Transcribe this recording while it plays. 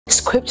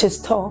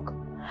Scriptures talk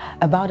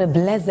about a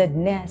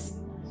blessedness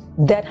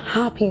that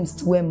happens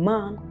to a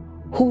man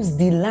whose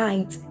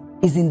delight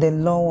is in the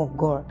law of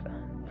God.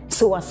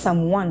 So as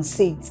Psalm 1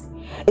 says,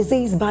 it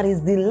says, but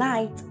his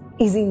delight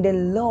is in the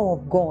law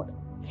of God,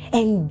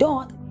 and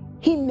doth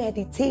he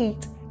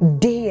meditate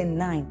day and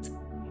night.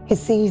 He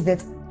says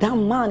that that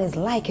man is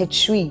like a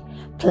tree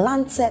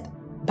planted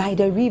by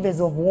the rivers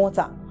of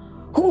water,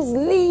 whose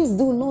leaves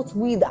do not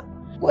wither,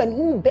 and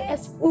who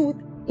bears fruit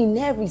in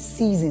every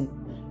season.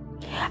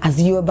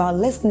 As you're about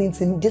listening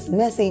to this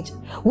message,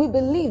 we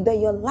believe that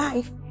your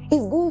life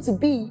is going to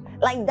be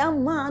like that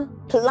man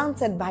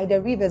planted by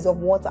the rivers of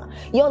water.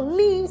 Your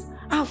leaves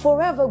are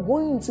forever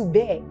going to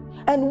bear.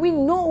 And we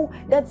know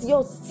that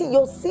your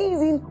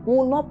season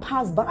will not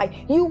pass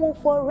by. You will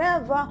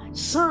forever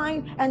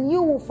shine and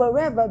you will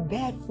forever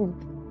bear fruit.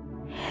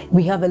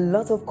 We have a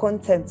lot of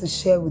content to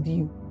share with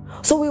you.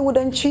 So we would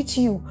entreat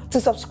you to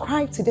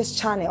subscribe to this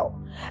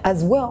channel,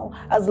 as well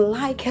as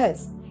like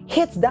us.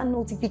 Hit that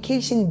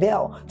notification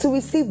bell to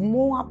receive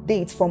more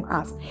updates from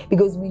us,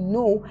 because we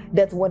know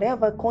that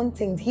whatever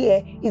content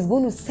here is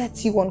going to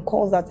set you on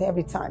course at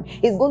every time.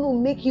 It's going to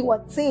make you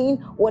attain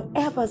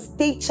whatever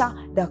stature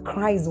that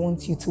Christ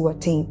wants you to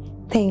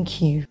attain. Thank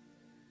you.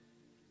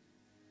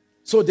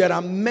 So there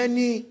are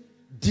many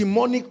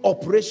demonic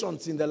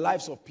operations in the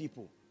lives of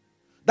people.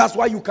 That's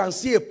why you can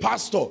see a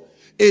pastor,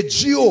 a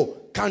GO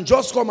can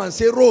just come and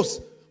say,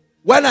 Rose,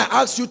 when I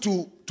asked you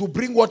to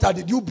bring water,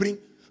 did you bring?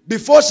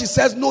 Before she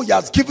says no, he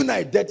has given her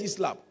a dirty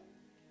slap.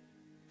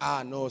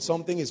 Ah, no,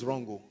 something is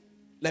wrong. Oh.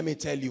 Let me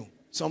tell you,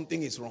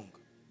 something is wrong.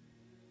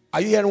 Are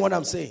you hearing what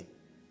I'm saying?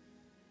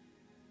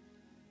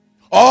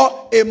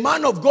 Or a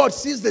man of God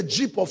sees the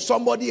jeep of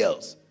somebody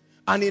else,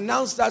 and he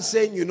now starts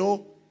saying, you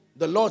know,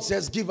 the Lord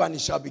says, give and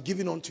it shall be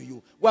given unto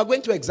you. We are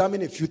going to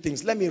examine a few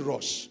things. Let me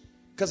rush,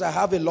 because I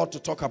have a lot to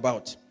talk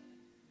about.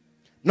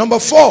 Number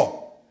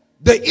 4,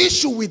 the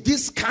issue with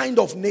this kind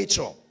of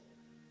nature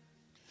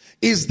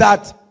is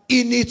that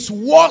in its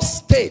worst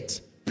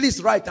state,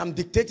 please write, I'm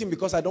dictating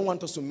because I don't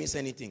want us to miss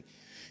anything.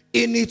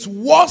 In its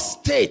worst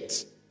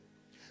state,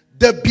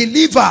 the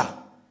believer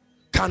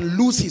can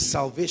lose his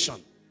salvation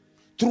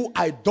through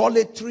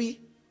idolatry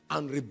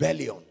and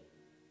rebellion.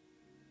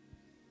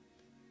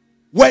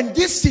 When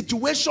this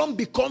situation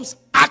becomes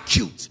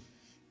acute,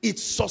 it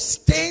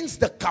sustains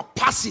the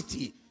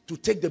capacity to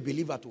take the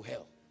believer to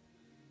hell.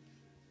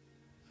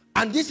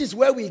 And this is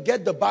where we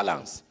get the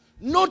balance.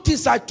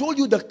 Notice I told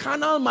you the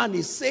carnal man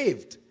is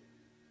saved.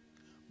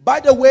 By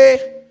the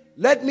way,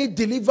 let me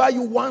deliver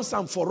you once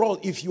and for all,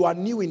 if you are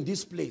new in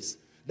this place,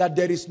 that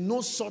there is no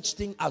such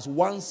thing as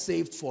once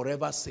saved,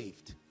 forever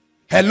saved.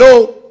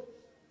 Hello?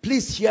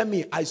 Please hear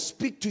me. I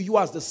speak to you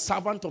as the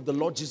servant of the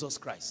Lord Jesus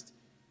Christ.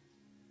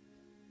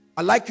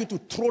 I'd like you to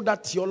throw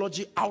that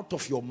theology out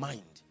of your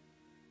mind.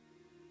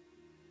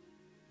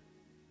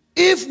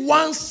 If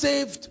once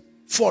saved,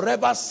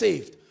 forever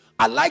saved,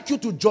 I'd like you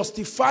to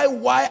justify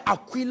why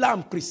Aquila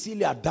and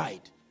Priscilla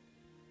died.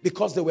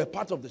 Because they were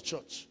part of the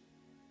church.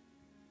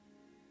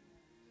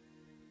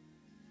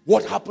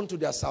 What happened to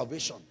their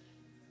salvation?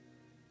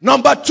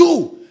 Number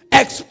 2,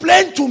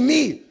 explain to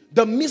me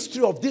the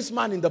mystery of this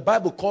man in the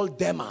Bible called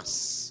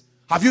Demas.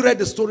 Have you read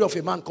the story of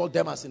a man called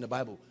Demas in the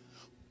Bible?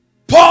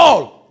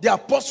 Paul, the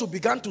apostle,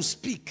 began to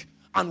speak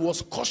and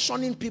was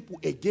cautioning people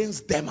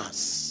against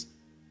Demas.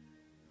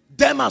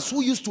 Demas,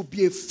 who used to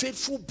be a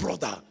faithful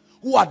brother,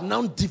 who had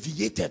now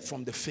deviated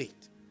from the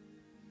faith.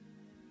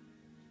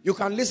 You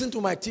can listen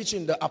to my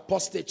teaching, the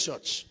Apostate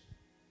Church.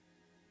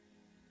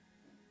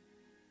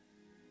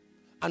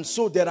 And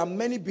so there are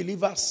many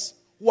believers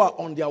who are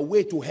on their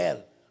way to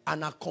hell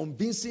and are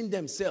convincing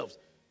themselves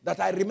that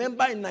I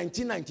remember in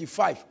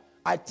 1995,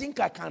 I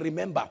think I can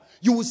remember,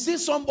 you will see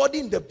somebody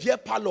in the beer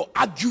parlor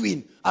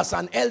arguing as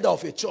an elder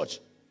of a church.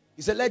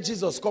 He said, let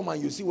Jesus come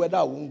and you see whether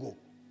I won't go.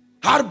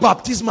 Hard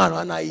baptism,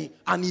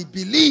 and he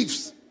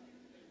believes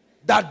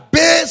that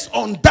based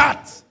on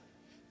that,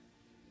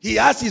 he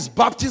has his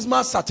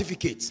baptismal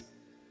certificate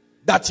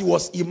that he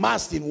was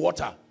immersed in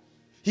water.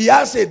 He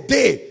has a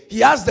day. He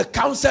has the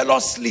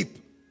counselor's slip.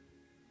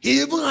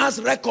 He even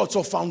has records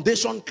of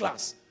foundation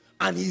class.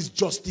 And he's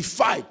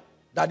justified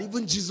that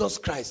even Jesus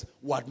Christ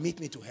will admit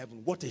me to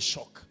heaven. What a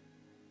shock.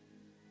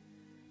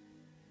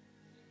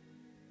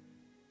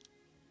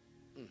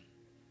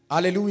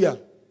 Hallelujah.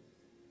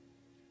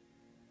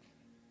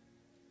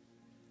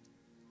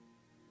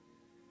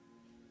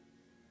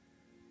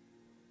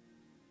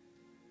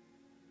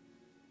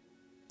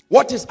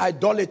 What is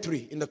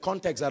idolatry in the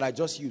context that I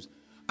just used?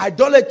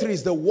 Idolatry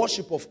is the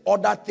worship of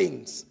other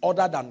things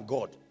other than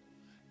God.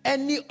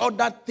 Any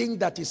other thing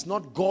that is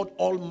not God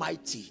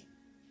Almighty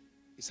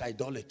is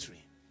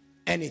idolatry.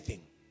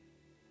 Anything.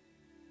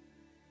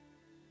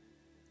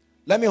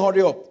 Let me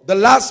hurry up. The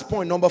last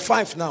point, number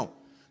 5 now.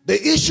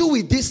 The issue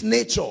with this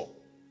nature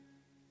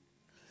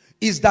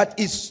is that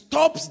it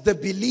stops the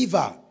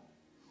believer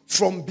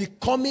from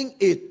becoming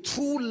a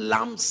true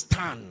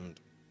lampstand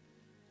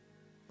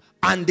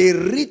and a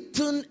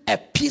written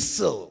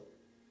epistle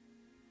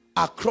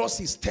across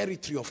his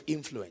territory of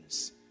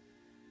influence.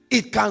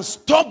 it can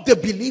stop the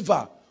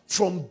believer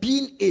from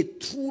being a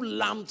true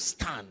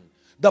lampstand.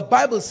 The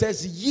Bible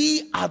says,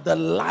 ye are the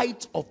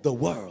light of the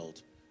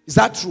world. Is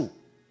that true?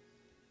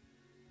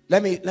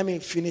 Let me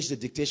finish the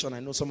dictation. I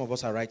know some of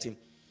us are writing.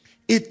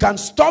 It can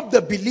stop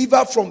the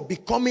believer from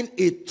becoming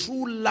a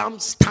true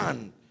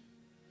lampstand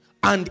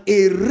and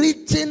a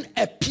written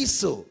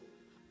epistle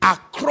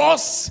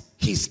across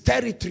his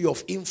territory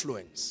of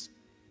influence.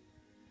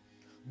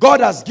 God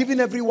has given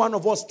every one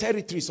of us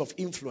territories of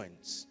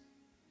influence.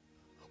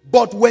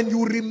 But when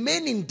you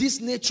remain in this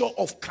nature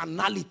of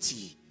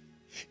carnality,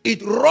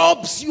 it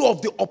robs you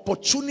of the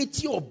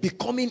opportunity of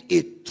becoming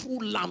a true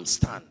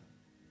lampstand.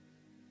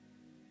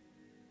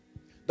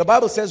 The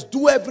Bible says,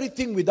 do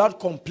everything without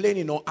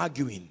complaining or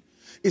arguing.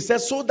 It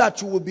says, so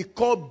that you will be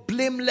called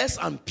blameless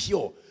and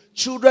pure,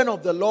 children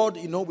of the Lord,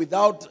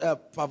 without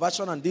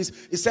perversion and this.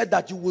 It said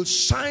that you will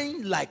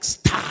shine like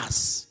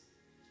stars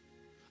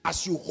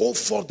as you hold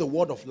forth the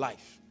word of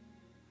life.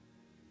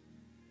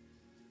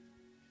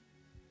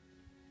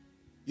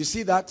 You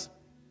see that?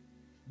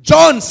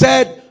 John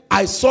said,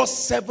 I saw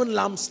 7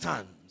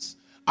 lampstands.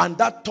 And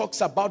that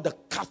talks about the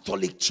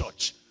Catholic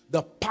Church,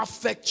 the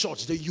perfect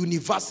church, the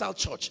universal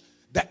church,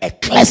 the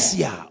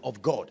ecclesia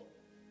of God.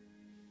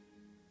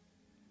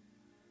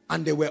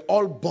 And they were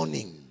all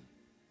burning.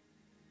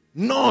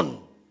 None.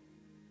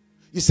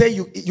 You say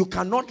you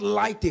cannot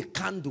light a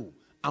candle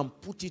and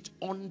put it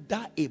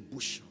under a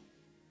bushel.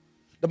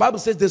 The Bible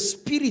says the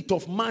spirit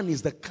of man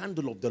is the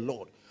candle of the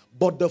Lord.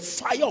 But the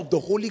fire of the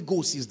Holy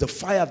Ghost is the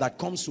fire that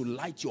comes to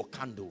light your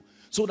candle,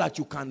 so that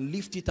you can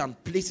lift it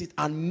and place it,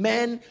 and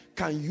men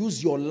can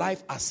use your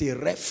life as a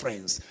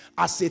reference,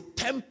 as a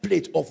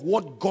template of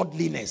what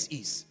godliness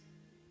is.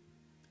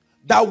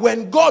 That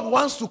when God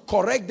wants to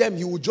correct them,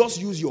 he will just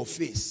use your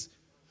face.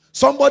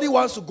 Somebody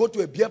wants to go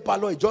to a beer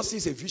parlor, he just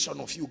sees a vision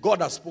of you.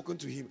 God has spoken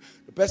to him.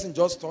 The person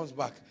just turns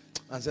back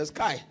and says,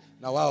 Kai,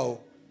 now wow.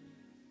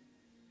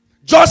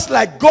 Just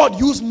like God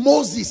used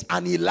Moses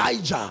and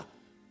Elijah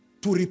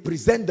to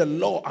represent the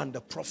law and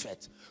the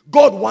prophet,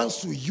 God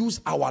wants to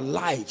use our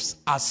lives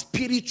as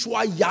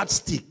spiritual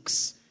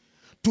yardsticks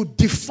to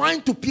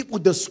define to people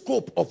the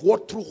scope of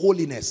what true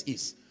holiness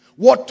is,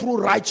 what true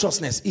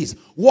righteousness is,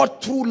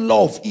 what true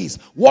love is,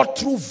 what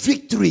true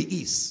victory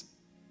is.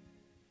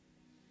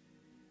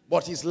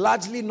 But he's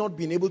largely not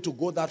been able to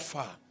go that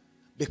far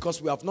because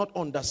we have not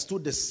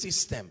understood the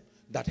system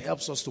that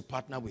helps us to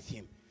partner with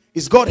him.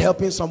 Is God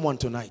helping someone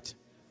tonight?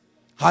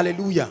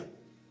 Hallelujah.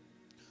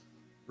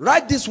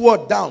 Write this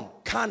word down,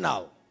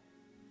 carnal.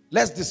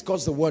 Let's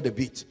discuss the word a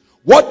bit.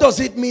 What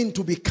does it mean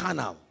to be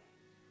carnal?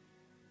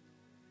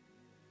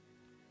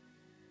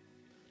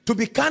 To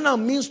be carnal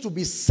means to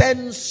be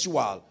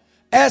sensual.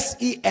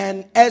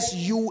 S-E-N-S-U-A-L.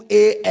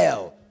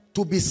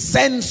 To be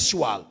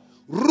sensual.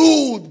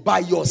 Ruled by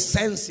your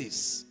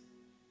senses.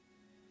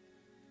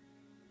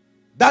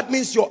 That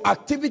means your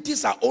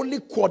activities are only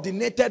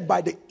coordinated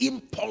by the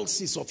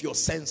impulses of your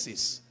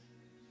senses.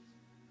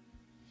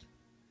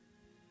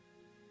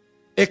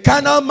 A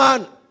carnal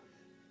man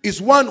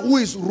is one who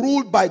is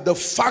ruled by the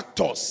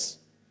factors.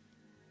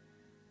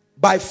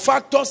 By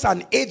factors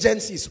and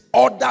agencies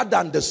other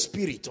than the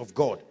Spirit of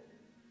God.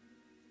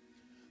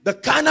 The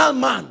carnal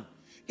man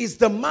is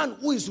the man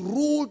who is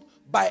ruled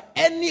by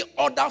any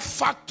other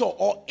factor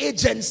or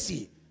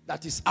agency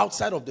that is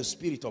outside of the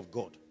Spirit of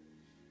God.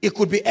 It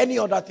could be any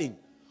other thing.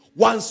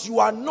 Once you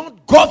are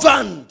not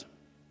governed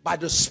by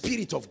the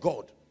Spirit of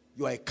God,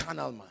 you are a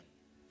carnal man.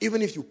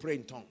 Even if you pray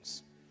in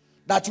tongues.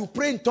 That you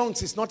pray in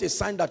tongues is not a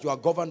sign that you are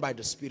governed by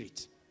the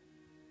Spirit.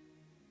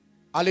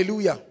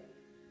 Hallelujah.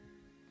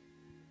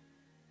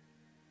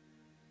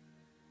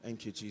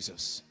 Thank you,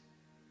 Jesus.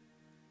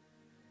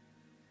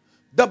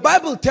 The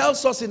Bible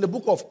tells us in the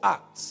book of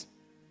Acts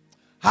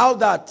how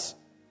that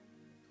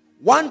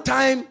one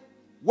time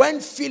when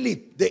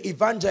Philip the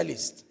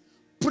evangelist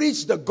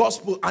preached the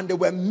gospel and there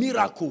were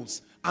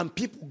miracles and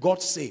people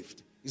got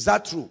saved. Is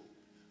that true?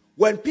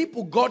 When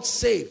people got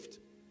saved,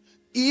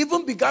 he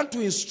even began to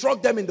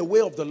instruct them in the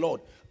way of the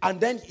Lord. And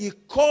then he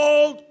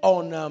called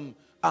on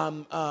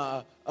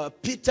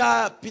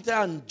Peter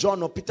and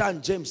John, or Peter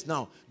and James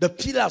now, the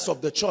pillars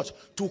of the church,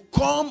 to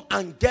come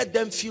and get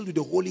them filled with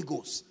the Holy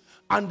Ghost.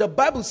 And the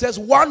Bible says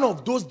one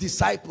of those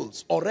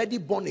disciples, already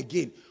born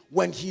again,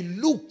 when he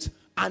looked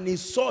and he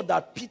saw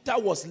that Peter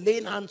was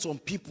laying hands on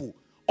people,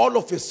 all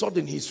of a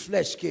sudden his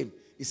flesh came.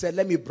 He said,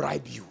 let me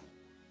bribe you.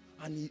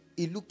 And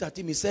he looked at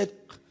him, he said,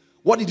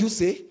 what did you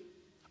say?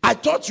 I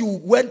thought you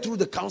went through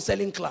the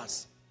counseling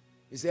class.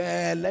 He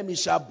said, let me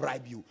shall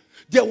bribe you.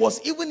 There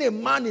was even a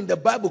man in the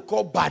Bible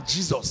called Bar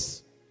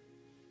Jesus.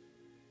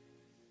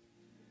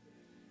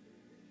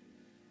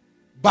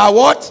 Bar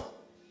what?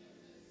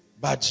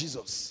 Bar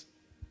Jesus.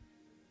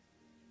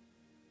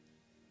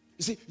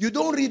 You see, you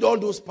don't read all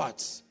those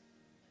parts.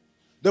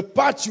 The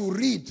part you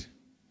read,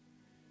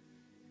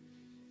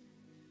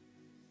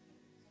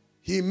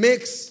 he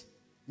makes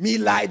me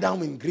lie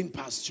down in green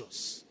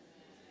pastures.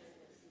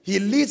 He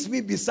leads me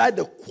beside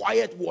the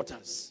quiet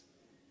waters.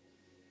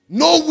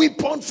 No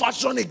weapon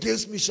fashioned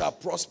against me shall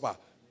prosper.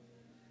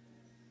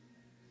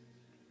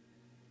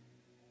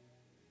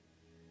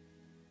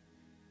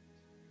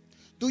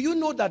 Do you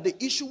know that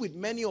the issue with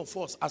many of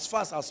us, as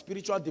far as our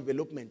spiritual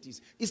development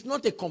is, it's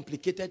not a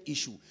complicated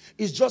issue.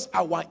 It's just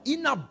our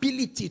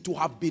inability to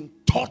have been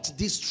taught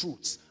these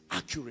truths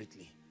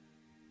accurately.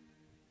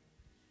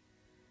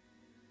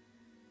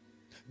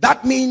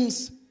 That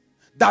means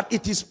that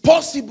it is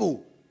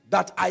possible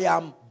that I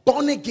am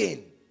born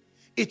again.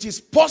 It is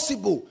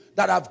possible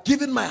that I've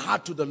given my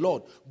heart to the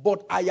Lord,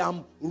 but I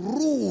am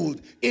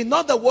ruled. In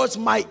other words,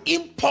 my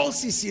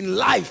impulses in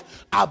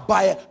life are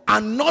by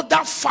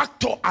another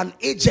factor and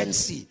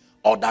agency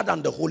other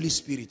than the Holy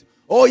Spirit.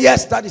 Oh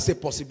yes, that is a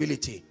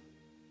possibility.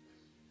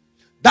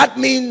 That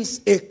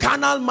means a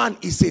carnal man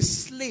is a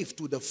slave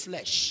to the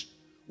flesh.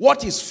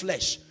 What is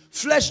flesh?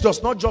 Flesh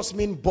does not just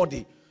mean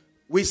body.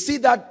 We see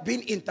that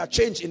being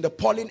interchanged in the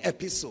Pauline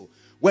epistle.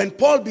 When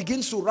Paul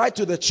begins to write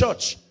to the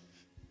church,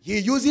 he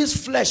uses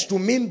flesh to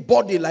mean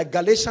body, like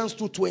Galatians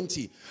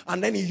 2:20.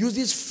 And then he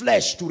uses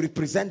flesh to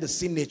represent the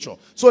sin nature.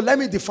 So let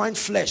me define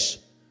flesh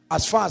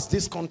as far as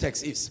this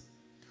context is.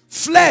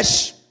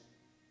 Flesh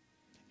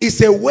is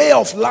a way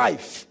of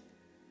life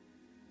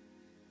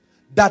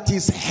that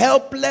is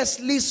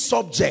helplessly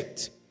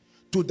subject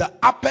to the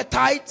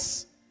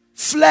appetites.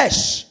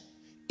 Flesh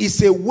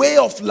is a way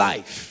of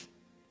life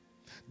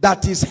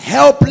that is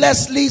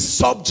helplessly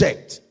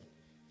subject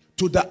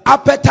to the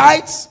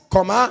appetites,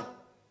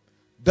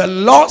 the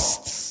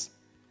lusts,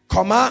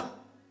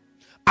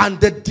 and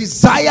the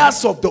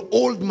desires of the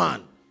old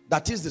man,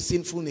 that is the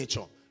sinful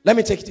nature. Let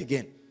me take it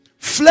again.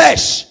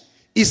 Flesh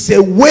is a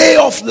way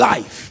of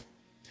life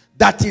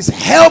that is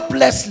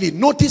helplessly,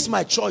 notice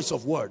my choice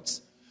of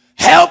words,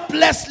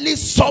 helplessly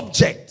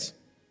subject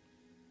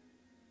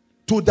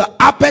to the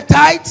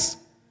appetites,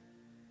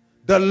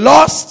 the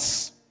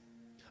lusts,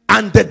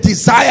 and the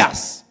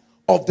desires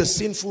of the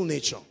sinful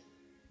nature.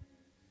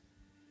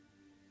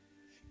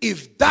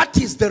 If that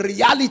is the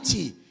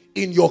reality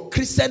in your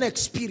Christian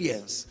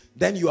experience,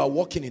 then you are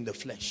walking in the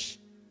flesh.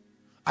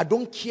 I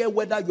don't care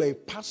whether you are a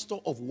pastor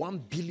of 1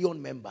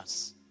 billion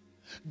members.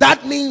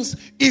 That means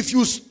if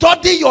you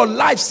study your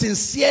life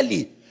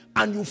sincerely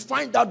and you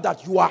find out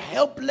that you are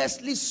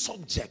helplessly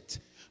subject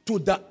to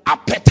the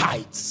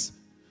appetites,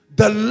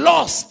 the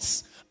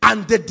lusts,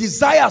 and the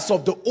desires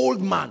of the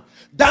old man,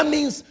 that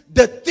means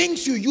the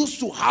things you used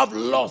to have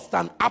lust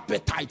and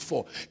appetite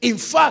for. In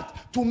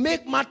fact, to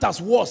make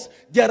matters worse,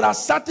 there are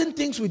certain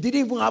things we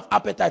didn't even have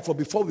appetite for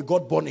before we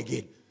got born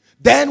again.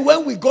 Then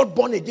when we got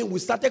born again, we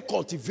started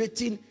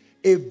cultivating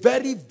a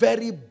very,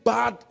 very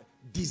bad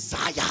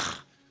desire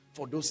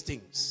for those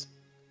things.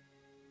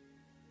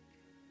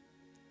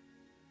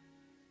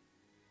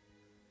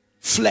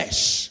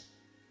 Flesh.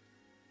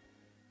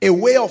 A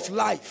way of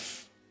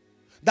life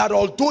that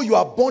although you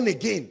are born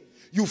again,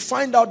 you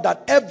find out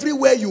that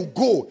everywhere you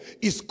go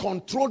is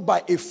controlled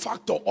by a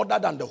factor other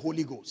than the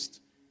Holy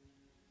Ghost.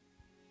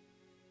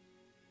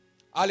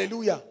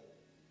 Hallelujah.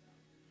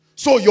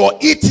 So you're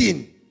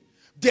eating.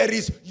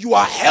 You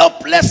are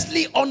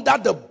helplessly under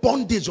the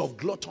bondage of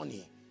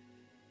gluttony.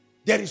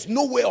 There is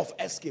no way of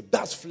escape.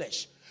 That's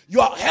flesh. You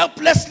are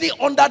helplessly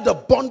under the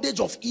bondage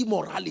of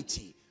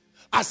immorality.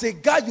 As a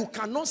guy, you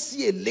cannot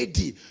see a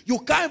lady. You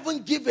can't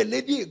even give a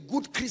lady a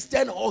good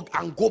Christian hug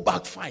and go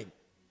back fine.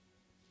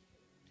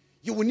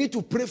 You will need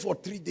to pray for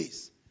 3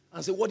 days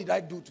and say, what did I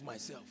do to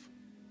myself?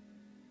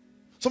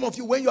 Some of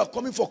you, when you are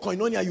coming for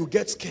koinonia, you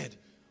get scared.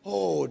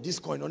 Oh, this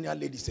koinonia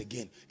ladies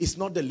again. It's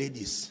not the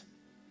ladies.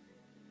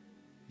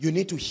 You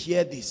need to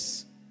hear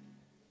this.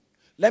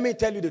 Let me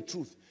tell you the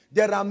truth.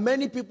 There are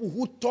many people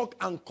who talk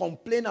and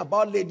complain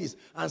about ladies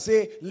and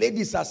say,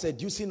 ladies are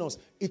seducing us.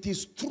 It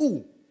is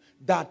true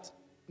that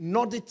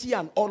nudity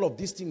and all of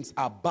these things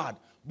are bad.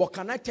 But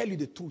can I tell you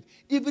the truth?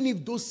 Even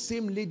if those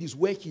same ladies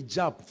wear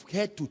hijab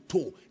head to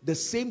toe, the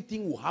same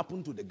thing will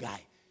happen to the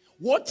guy.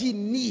 What he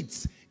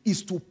needs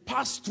is to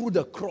pass through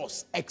the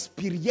cross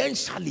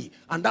experientially.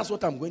 And that's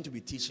what I'm going to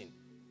be teaching.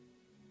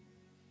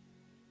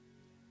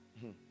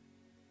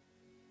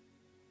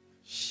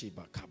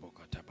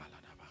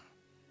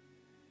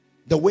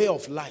 The way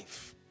of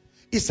life.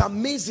 It's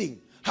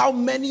amazing how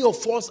many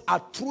of us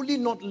are truly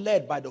not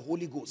led by the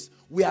Holy Ghost.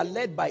 We are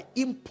led by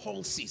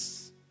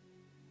impulses.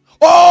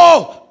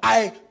 Oh,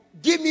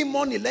 give me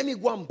money. Let me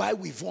go and buy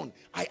with one.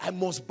 I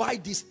must buy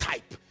this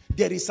type.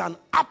 There is an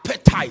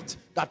appetite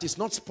that is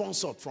not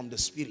sponsored from the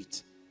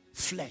spirit.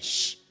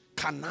 Flesh,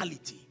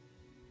 carnality.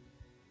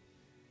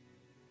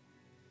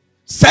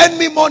 Send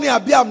me money,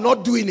 Abi, I'm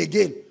not doing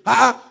again.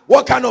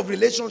 What kind of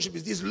relationship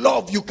is this?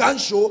 Love you can't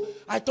show.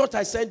 I thought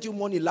I sent you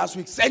money last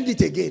week. Send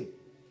it again.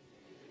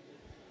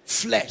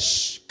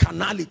 Flesh,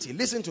 carnality.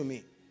 Listen to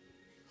me.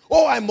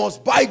 Oh, I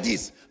must buy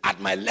this. At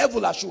my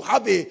level, I should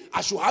have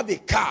a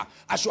car.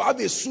 I should have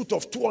a suit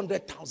of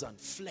 200,000.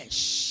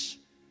 Flesh.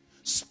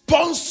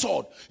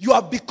 Sponsored. You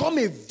have become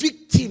a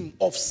victim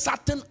of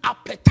certain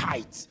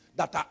appetites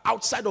that are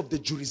outside of the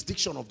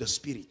jurisdiction of the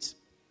spirit.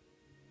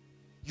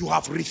 You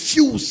have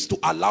refused to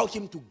allow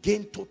him to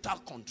gain total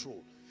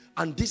control.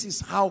 And this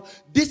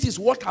is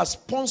what has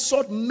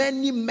sponsored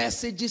many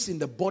messages in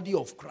the body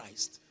of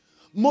Christ.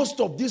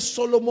 Most of these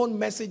Solomon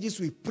messages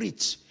we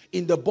preach,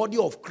 in the body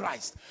of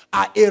Christ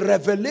are a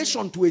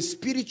revelation to a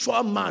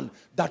spiritual man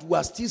that we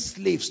are still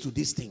slaves to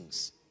these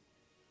things.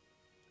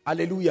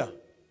 Hallelujah.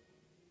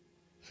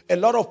 A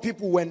lot of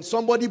people, when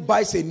somebody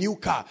buys a new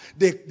car,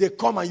 they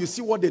come and you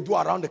see what they do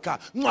around the car.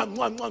 Mwah,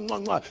 mwah, mwah,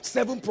 mwah, mwah.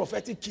 7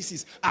 prophetic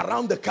kisses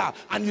around the car.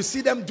 And you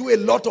see them do a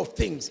lot of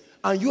things.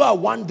 And you are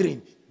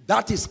wondering,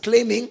 that is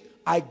claiming,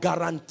 I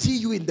guarantee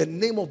you in the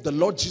name of the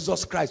Lord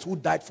Jesus Christ who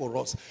died for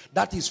us,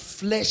 that is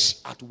flesh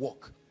at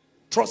work.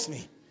 Trust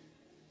me.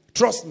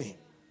 Trust me.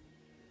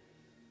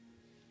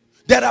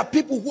 There are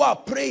people who are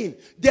praying.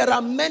 There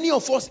are many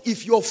of us,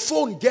 if your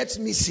phone gets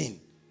missing,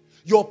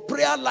 your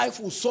prayer life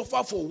will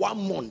suffer for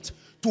 1 month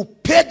to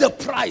pay the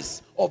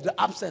price of the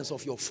absence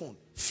of your phone.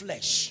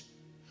 Flesh.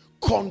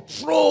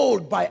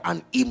 Controlled by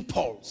an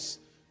impulse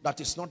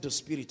that is not the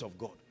Spirit of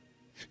God.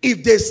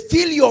 If they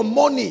steal your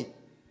money,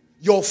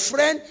 your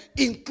friend,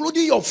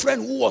 including your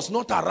friend who was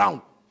not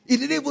around, he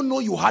didn't even know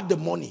you had the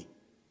money.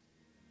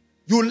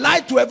 You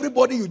lied to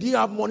everybody you didn't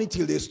have money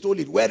till they stole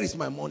it. Where is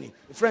my money?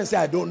 The friend said,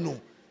 I don't know.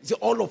 He said,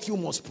 all of you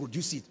must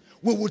produce it.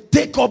 We will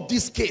take up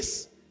this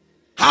case.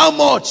 How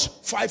much?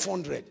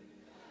 500.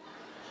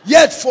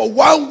 Yet for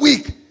 1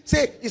 week,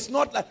 say, it's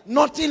not like,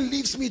 nothing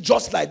leaves me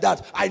just like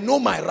that. I know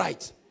my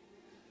right.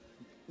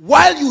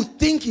 While you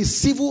think it's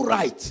civil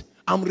right,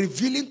 I'm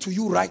revealing to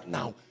you right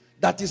now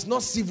that is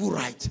not civil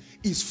right.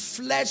 It's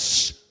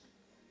flesh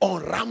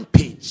on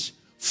rampage.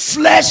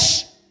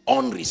 Flesh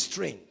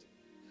unrestrained.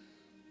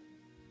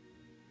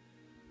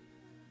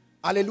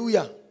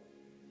 Hallelujah.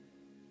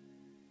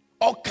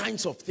 All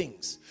kinds of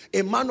things.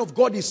 A man of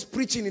God is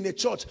preaching in a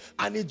church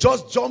and he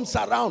just jumps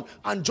around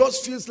and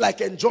just feels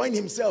like enjoying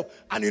himself.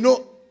 And you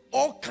know,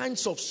 all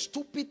kinds of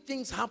stupid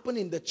things happen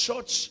in the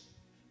church.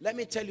 Let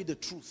me tell you the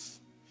truth.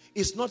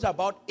 It's not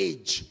about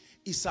age.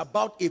 It's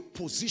about a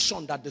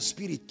position that the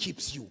Spirit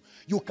keeps you.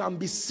 You can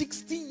be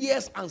 60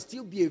 years and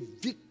still be a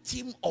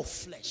victim of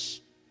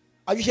flesh.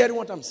 Are you hearing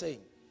what I'm saying?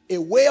 A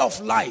way of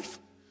life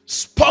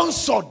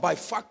sponsored by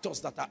factors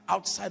that are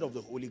outside of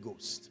the Holy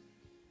Ghost.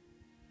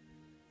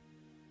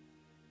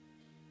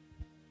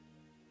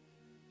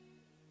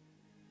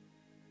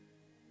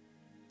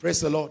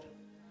 Praise the Lord.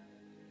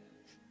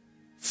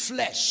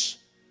 Flesh.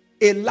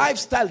 A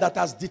lifestyle that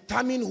has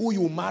determined who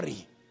you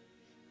marry.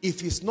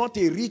 If it's not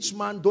a rich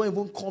man, don't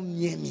even come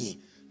near me.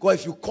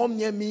 Because if you come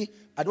near me,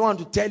 I don't want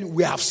to tell you,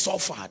 we have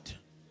suffered.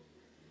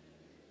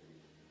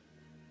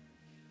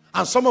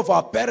 And some of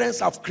our parents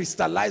have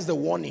crystallized the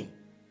warning.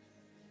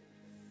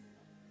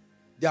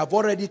 They have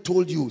already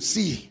told you,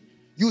 see,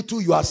 you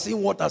too, you are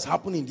seeing what has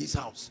happened in this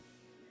house.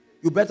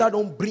 You better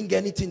don't bring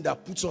anything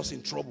that puts us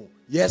in trouble.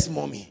 Yes,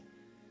 mommy.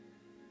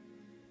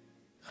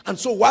 And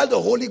so while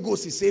the Holy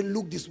Ghost is saying,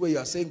 look this way, you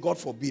are saying, God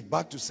forbid,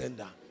 back to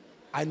sender.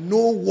 I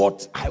know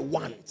what I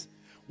want.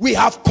 We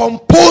have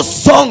composed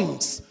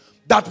songs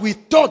that we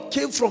thought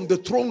came from the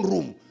throne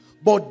room.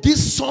 But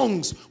these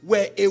songs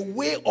were a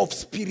way of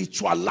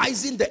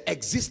spiritualizing the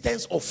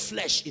existence of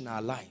flesh in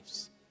our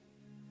lives.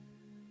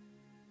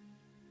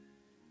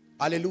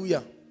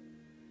 Hallelujah.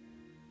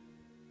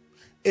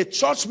 A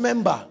church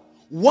member,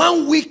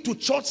 1 week to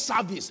church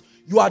service,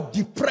 you are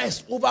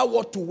depressed over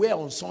what to wear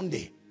on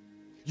Sunday.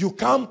 You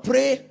can't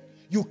pray,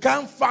 you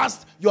can't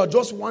fast, you are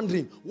just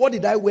wondering, what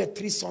did I wear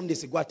 3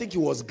 Sundays ago? I think it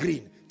was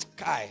green.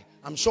 Kai,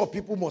 I'm sure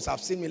people must have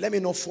seen me. Let me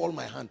not fall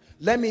my hand.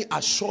 Let me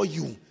assure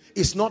you,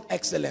 it's not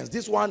excellence.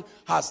 This one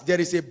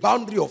there is a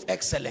boundary of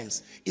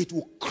excellence. It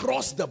will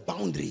cross the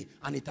boundary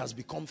and it has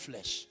become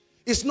flesh.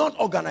 It's not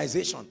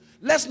organization.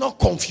 Let's not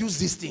confuse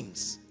these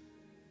things.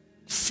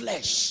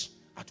 Flesh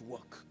at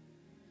work.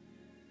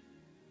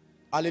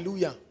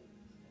 Hallelujah.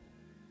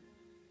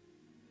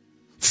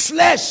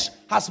 Flesh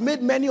has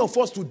made many of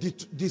us to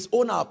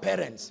disown our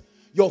parents.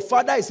 Your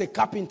father is a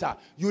carpenter.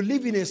 You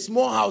live in a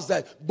small house,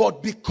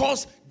 but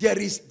because there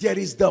is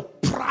the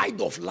pride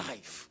of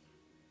life.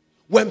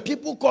 When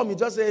people come, you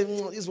just say,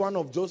 "It's one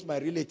of those my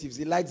relatives.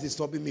 He likes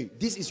disturbing me."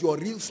 This is your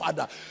real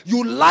father.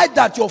 You lie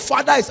that your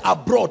father is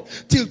abroad.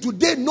 Till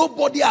today,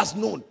 nobody has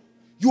known.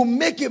 You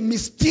make a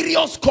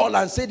mysterious call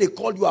and say they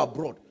called you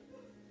abroad.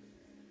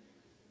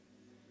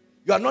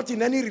 You are not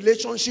in any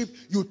relationship.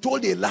 You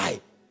told a lie.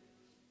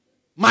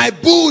 My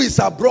boo is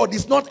abroad.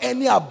 It's not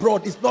any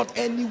abroad. It's not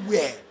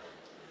anywhere.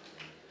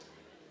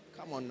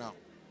 Come on now.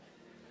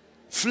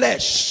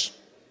 Flesh.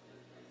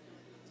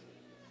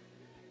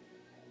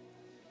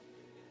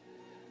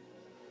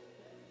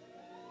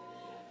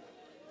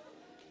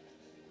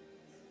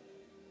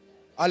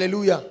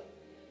 Hallelujah.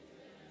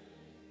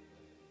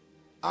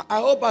 I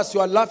hope as you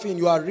are laughing,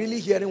 you are really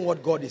hearing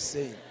what God is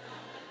saying.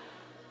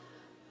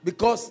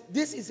 Because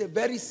this is a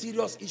very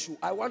serious issue.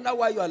 I wonder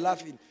why you are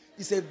laughing.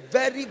 It's a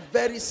very,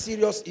 very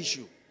serious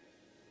issue.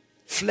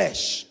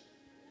 Flesh.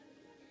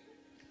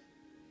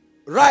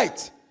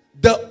 Right.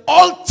 The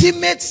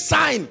ultimate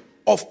sign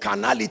of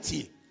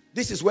carnality.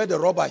 This is where the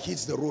rubber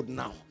hits the road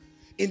now.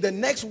 In the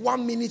next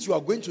 1 minute, you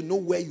are going to know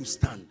where you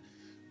stand.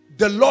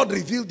 The Lord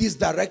revealed this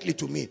directly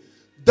to me.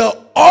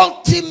 The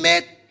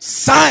ultimate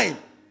sign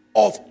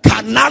of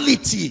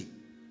carnality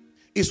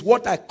is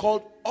what I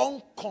call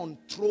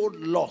uncontrolled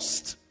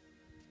lust.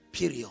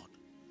 Period.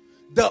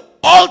 The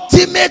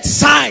ultimate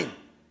sign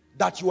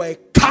that you are a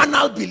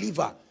carnal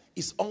believer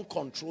is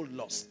uncontrolled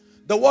lust.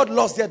 The word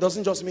lust there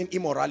doesn't just mean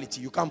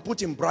immorality. You can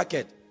put in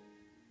bracket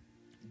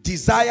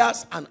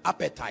desires and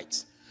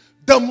appetites.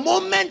 The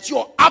moment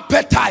your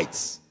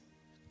appetites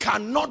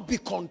cannot be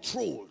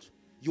controlled,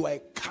 you are a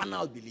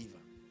carnal believer.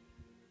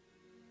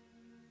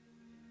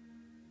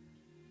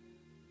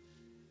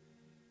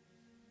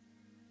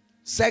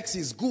 Sex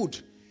is good.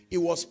 It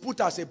was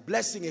put as a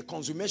blessing, a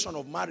consummation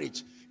of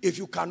marriage. If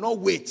you cannot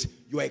wait,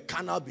 you are a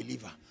carnal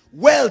believer.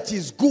 Wealth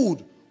is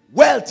good.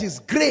 Wealth is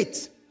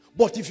great.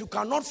 But if you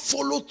cannot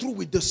follow through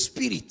with the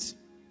spirit,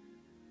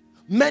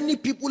 many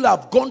people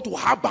have gone to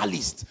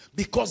herbalists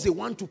because they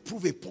want to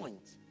prove a point.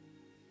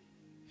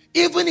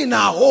 Even in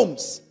our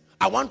homes,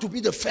 I want to be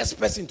the first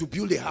person to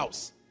build a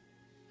house.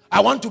 I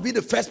want to be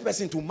the first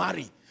person to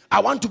marry. I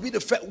want to be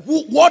the first.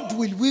 What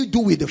will we do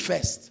with the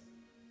first?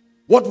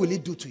 What will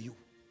it do to you?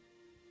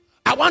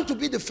 I want to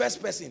be the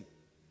first person.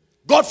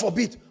 God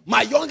forbid,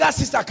 my younger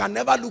sister can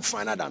never look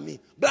finer than me.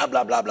 Blah,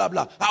 blah, blah, blah,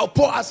 blah. I'll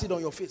pour acid on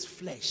your face.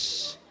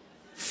 Flesh.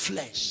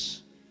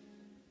 Flesh.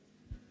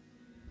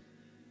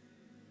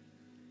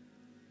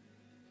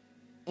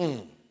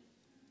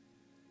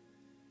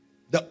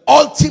 The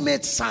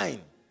ultimate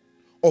sign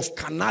of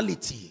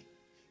carnality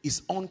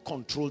is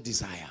uncontrolled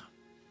desire.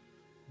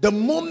 The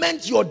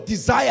moment your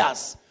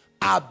desires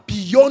are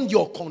beyond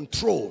your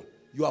control,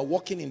 you are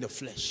walking in the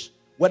flesh.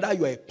 Whether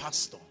you are a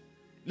pastor.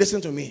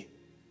 Listen to me.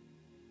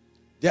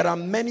 There are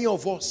many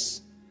of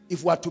us,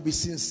 if we are to be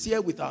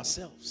sincere with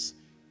ourselves,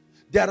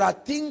 there are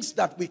things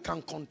that we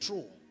can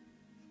control,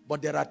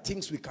 but there are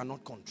things we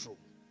cannot control.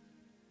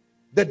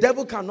 The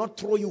devil cannot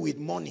throw you with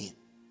money,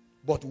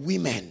 but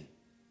women.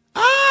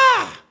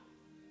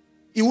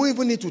 You won't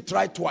even need to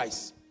try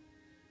twice.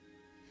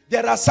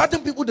 There are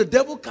certain people the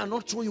devil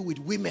cannot throw you with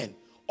women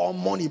or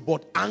money,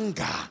 but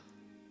anger.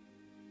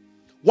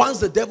 Once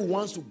the devil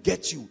wants to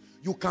get you,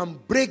 you can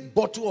break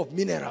bottle of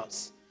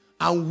minerals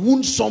and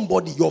wound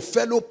somebody, your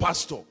fellow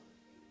pastor.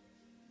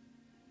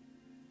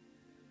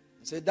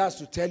 Say that's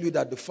to tell you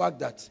that the fact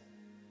that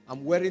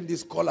I'm wearing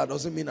this collar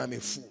doesn't mean I'm a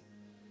fool.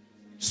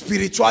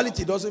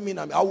 Spirituality doesn't mean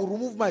I will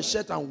remove my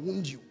shirt and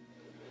wound you.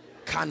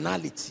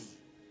 Carnality.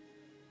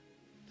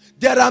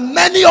 There are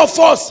many of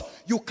us,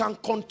 you can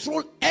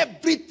control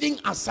everything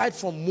aside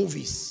from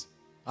movies.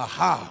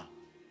 Aha.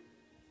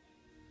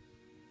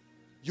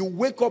 You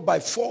wake up by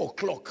 4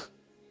 o'clock.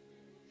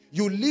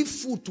 You leave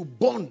food to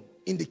burn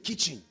in the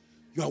kitchen.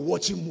 You are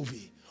watching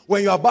movie.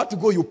 When you're about to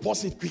go, you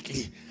pause it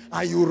quickly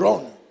and you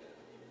run.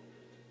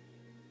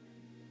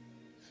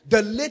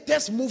 The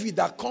latest movie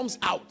that comes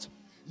out,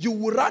 you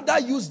would rather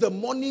use the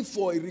money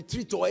for a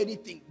retreat or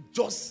anything.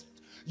 Just,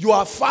 you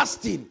are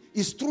fasting.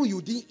 It's true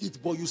you didn't eat,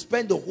 but you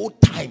spend the whole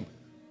time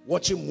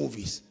watching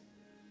movies.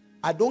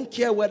 I don't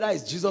care whether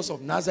it's Jesus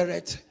of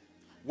Nazareth,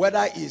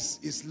 whether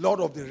it's Lord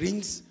of the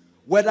Rings,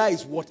 whether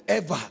it's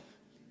whatever.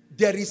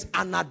 There is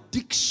an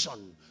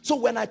addiction. So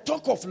when I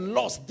talk of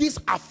lust, this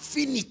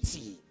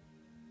affinity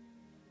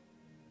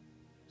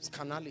is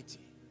carnality.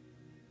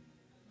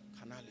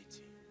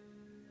 Carnality.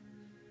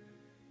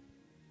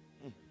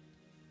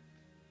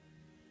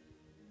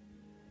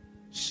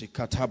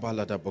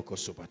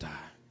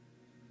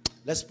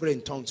 Let's pray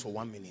in tongues for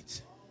 1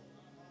 minute.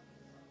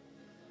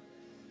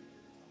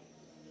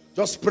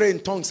 Just pray in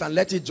tongues and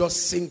let it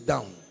just sink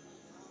down.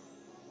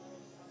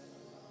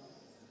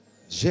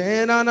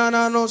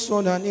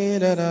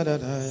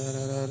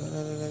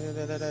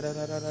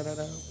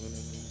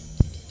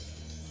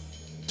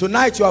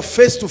 Tonight you are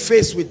face to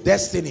face with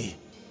destiny,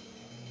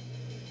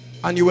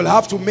 and you will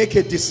have to make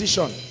a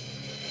decision.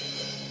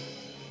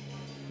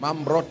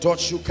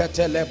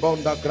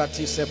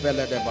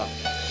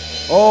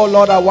 Oh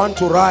Lord, I want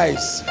to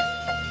rise.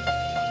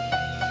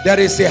 There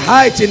is a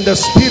height in the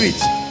spirit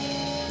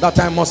that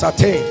I must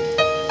attain.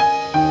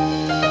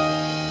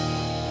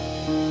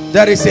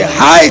 There is a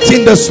height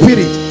in the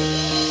spirit.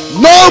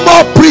 No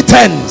more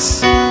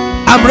pretense.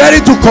 I'm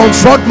ready to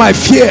confront my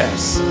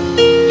fears.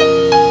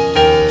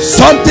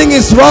 Something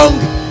is wrong,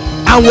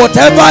 and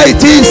whatever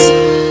it is,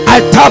 I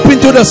tap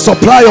into the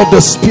supply of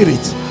the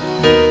spirit.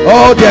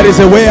 Oh, there is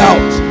a way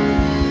out.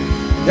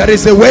 There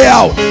is a way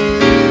out.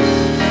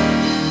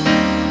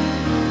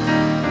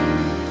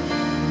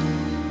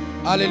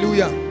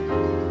 Hallelujah.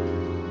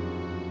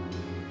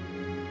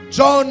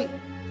 John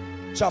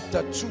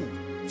chapter 2.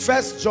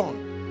 1 John.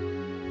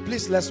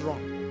 Please, let's run.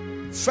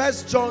 1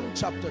 John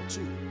chapter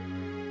 2.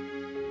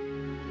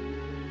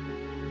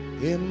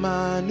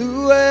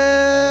 Emmanuel,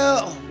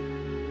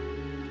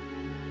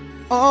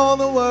 all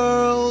the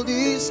world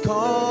is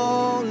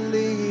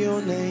calling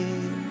your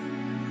name.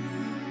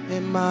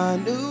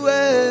 Emmanuel,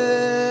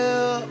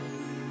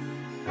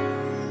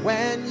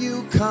 when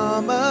you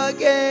come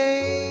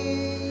again.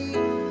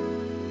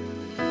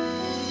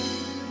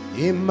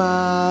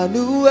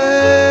 Emmanuel,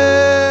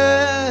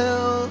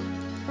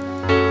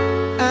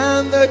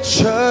 and the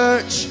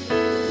church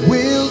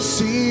will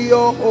see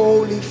your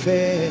holy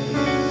face.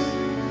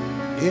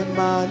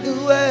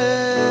 Emmanuel,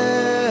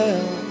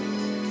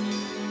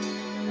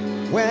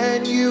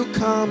 when you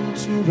come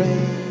to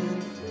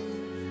reign.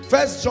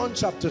 1 John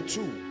chapter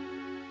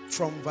 2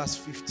 from verse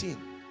 15.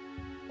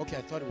 Okay,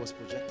 I thought it was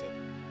projected.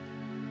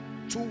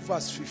 2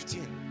 verse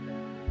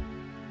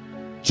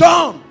 15.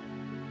 John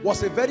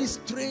was a very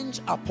strange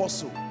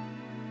apostle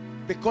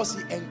because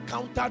he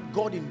encountered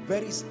God in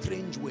very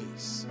strange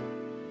ways.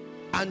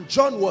 And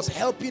John was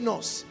helping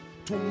us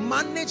to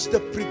manage the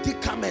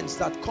predicaments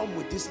that come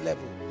with this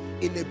level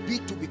in a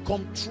bid to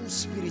become true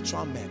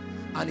spiritual men.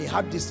 And he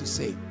had this to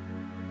say.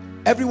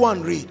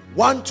 Everyone read.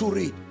 1 to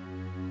read.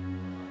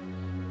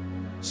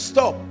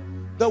 Stop.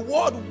 The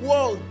word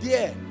world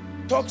there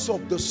talks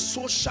of the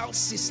social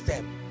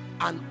system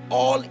and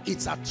all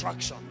its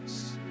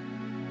attractions.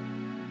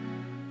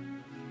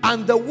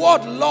 And the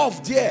word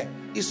love there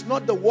is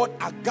not the word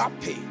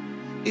agape.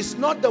 It's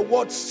not the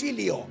word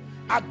phileo.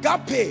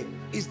 Agape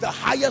is the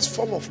highest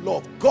form of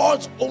love,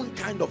 God's own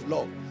kind of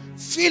love.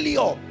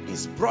 Phileo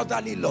is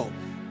brotherly love,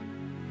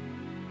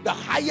 the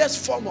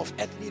highest form of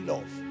earthly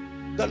love,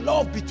 the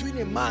love between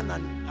a man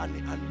and a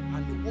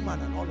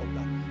woman and all of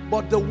that.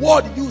 But the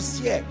word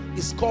used here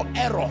is called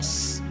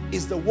eros,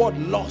 is the word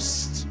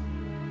lust.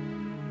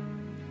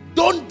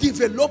 Don't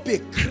develop a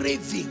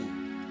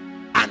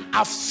craving, an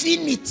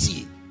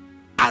affinity,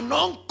 an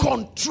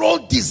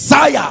uncontrolled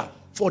desire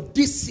for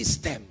this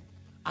system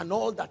and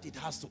all that it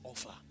has to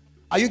offer.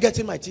 Are you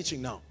getting my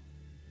teaching now?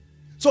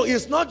 So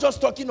it's not just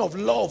talking of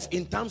love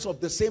in terms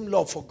of the same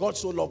love, for God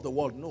so loved the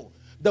world. No.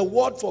 The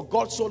word for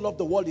God so loved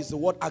the world is the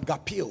word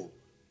agapeo.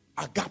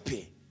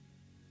 Agape.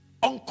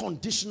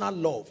 Unconditional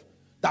love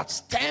that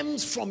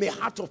stems from a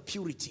heart of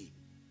purity.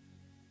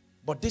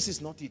 But this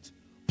is not it.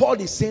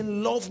 Paul is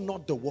saying, love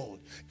not the world.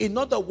 In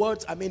other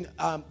words,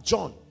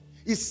 John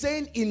is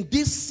saying, in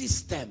this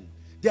system,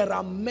 there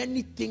are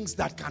many things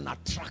that can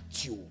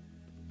attract you.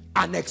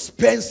 An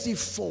expensive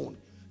phone,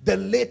 the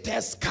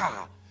latest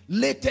car,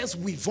 latest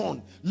weave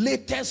on,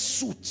 latest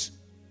suit.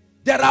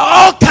 There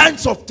are all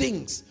kinds of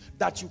things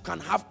that you can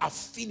have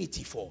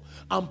affinity for.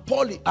 And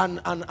Paul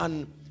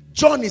and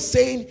John is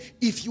saying,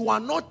 if you are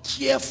not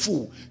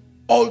careful,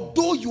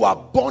 although you are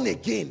born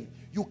again,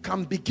 you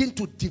can begin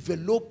to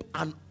develop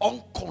an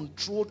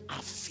uncontrolled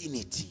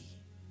affinity.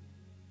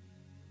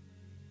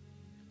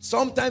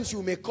 Sometimes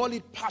you may call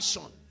it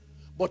passion,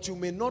 but you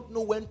may not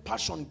know when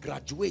passion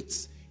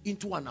graduates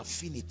into an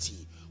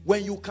affinity.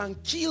 When you can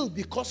kill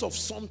because of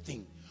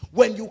something,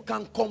 when you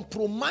can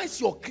compromise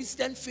your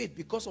Christian faith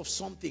because of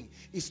something,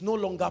 it's no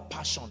longer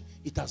passion,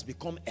 it has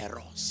become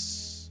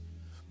eros.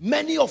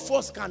 Many of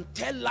us can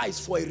tell lies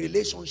for a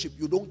relationship,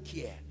 you don't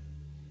care.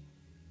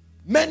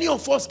 Many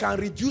of us can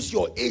reduce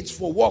your age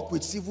for work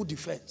with civil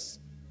defense.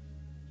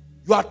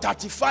 You are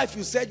 35,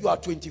 you said you are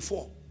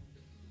 24.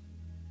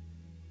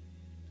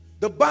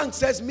 The bank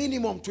says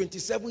minimum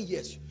 27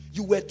 years.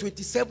 You were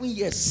 27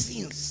 years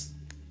since.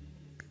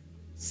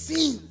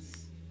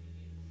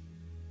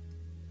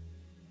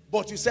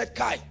 But you said,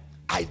 Kai,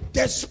 I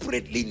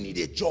desperately need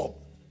a job.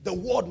 The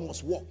world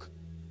must work.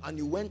 And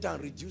you went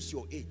and reduced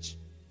your age,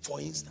 for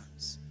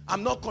instance.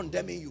 I'm not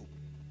condemning you.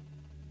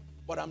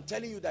 But I'm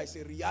telling you there's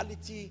a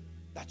reality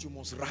that you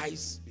must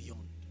rise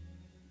beyond.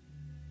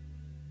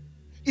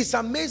 It's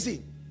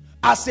amazing.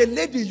 As a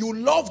lady, you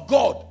love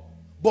God.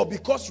 But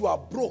because you are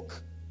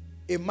broke,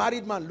 a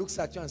married man looks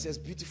at you and says,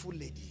 beautiful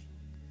lady.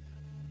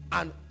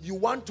 And you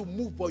want to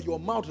move, but your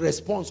mouth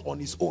responds on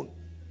its own.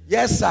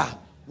 Yes, sir.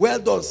 Well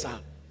done, sir.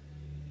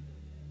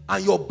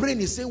 And your brain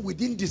is saying, we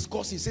didn't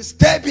discuss. He says,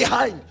 stay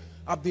behind.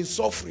 I've been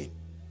suffering.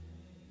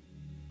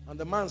 And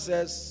the man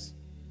says,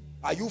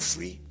 are you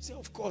free? You say,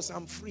 of course,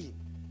 I'm free.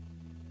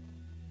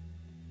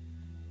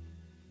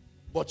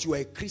 But you are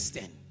a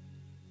Christian.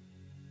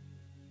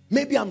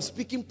 Maybe I'm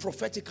speaking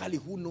prophetically,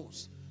 who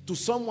knows? To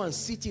someone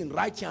sitting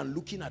right here and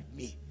looking at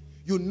me.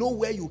 You know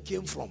where you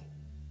came from.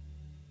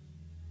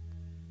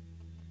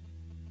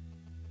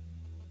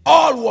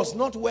 All was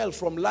not well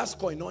from last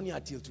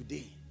koinonia till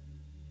today.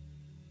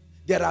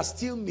 There are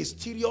still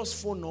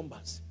mysterious phone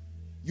numbers.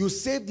 You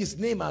saved his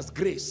name as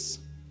Grace.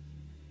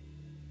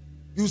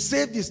 You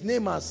saved his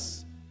name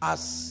as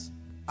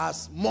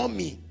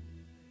Mommy.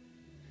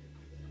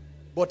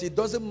 But it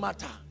doesn't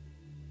matter.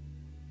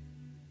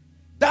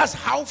 That's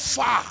how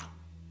far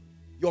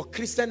your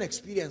Christian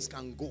experience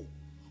can go.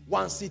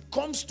 Once it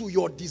comes to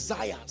your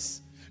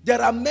desires,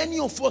 there are many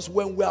of us,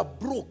 when we are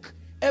broke,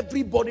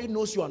 everybody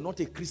knows you are not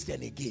a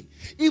Christian again.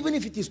 Even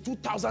if it is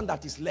 2,000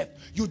 that is left,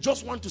 you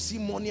just want to see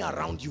money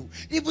around you.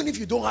 Even if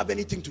you don't have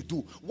anything to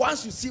do,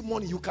 once you see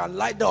money, you can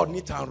lie down on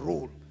it and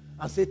roll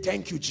and say,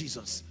 thank you,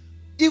 Jesus.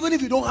 Even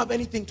if you don't have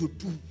anything to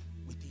do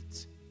with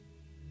it.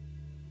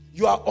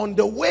 You are on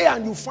the way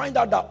and you find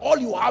out that all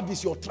you have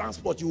is your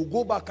transport. You will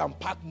go back and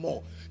pack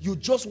more. You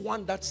just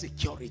want that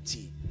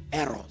security.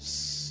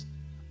 Eros.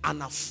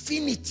 An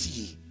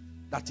affinity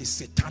that is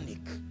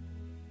satanic.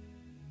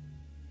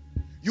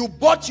 You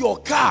bought your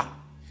car.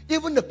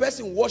 Even the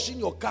person washing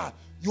your car,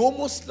 you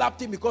almost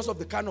slapped him because of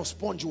the kind of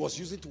sponge he was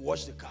using to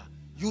wash the car.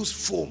 Use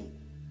foam.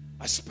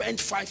 I spent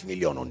 5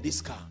 million on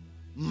this car.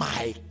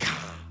 My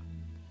car.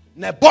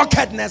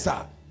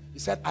 Nebuchadnezzar, he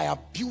said, I have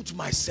built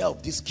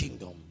myself this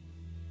kingdom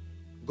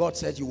God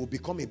said you will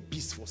become a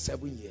beast for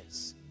 7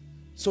 years.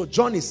 So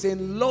John is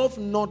saying, love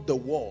not the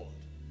world.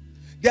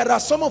 There are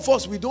some of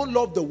us, we don't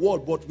love the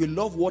world, but we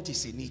love what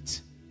is in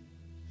it.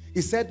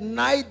 He said,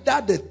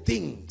 neither the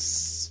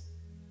things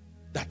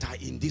that are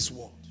in this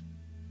world.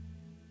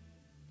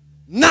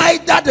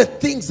 Neither the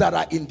things that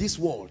are in this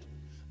world.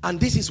 And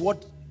this is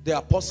what the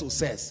apostle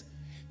says.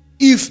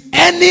 If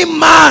any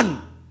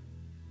man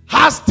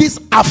has this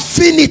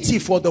affinity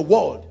for the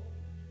world,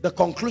 the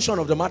conclusion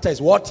of the matter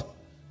is what?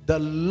 The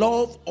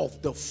love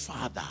of the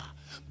Father.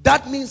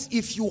 That means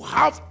if you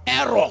have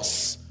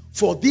eros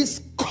for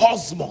this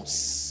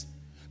cosmos,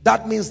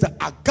 that means the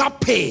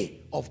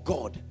agape of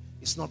God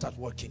is not at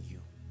work in you.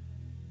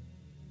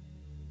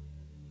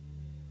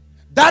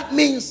 That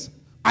means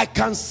I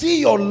can see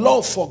your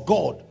love for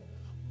God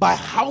by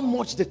how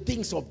much the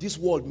things of this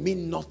world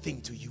mean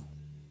nothing to you.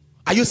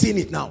 Are you seeing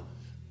it now?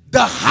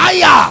 The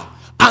higher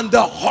and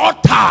the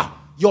hotter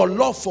your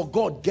love for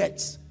God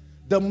gets,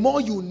 the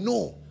more you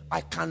know,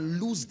 I can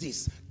lose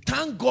this.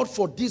 Thank God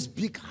for this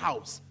big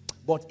house,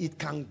 but it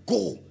can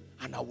go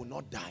and I will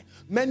not die.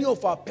 Many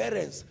of our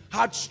parents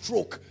had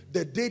stroke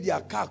the day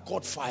their car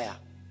caught fire.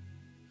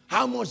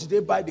 How much did they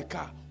buy the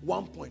car?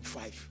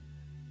 1.5.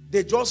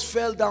 They just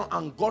fell down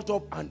and got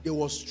up and there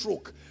was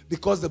stroke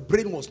because the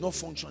brain was not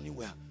functioning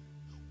well.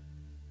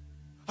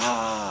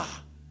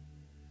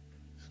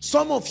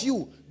 Some of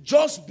you,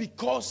 just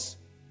because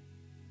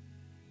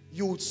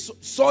you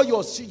saw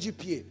your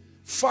CGPA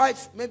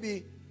 5,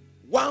 maybe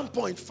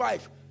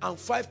 1.5 and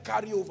 5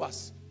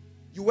 carryovers,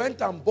 you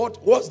went and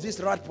bought, what's this,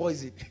 rat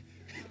poison?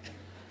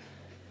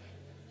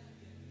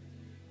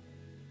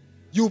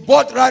 You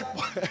bought rat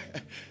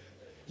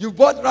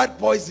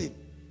poison.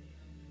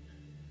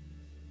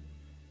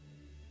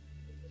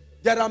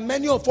 There are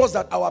many of us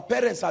that our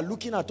parents are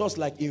looking at us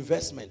like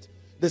investment.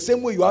 The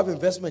same way you have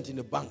investment in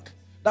the bank.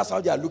 That's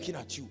how they are looking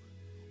at you.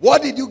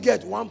 What did you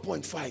get?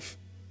 1.5.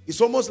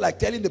 It's almost like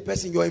telling the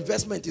person your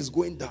investment is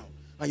going down.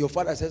 And your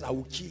father says, I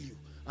will kill you.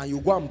 And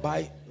you go and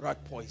buy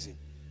rat poison.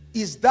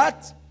 Is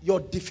that your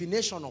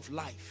definition of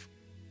life?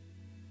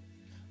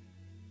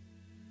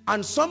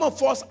 And some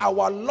of us,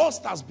 our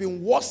lust has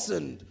been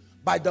worsened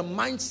by the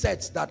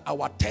mindsets that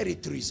our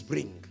territories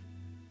bring.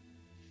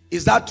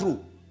 Is that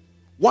true?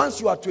 Once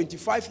you are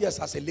 25 years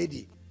as a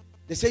lady,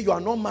 they say you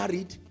are not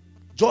married,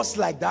 just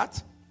like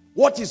that.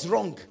 What is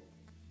wrong?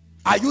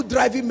 Are you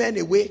driving men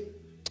away?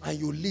 And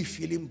you leave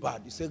feeling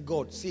bad. You say,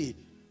 God, see,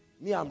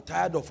 me, I'm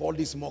tired of all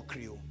this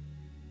mockery.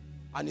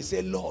 And you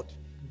say, Lord,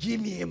 give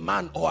me a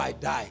man or I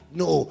die.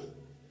 No,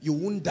 you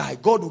won't die.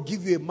 God will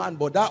give you a man,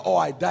 but that or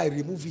I die,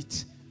 remove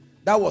it.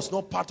 That was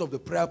not part of the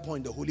prayer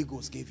point the Holy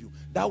Ghost gave you.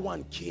 That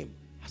one came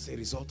as a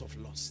result of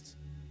lust.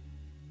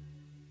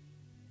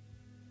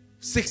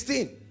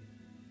 16.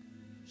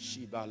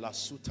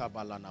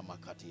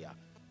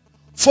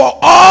 For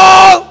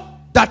all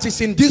that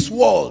is in this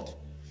world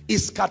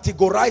is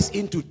categorized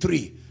into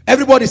 3.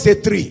 Everybody say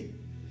 3.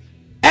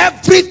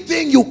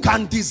 Everything you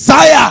can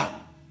desire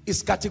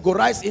is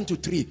categorized into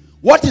 3.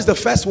 What is the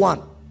first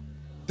one?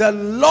 The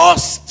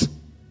lust,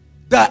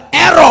 the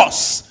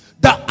eros,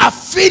 the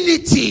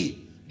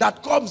affinity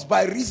that comes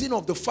by reason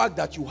of the fact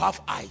that you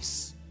have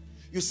eyes.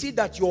 You see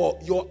that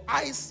your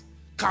eyes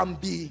can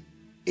be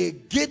a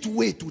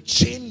gateway to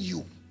chain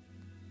you.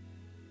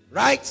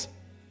 Right?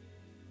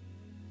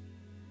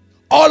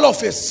 All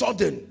of a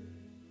sudden,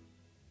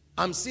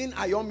 I'm seeing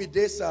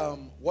Ayomide's,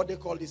 what they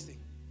call this thing?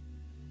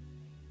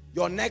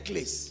 Your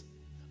necklace.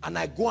 And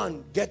I go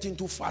and get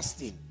into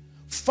fasting.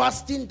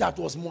 Fasting that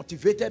was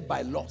motivated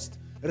by lust.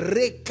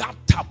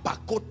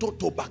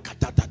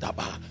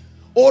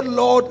 Oh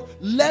Lord,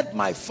 let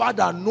my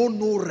father know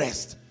no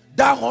rest.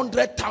 That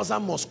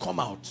 100,000 must come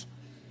out.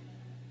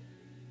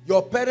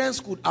 Your parents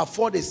could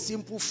afford a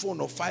simple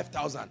phone of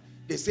 5,000.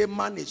 They say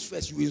manage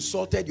first. You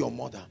insulted your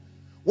mother.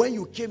 When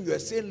you came, you were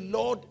saying,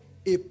 Lord,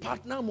 a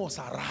partner must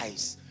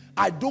arise.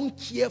 I don't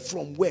care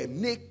from where.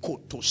 And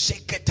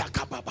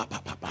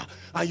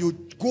you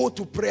go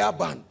to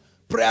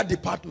prayer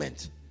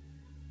department.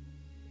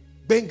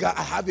 Benga,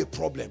 I have a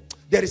problem.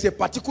 There is a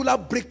particular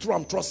breakthrough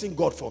I'm trusting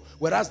God for.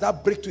 Whereas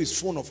that breakthrough is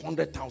phone of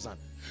 100,000.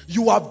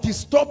 You have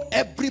disturbed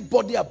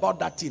everybody about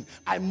that thing.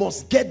 I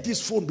must get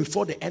this phone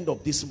before the end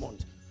of this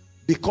month.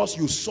 Because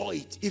you saw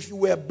it. If you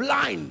were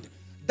blind,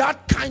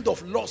 that kind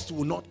of lust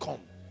will not come.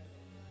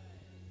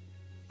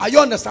 Are you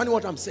understanding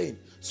what I'm saying?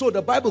 So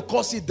the Bible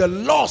calls it the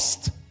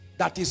lust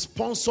that is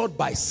sponsored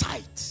by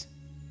sight.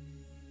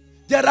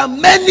 There are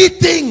many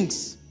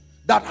things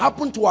that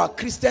happened to our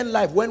Christian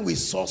life when we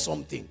saw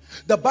something.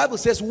 The Bible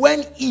says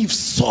when Eve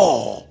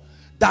saw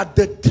that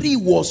the tree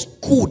was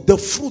good, the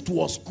fruit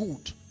was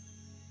good.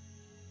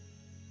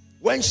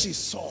 When she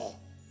saw,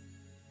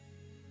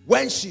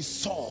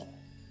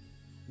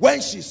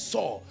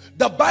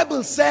 the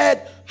Bible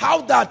said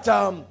how that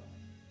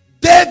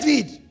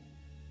David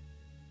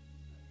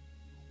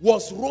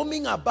was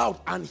roaming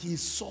about and he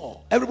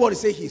saw. Everybody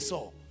say he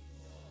saw.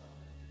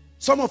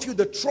 Some of you,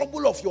 the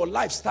trouble of your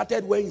life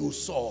started when you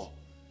saw.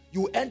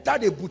 You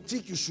entered a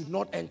boutique you should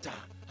not enter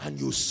and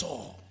you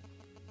saw.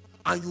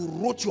 and you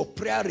wrote your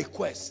prayer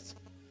request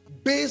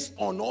based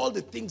on all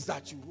the things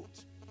that you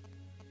wrote.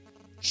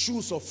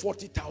 Shoes of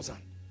 40,000,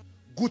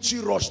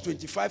 Gucci Rush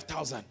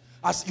 25,000.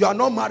 As you are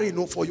not married,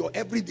 no, for your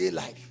everyday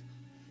life.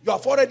 You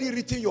have already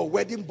written your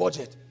wedding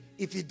budget.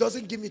 If it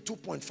doesn't give me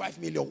 2.5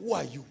 million, who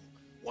are you?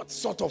 What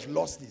sort of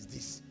loss is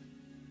this?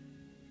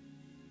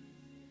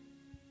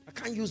 I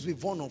can't use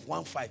with one of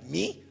 1.5.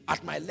 Me?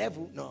 At my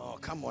level? No,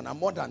 come on, I'm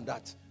more than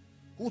that.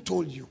 Who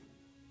told you?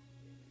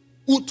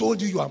 Who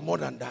told you you are more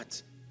than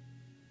that?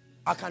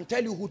 I can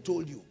tell you who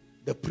told you.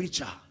 The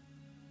preacher.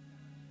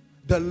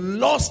 The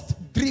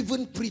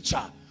lust-driven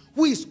preacher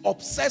who is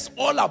obsessed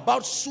all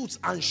about suits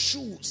and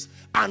shoes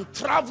and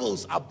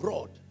travels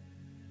abroad.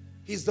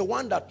 He's the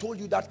one that told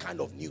you that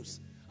kind of news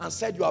and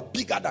said you are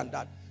bigger than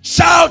that.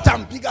 Shout,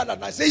 I'm bigger than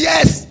that. Say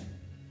yes.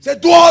 Say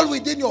do all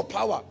within your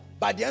power.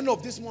 By the end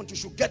of this month, you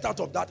should get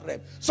out of that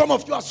realm. Some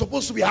of you are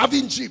supposed to be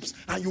having jeeps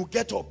and you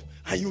get up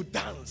and you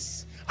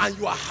dance and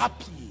you are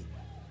happy.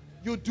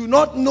 You do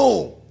not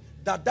know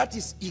that that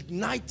is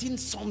igniting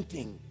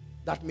something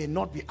that may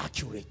not be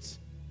accurate.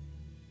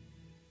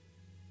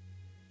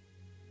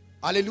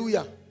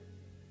 Hallelujah.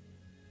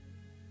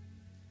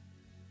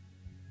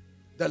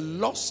 The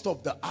lust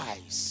of the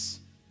eyes.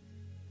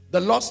 The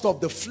lust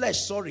of the flesh,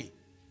 sorry.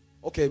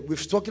 Okay, we're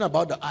talking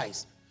about the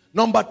eyes.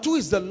 Number 2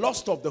 is the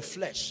lust of the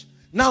flesh.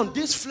 Now,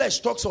 this flesh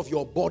talks of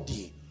your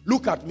body.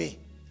 Look at me.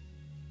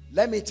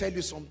 Let me tell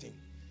you something.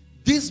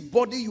 This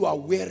body you are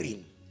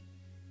wearing,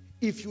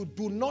 if you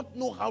do not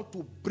know how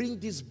to bring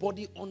this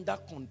body under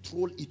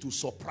control, it will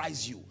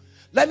surprise you.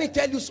 Let me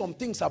tell you some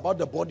things about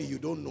the body you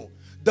don't know.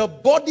 The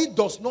body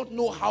does not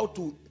know how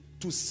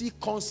to see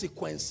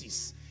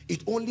consequences.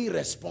 It only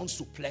responds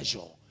to pleasure.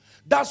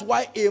 That's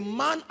why a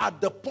man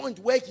at the point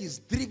where he's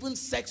driven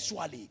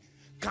sexually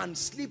can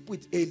sleep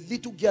with a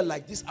little girl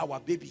like this, our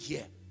baby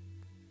here.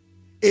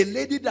 A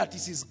lady that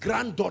is his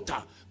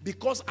granddaughter.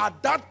 Because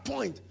at that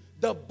point,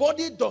 the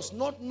body does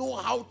not know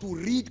how to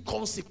read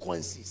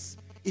consequences.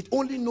 It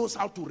only knows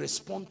how to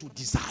respond to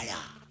desire.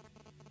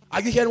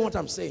 Are you hearing what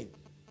I'm saying?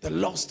 The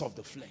lust of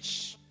the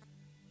flesh.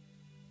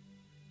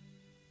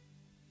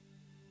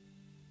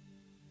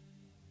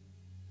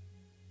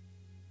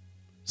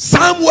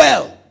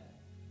 Samuel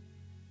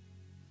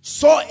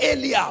saw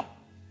Eliab,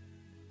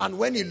 and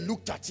when he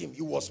looked at him,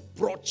 he was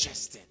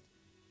broad-chested.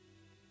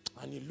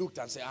 And he looked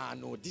and said,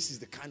 no, this is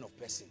the kind of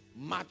person,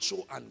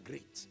 macho and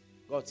great.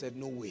 God said,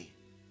 no way.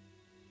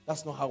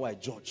 That's not how I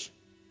judge.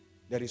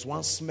 There is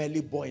one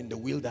smelly boy in the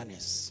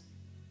wilderness.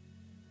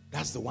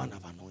 That's the one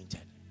I've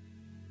anointed.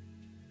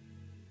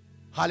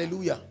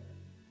 Hallelujah.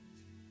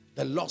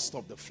 The lust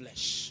of the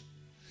flesh.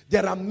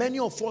 There are many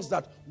of us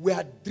that we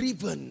are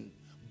driven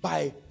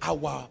by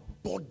our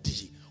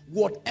body.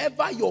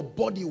 Whatever your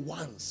body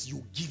wants,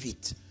 you give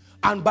it.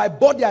 And by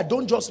body, I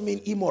don't just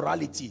mean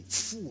immorality,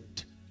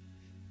 food.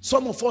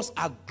 Some of us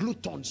are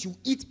gluttons. You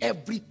eat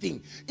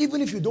everything.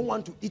 Even if you don't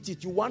want to eat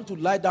it, you want to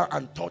lie down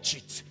and touch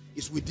it.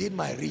 It's within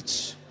my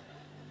reach.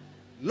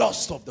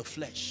 Lust of the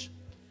flesh.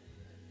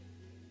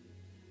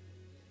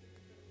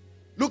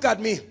 Look at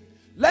me.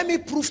 Let me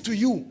prove to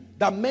you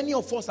that many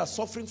of us are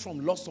suffering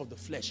from lust of the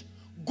flesh.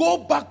 Go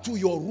back to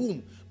your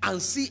room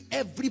and see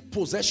every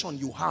possession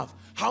you have.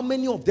 How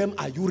many of them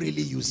are you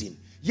really using?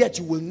 Yet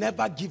you will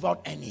never give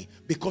out any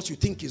because you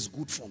think it's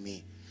good for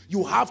me.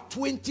 You have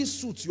 20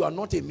 suits. You are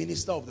not a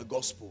minister of the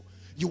gospel.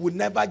 You will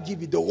never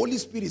give it. The Holy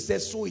Spirit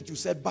says, sow it. You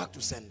said back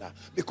to sender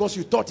because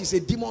you thought it's a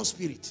demon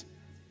spirit.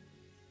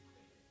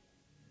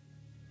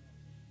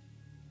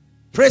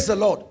 Praise the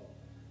Lord.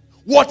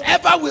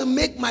 Whatever will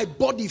make my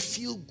body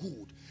feel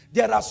good.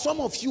 There are some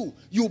of you,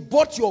 you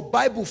bought your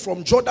Bible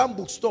from Jordan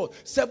bookstore,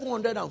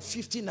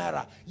 750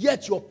 naira,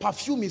 yet your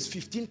perfume is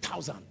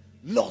 15,000.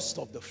 Lust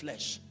of the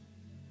flesh.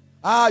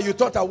 You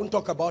thought I wouldn't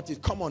talk about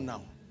it. Come on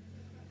now.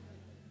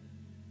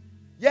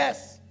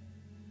 Yes.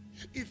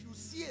 If you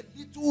see a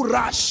little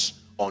rash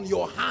on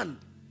your hand,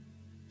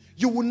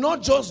 you will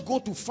not just go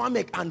to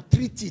Pharmac and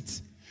treat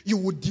it. You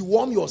will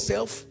deworm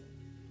yourself.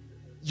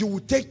 You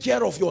will take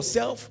care of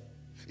yourself.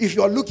 If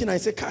you're looking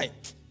and say, Kai,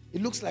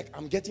 it looks like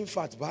I'm getting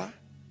fat, bah?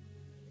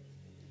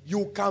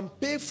 You can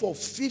pay for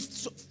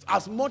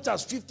as much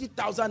as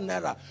 50,000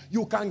 naira.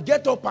 You can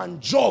get up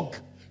and jog.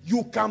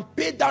 You can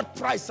pay that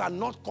price and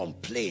not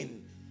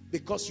complain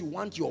because you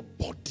want your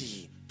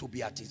body to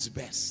be at its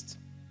best.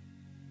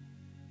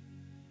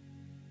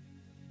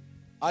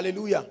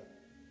 Hallelujah.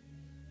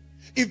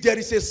 If there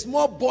is a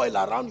small boil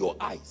around your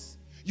eyes,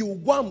 you will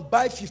go and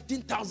buy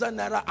 15,000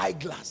 naira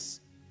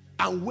eyeglass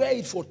and wear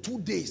it for 2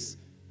 days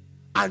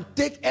and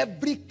take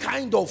every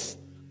kind of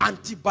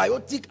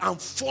antibiotic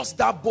and force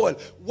that boil.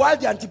 While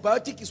the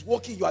antibiotic is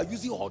working, you are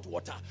using hot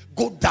water.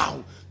 Go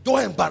down.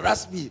 Don't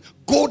embarrass me.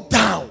 Go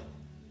down.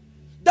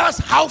 That's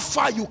how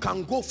far you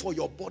can go for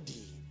your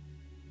body.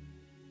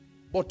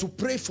 But to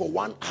pray for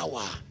 1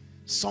 hour,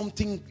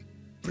 something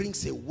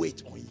brings a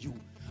weight on you.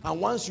 And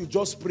once you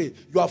just pray,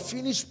 you are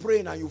finished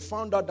praying and you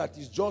found out that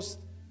it's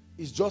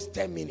just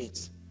 10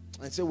 minutes.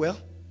 And say, well,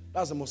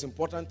 that's the most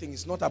important thing.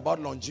 It's not about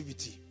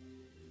longevity.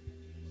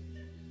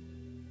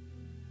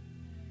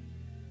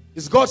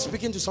 Is God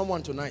speaking to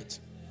someone tonight?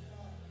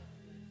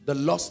 The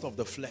lust of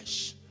the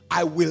flesh.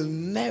 I will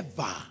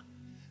never,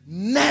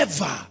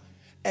 never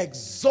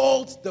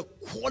exalt the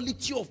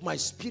quality of my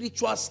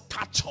spiritual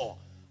stature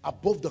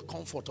above the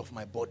comfort of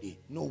my body.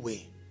 No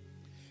way.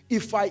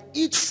 If I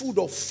eat food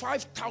of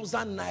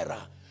 5,000 naira,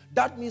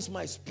 that means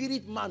my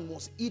spirit man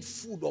must eat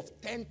food of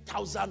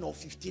 10,000 or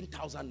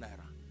 15,000 naira.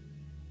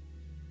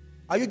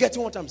 Are you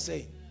getting what I'm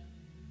saying?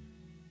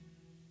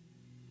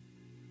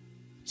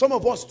 Some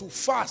of us to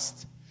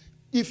fast.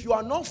 If you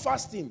are not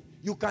fasting,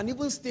 you can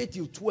even stay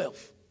till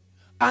 12.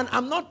 And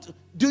I'm not,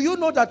 do you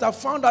know that I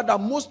found out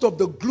that most of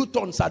the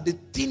gluttons are the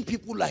thin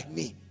people like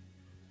me?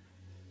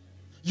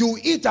 You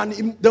eat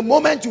and the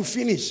moment you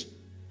finish,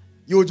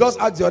 you just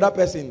ask the other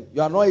person,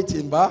 you are not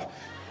eating, but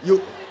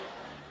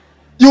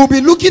you'll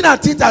be looking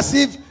at it as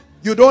if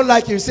you don't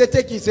like it. You say,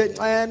 take it. You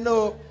say,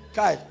 no,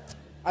 Kai,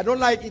 I don't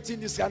like eating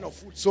this kind of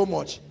food so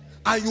much.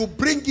 And you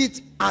bring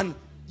it and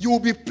you will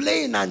be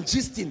playing and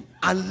gisting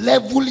and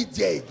level it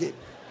there again.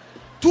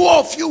 Two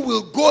of you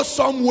will go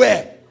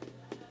somewhere.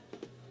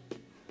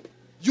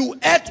 You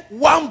ate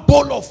one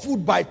bowl of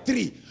food by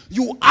 3.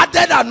 You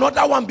added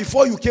another one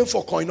before you came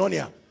for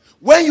koinonia.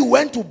 When you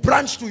went to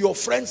branch to your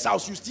friend's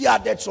house, you still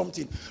added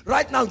something.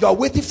 Right now, you are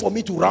waiting for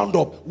me to round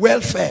up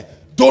welfare,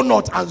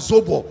 donut, and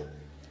zobo.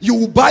 You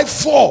will buy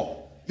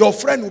 4. Your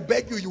friend will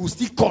beg you, you will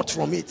still cut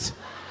from it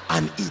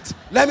and eat.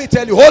 Let me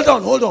tell you, hold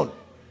on.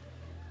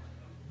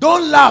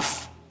 Don't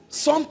laugh.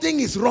 Something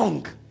is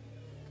wrong.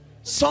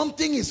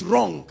 Something is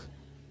wrong.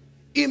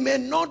 It may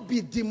not be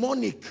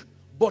demonic,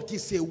 but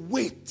it's a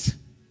weight.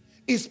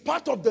 It's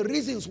part of the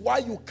reasons why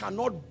you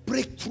cannot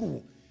break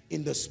through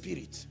in the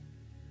spirit.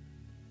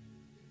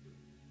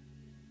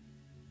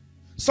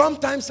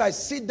 Sometimes I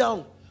sit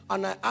down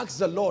and I ask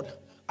the Lord,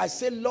 I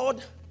say,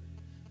 Lord,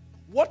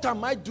 what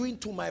am I doing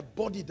to my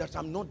body that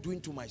I'm not doing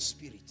to my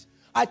spirit?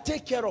 I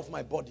take care of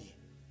my body.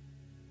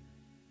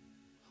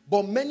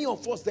 But many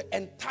of us, the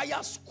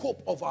entire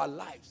scope of our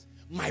lives,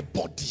 my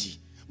body,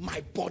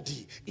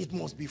 it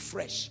must be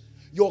fresh.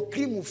 Your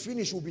cream will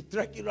finish, will be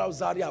trekking around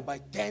Zaria by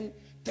 10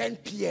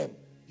 p.m.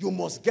 You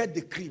must get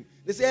the cream.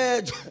 They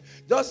say, hey,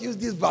 just use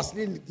this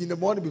Vaseline in the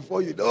morning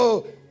before you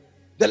know.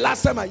 The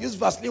last time I used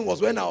Vaseline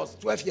was when I was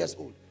 12 years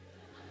old.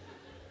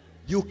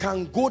 You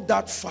can go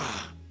that far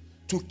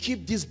to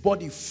keep this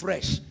body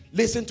fresh.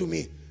 Listen to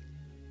me.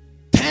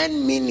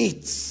 10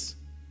 minutes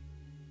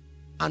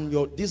and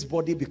this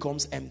body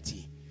becomes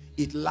empty.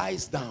 It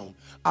lies down.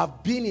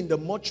 I've been in the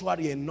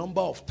mortuary a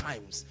number of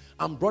times.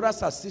 And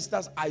brothers and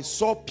sisters, I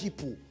saw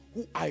people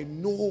who I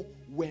know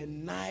were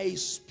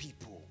nice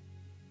people.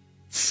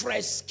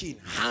 Fresh skin,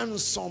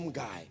 handsome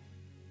guy,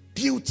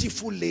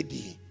 beautiful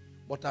lady.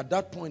 But at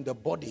that point, the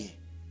body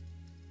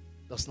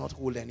does not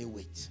hold any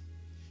weight.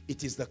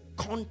 It is the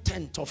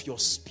content of your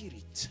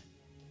spirit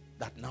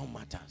that now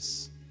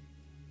matters.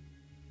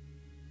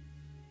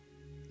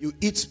 You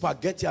eat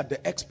spaghetti at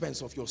the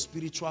expense of your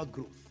spiritual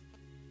growth.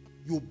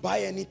 You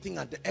buy anything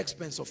at the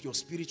expense of your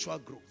spiritual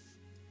growth.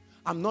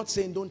 I'm not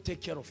saying don't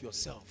take care of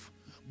yourself.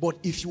 But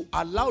if you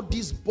allow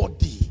this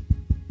body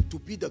to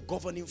be the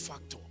governing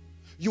factor,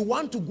 you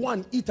want to go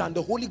and eat and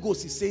the Holy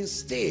Ghost is saying,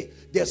 stay.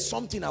 There's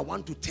something I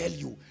want to tell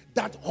you.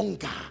 That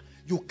hunger,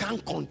 you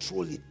can't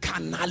control it.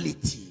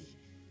 Carnality,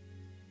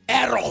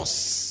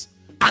 eros,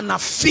 an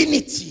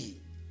affinity.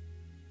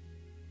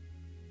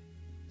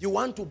 You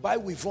want to buy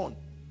with on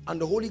and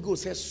the Holy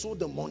Ghost says, sow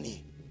the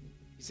money.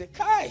 He said,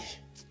 Kai,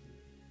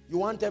 you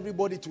want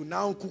everybody to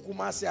now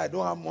kukuma say, I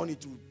don't have money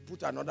to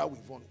put another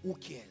with on. Who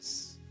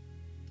cares?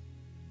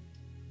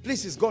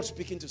 Please, is God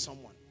speaking to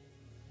someone?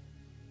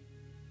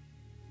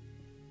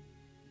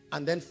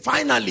 And then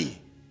finally,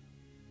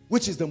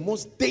 which is the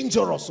most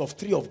dangerous of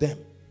 3 of them,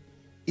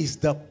 is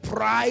the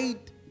pride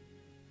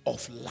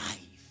of life.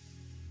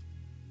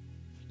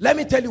 Let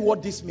me tell you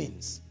what this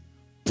means.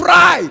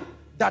 Pride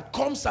that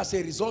comes as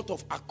a result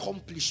of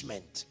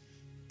accomplishment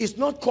is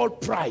not called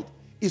pride.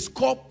 It's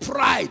called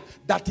pride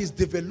that is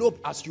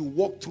developed as you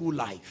walk through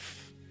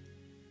life.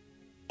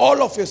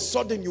 All of a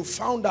sudden you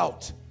found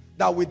out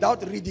that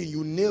without reading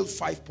you nailed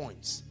 5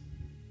 points.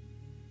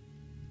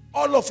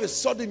 All of a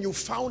sudden you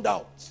found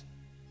out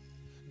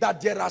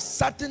that there are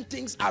certain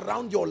things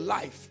around your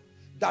life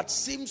that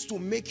seems to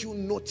make you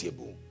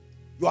notable.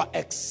 You are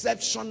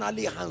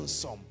exceptionally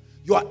handsome.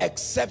 You are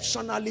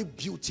exceptionally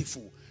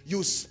beautiful.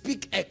 You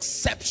speak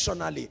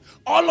exceptionally.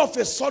 All of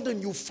a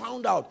sudden you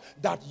found out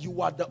that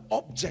you are the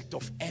object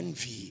of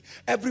envy.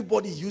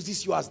 Everybody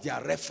uses you as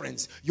their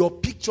reference. Your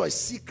picture is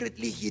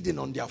secretly hidden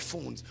on their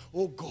phones.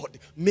 Oh God,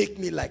 make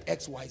me like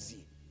XYZ.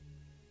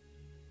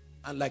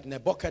 And like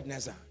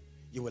Nebuchadnezzar,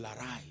 you will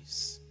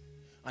arise.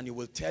 And you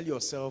will tell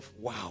yourself,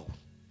 wow,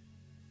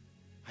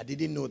 I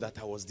didn't know that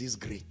I was this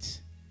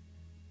great.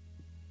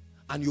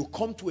 And you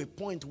come to a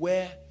point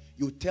where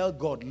you tell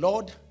God,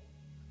 Lord,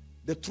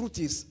 the truth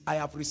is, I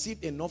have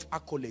received enough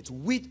accolades.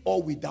 With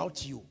or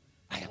without you,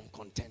 I am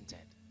contented.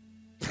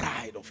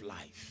 Pride of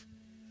life.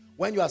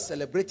 When you are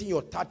celebrating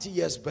your 30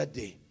 years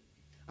birthday,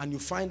 and you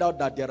find out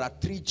that there are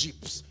 3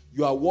 jeeps,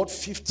 you are worth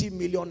 50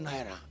 million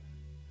naira.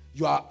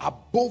 You are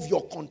above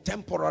your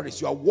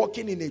contemporaries. You are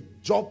working in a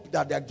job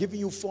that they are giving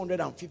you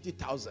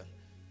 450,000.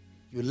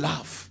 You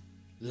laugh.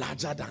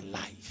 Larger than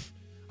life.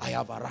 I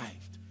have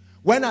arrived.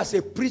 When as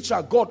a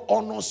preacher, God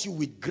honors you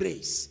with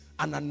grace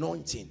and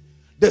anointing.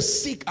 The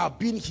sick are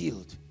being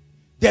healed.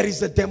 There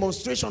is a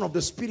demonstration of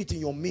the Spirit in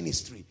your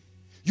ministry.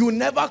 You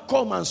never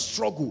come and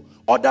struggle.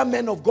 Other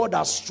men of God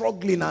are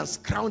struggling and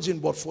scrounging,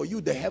 but for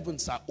you the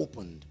heavens are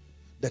opened.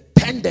 The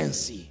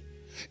tendency.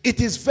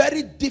 It is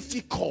very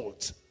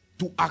difficult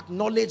to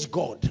acknowledge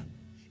God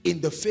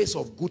in the face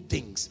of good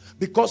things,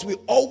 because we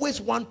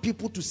always want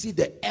people to see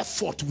the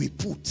effort we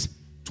put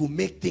to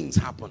make things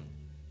happen.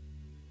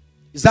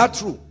 Is that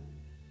true?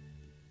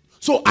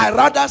 So I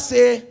rather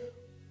say,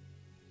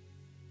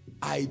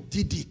 I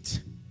did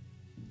it.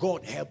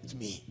 God helped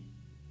me.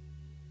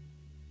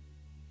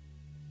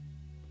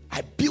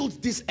 I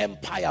built this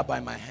empire by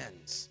my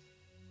hands.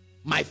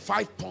 My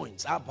 5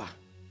 points, Abba.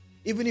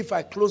 Even if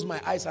I close my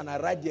eyes and I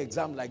write the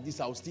exam like this,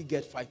 I'll still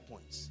get 5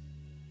 points.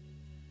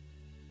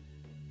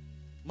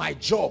 My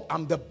job,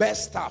 I'm the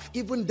best staff.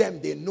 Even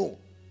them, they know.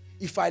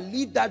 If I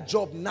leave that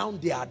job now,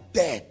 they are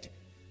dead.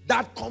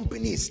 That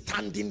company is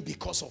standing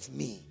because of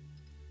me.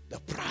 The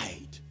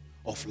pride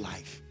of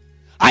life.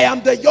 I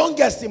am the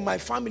youngest in my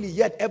family,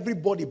 yet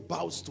everybody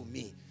bows to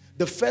me.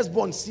 The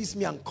firstborn sees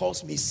me and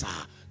calls me sir.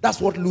 That's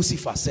what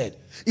Lucifer said.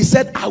 He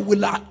said, I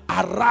will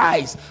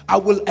arise. I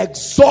will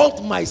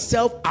exalt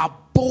myself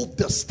above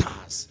the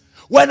stars.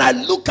 When I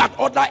look at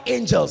other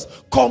angels,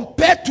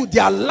 compared to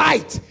their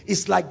light,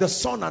 it's like the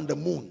sun and the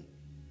moon.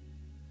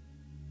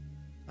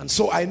 And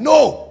so I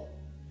know,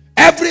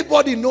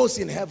 everybody knows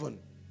in heaven,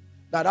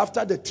 that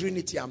after the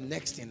Trinity, I'm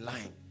next in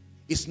line.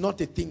 It's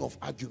not a thing of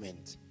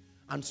argument.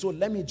 And so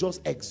let me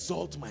just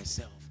exalt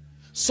myself.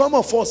 Some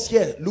of us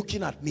here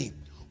looking at me,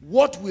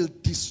 what will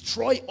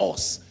destroy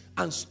us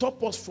and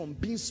stop us from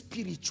being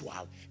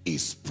spiritual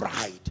is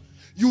pride.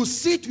 You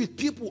sit with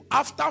people,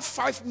 after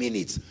 5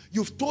 minutes,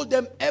 you've told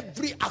them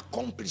every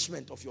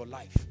accomplishment of your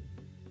life.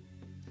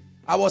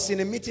 I was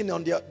in a meeting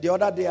on the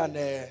other day,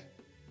 and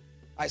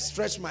I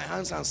stretched my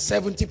hands and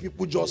 70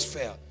 people just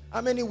fell.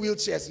 How many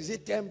wheelchairs? Is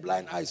it 10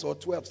 blind eyes or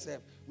 12?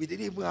 We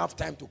didn't even have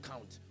time to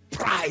count.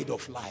 Pride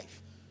of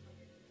life.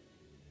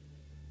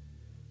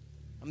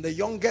 I'm the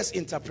youngest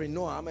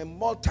entrepreneur. I'm a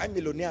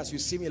multi-millionaire as you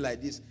see me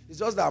like this. It's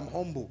just that I'm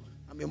humble.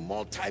 I'm a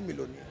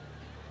multi-millionaire.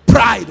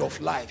 Pride of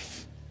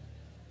life.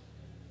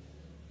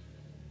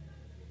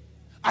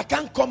 I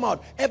can't come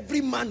out. Every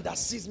man that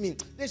sees me,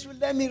 they should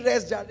let me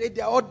rest.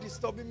 They are all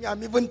disturbing me.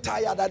 I'm even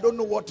tired. I don't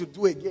know what to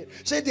do again.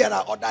 Say there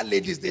are other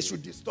ladies, they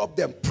should disturb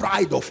them.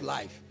 Pride of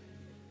life.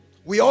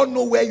 We all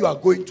know where you are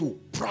going to.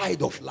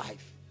 Pride of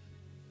life.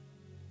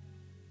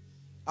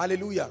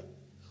 Hallelujah.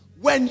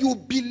 When you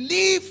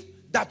believe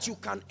that you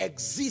can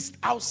exist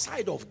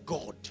outside of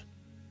God,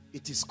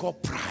 it is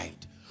called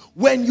pride.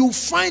 When you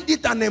find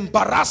it an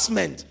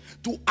embarrassment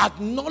to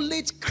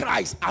acknowledge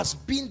Christ as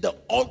being the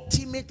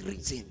ultimate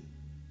reason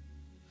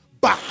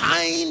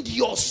behind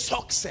your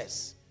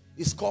success,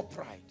 it's called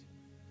pride.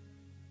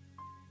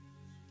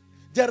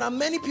 There are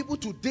many people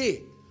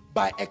today,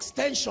 by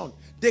extension,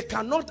 they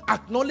cannot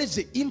acknowledge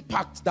the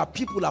impact that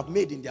people have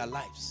made in their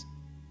lives.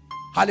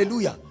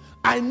 Hallelujah.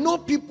 I know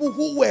people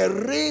who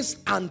were raised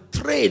and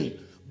trained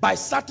by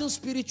certain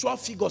spiritual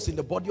figures in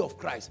the body of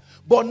Christ.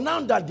 But now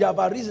that they have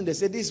arisen, they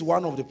say, this is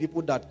one of the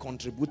people that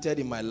contributed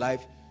in my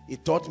life. He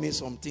taught me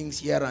some things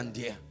here and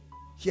there.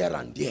 Here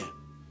and there.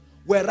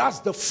 Whereas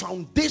the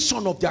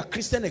foundation of their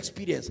Christian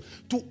experience,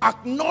 to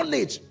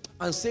acknowledge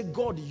and say,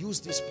 God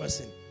used this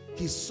person.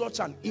 He's such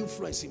an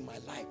influence in my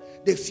life.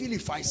 They feel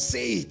if I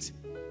say it,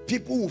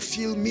 people will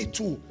feel me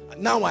too.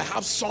 And now I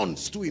have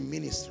sons too in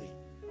ministry.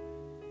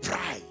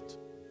 Pride.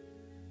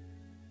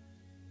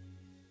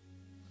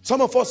 Some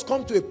of us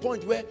come to a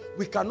point where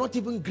we cannot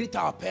even greet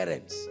our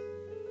parents.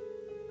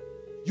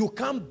 You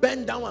can't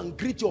bend down and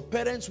greet your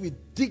parents with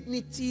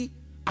dignity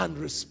and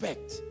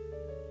respect.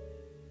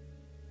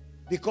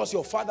 Because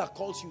your father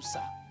calls you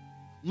sir.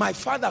 My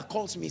father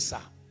calls me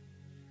sir.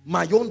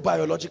 My own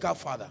biological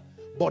father.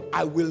 But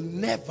I will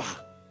never,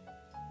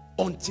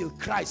 until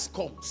Christ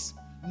comes,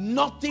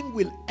 nothing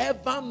will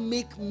ever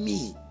make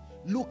me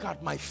look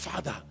at my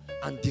father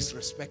and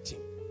disrespect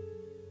him.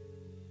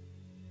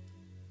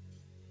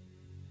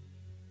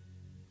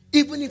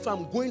 Even if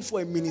I'm going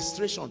for a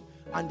ministration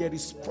and there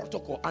is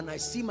protocol and I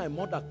see my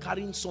mother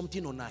carrying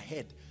something on her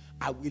head,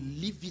 I will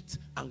leave it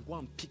and go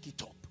and pick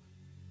it up.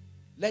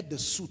 Let the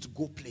suit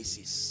go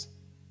places.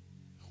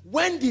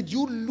 When did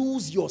you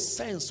lose your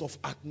sense of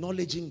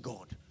acknowledging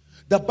God?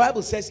 The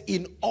Bible says,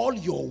 in all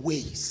your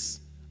ways,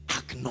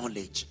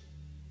 acknowledge.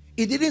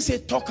 It didn't say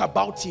talk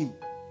about him.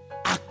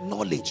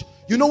 Acknowledge.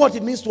 You know what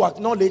it means to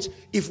acknowledge?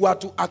 If we are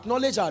to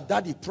acknowledge our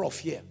daddy prof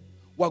here,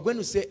 we are going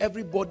to say,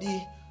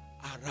 everybody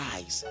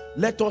arise.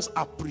 Let us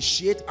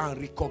appreciate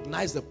and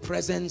recognize the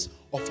presence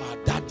of our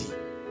daddy.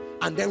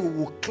 And then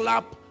we will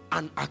clap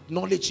and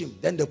acknowledge him.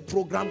 Then the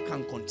program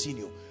can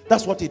continue.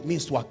 That's what it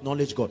means to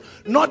acknowledge God.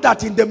 Not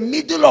that in the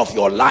middle of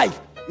your life,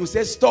 you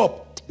say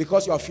stop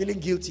because you are feeling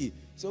guilty.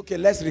 It's okay,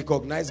 let's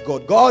recognize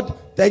God. God,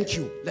 thank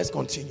you. Let's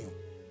continue.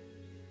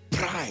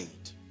 Pride.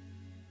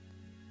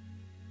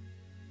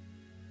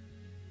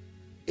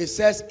 It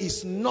says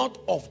it's not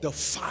of the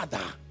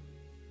Father,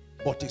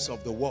 but it's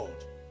of the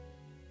world.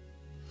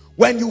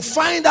 When you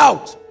find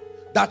out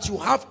that you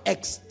have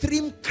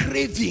extreme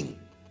craving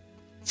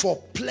for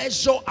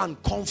pleasure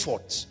and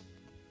comfort,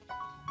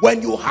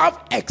 when you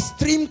have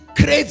extreme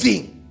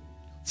craving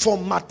for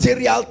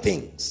material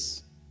things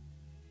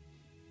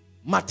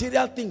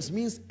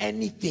means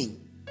anything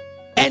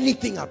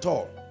at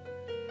all.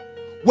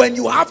 When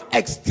you have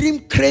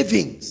extreme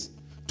cravings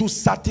to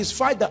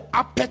satisfy the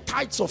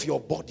appetites of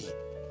your body,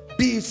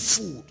 be it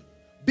food,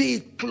 be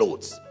it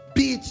clothes,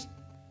 be it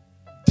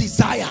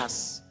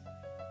desires.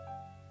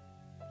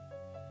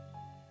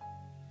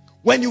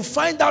 When you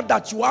find out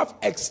that you have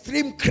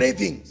extreme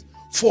cravings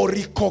for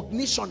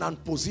recognition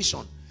and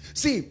position.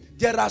 See,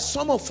 there are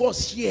some of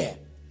us here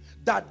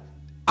that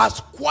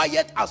as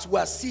quiet as we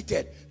are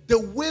seated, the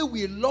way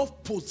we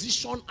love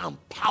position and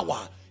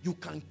power, you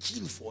can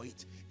kill for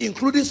it.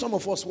 Including some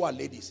of us who are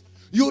ladies.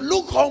 You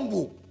look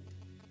humble,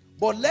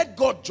 but let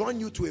God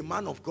join you to a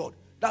man of God.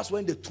 That's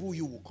when the true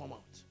you will come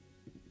out.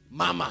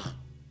 Mama.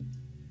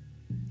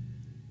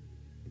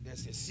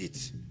 There's a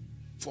seat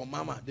for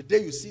mama. The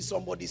day you see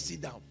somebody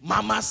sit down,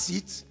 mama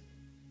sit.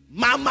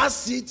 Mama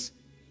sit.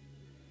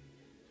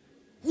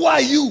 Who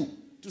are you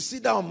to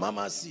sit down on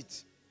mama's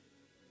seat?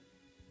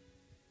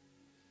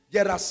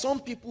 There are some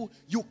people,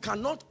 you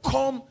cannot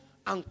come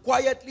and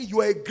quietly,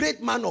 you are a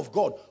great man of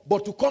God,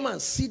 but to come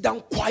and sit down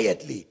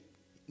quietly,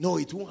 no,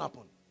 it won't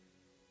happen.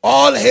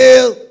 All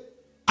hail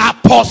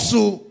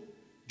Apostle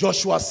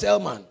Joshua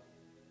Selman,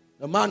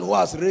 the man who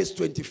has raised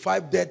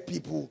 25 dead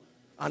people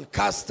and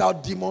cast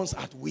out demons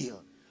at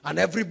will. And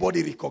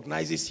everybody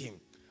recognizes him.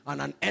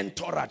 And an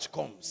entourage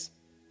comes.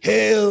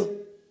 Hail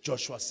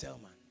Joshua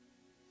Selman.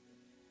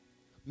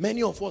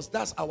 Many of us,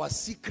 that's our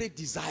secret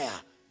desire.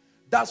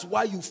 That's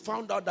why you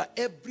found out that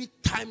every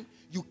time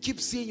you keep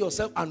seeing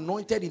yourself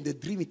anointed in the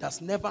dream, it has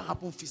never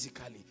happened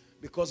physically.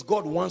 Because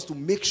God wants to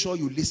make sure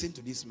you listen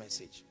to this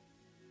message.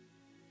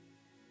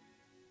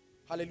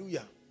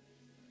 Hallelujah.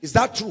 Is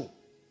that true?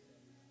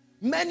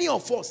 Many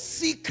of us,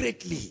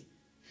 secretly,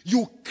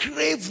 you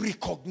crave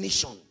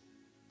recognition.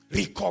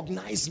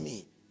 Recognize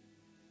me.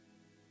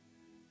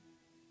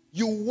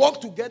 You work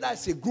together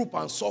as a group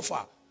and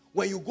suffer.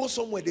 When you go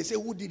somewhere, they say,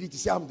 who did it? You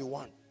say, I'm the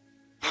one.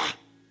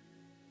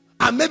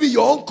 And maybe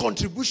your own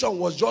contribution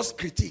was just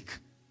critique.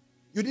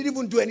 You didn't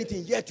even do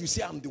anything, yet you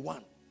say, I'm the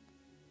one.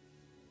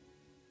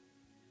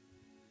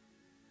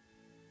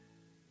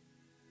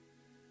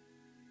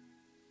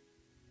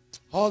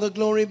 All the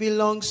glory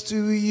belongs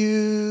to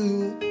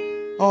you.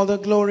 All the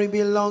glory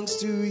belongs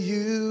to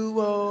you,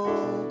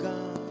 oh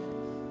God.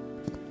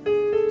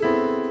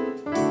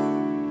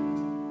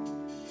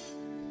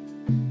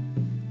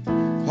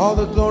 All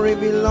the glory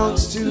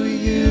belongs to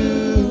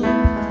you.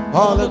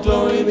 All the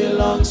glory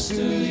belongs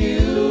to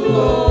you,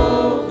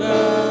 oh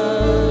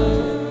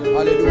God.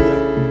 Hallelujah.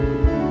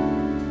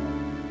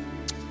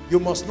 You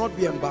must not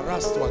be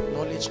embarrassed to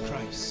acknowledge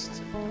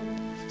Christ.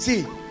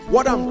 See,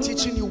 what I'm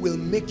teaching you will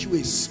make you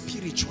a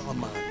spiritual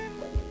man.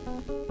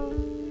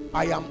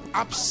 I am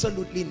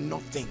absolutely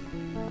nothing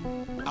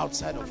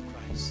outside of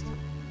Christ.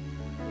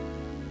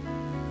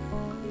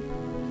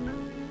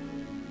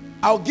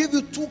 I'll give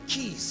you 2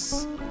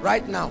 keys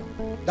right now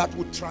that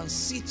will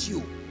transit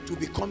you to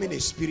becoming a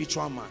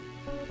spiritual man.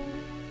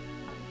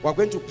 We're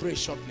going to pray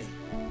shortly.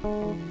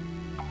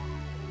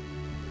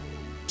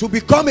 To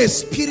become a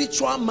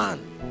spiritual man,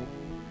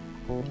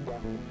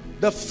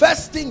 the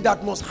first thing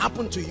that must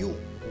happen to you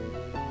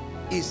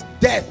is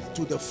death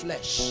to the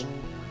flesh.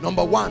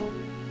 Number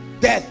 1,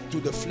 death to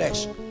the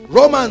flesh.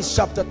 Romans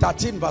chapter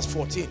 13 verse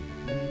 14.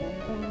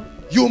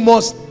 You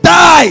must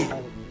die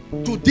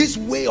to this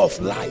way of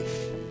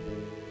life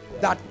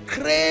that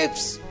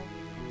craves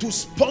to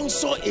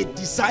sponsor a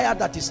desire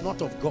that is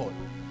not of God.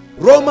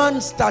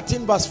 Romans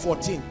 13 verse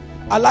 14.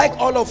 I like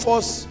all of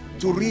us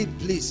to read,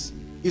 please.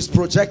 It's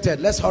projected.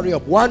 Let's hurry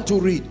up. 1 to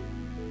read.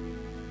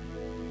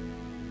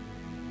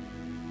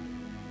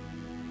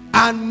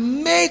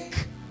 And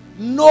make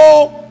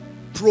no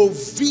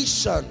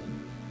provision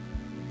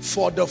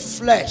for the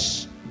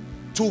flesh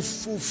to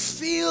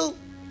fulfill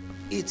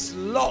its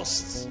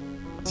lusts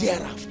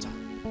thereafter.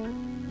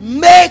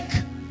 Make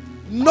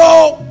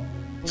no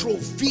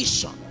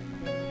provision.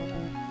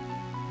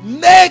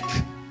 Make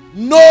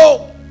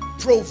no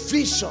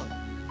provision.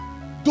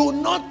 Do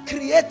not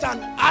create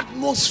an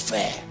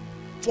atmosphere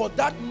for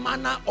that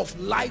manner of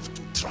life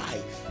to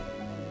thrive.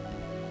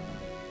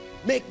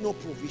 Make no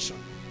provision.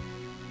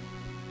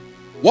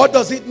 What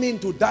does it mean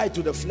to die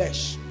to the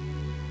flesh?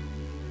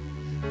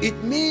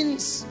 It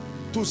means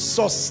to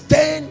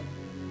sustain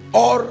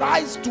or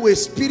rise to a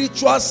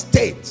spiritual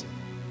state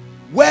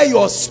where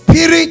your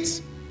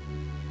spirit,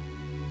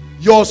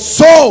 your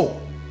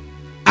soul,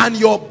 and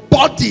your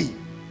body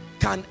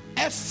can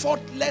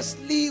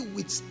effortlessly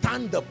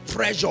withstand the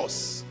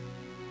pressures,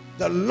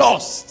 the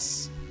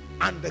lusts,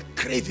 and the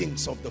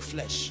cravings of the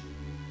flesh.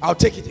 I'll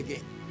take it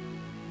again.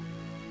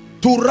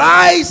 To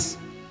rise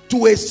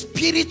to a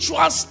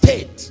spiritual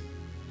state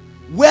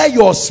where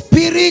your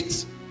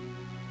spirit,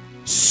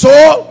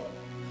 soul,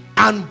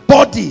 and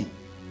body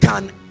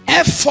can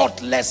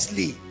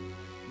effortlessly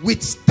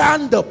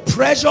withstand the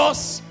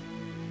pressures,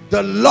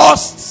 the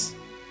lusts,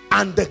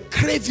 and the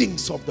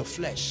cravings of the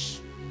flesh.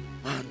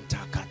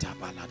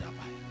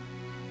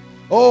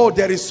 Oh,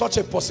 there is such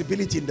a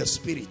possibility in the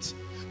spirit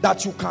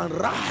that you can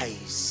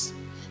rise.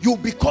 You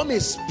become a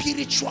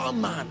spiritual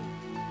man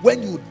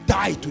when you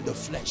die to the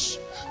flesh.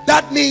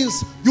 That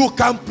means you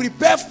can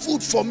prepare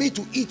food for me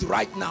to eat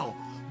right now,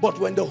 but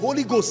when the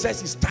Holy Ghost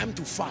says it's time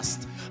to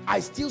fast,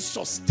 I still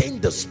sustain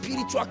the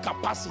spiritual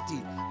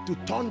capacity to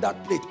turn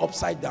that plate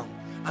upside down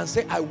and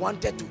say, I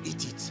wanted to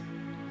eat it.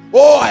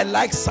 Oh, I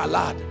like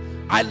salad,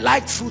 I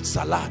like fruit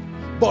salad,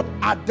 but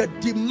at the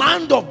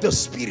demand of the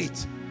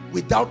spirit,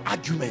 without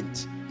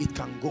argument, it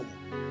can go.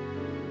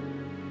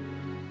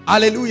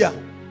 Hallelujah.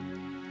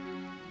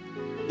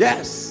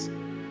 Yes,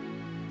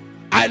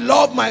 I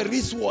love my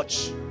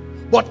wristwatch,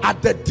 but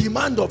at the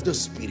demand of the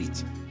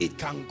spirit, it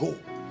can go.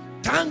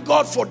 Thank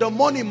God for the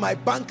money in my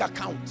bank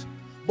account,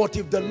 but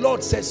if the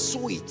Lord says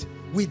sow it,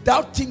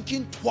 without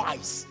thinking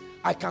twice,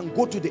 I can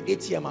go to the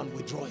ATM and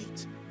withdraw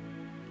it.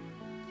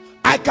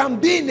 I can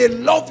be in a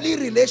lovely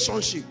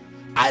relationship.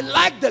 I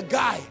like the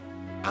guy,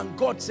 and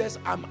God says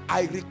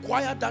I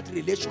require that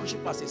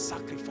relationship as a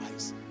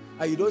sacrifice.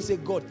 And you don't say,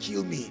 God,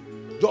 kill me,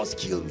 just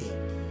kill me.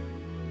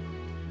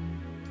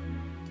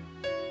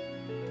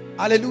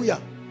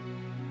 Hallelujah.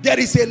 There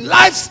is a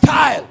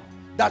lifestyle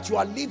that you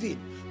are living,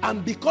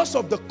 and because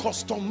of the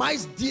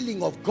customized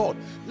dealing of God,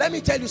 let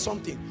me tell you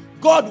something.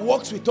 God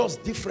works with us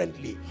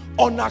differently.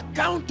 On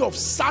account of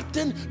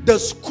the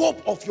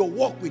scope of your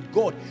walk with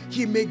God,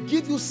 he may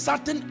give you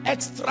certain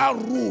extra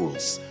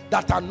rules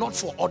that are not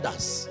for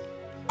others.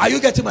 Are you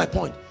getting my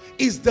point?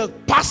 It's the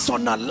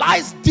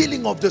personalized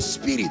dealing of the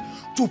spirit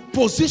to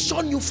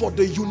position you for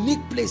the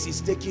unique place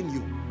he's taking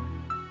you.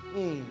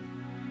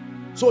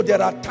 So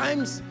there are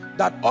times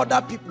that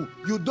other people,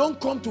 you don't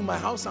come to my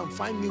house and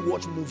find me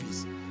watch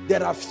movies.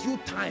 There are few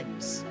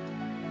times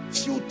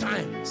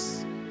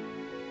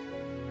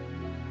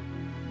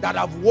that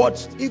I've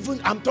watched,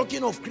 even I'm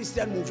talking of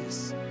Christian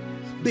movies,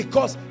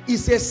 because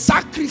it's a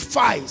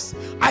sacrifice.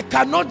 I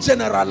cannot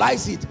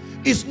generalize it.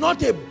 It's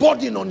not a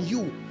burden on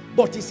you,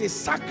 but it's a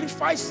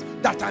sacrifice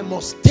that I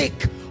must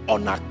take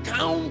on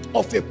account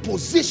of a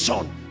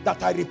position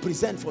that I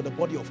represent for the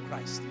body of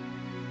Christ.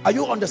 Are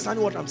you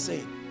understanding what I'm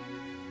saying?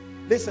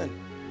 Listen,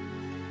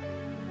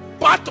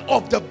 part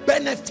of the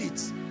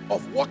benefits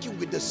of working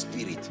with the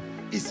Spirit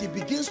is he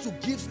begins to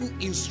give you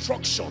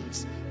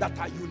instructions that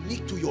are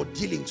unique to your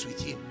dealings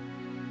with him.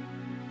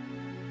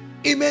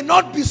 It may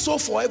not be so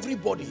for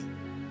everybody.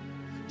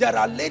 There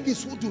are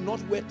ladies who do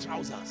not wear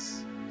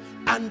trousers,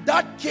 and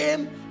that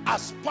came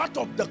as part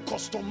of the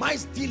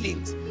customized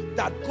dealings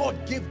that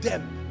God gave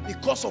them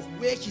because of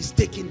where he's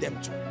taking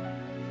them to.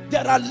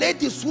 There are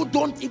ladies who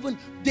don't even,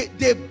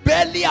 they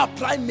barely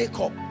apply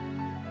makeup,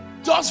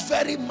 just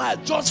very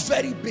mild, just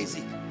very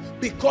basic,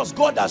 because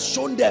God has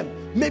shown them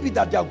maybe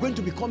that they are going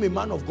to become a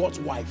man of God's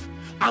wife,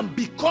 and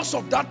because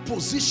of that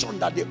position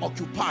that they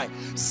occupy,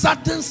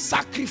 certain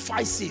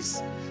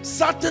sacrifices,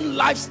 certain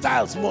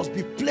lifestyles must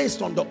be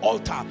placed on the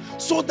altar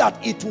so that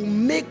it will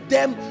make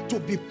them to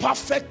be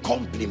perfect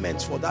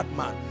complements for that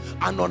man.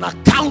 And on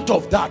account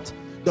of that,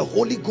 the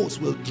Holy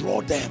Ghost will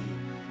draw them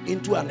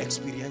into an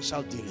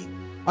experiential dealing.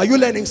 Are you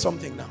learning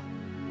something now?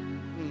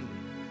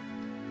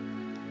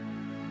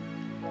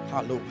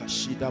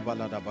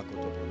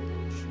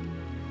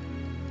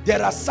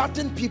 There are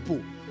certain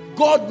people,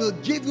 God will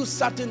give you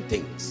certain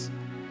things.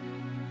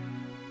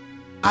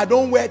 I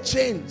don't wear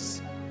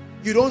chains.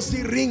 You don't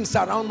see rings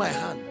around my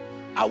hand.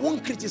 I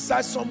won't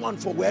criticize someone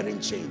for wearing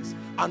chains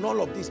and all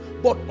of this,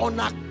 but on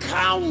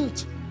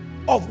account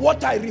of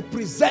what I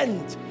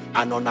represent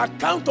and on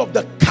account of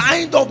the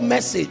kind of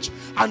message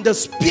and the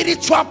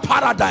spiritual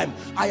paradigm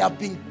I have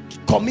been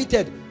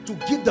committed to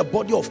give the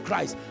body of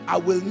Christ, I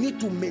will need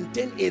to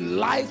maintain a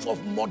life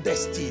of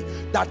modesty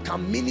that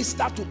can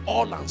minister to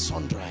all and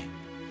sundry.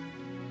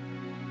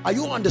 Are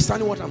you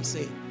understanding what I'm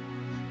saying?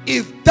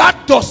 If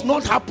that does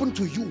not happen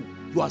to you,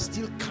 you are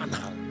still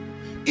carnal.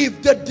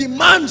 If the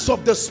demands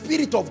of the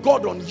Spirit of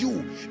God on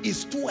you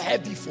is too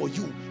heavy for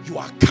you, you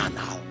are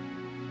carnal.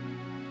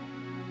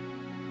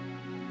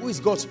 Who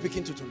is God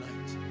speaking to tonight?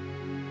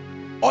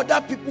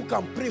 Other people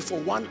can pray for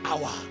 1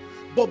 hour,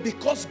 but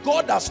because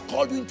God has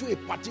called you into a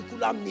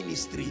particular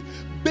ministry,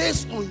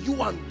 based on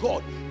you and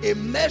God, a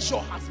measure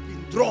has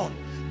been drawn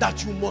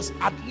that you must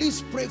at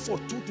least pray for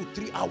 2 to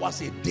 3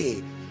 hours a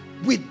day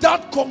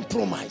without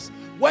compromise.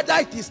 Whether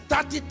it is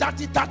 30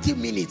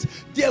 minutes,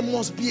 there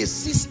must be a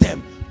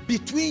system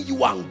between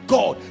you and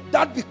God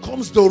that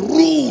becomes the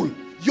rule,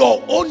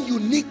 your own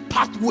unique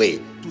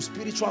pathway to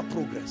spiritual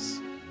progress.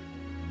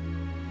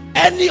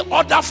 Any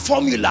other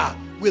formula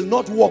will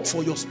not work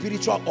for your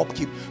spiritual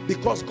upkeep,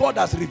 because God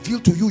has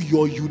revealed to you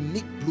your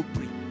unique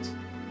blueprint.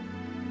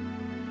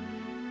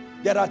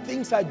 There are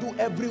things I do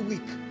every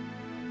week.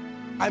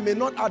 I may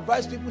not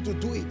advise people to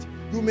do it.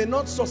 You may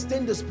not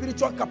sustain the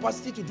spiritual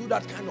capacity to do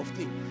that kind of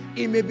thing.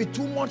 It may be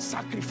too much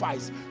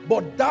sacrifice,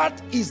 but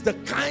that is the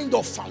kind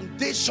of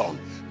foundation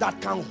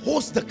that can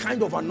host the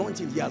kind of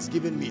anointing he has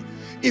given me.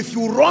 If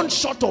you run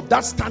short of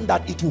that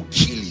standard, it will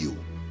kill you.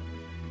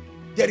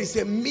 There is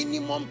a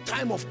minimum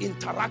time of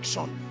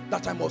interaction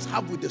that I must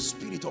have with the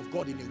Spirit of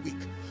God in a week,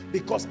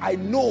 because I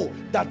know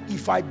that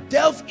if I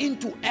delve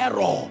into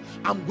error,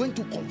 I'm going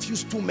to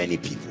confuse too many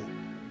people.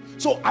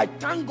 So I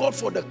thank God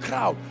for the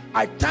crowd.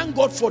 I thank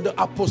God for the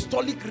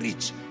apostolic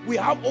reach. We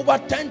have over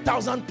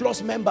 10,000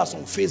 plus members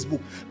on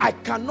Facebook. I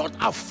cannot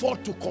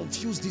afford to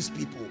confuse these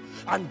people,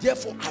 and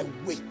therefore I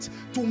wait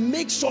to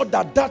make sure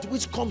that that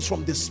which comes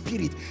from the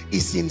Spirit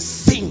is in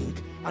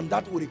sync. And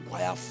that will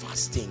require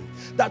fasting.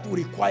 That will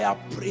require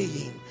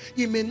praying.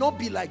 It may not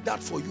be like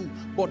that for you,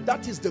 but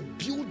that is the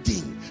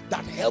building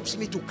that helps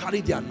me to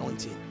carry the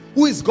anointing.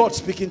 Who is God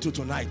speaking to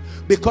tonight?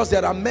 Because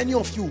there are many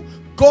of you,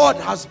 God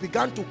has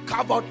begun to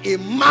carve out a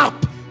map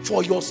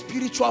for your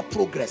spiritual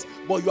progress,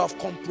 but you have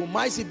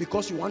compromised it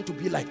because you want to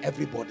be like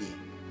everybody.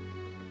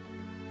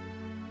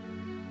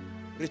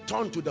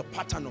 Return to the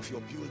pattern of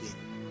your building,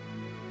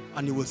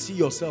 and you will see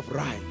yourself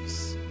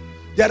rise.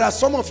 There are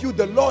some of you,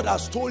 the Lord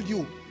has told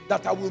you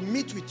that I will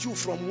meet with you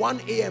from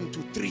 1 a.m.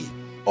 to 3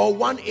 or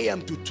 1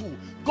 a.m. to 2.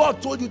 God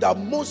told you that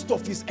most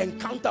of his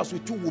encounters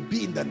with you will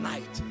be in the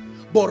night.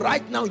 But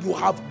right now you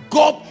have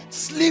God.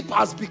 Sleep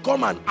has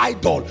become an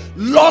idol.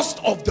 Lust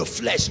of the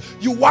flesh.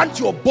 You want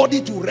your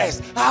body to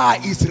rest.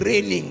 It's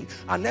raining.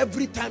 And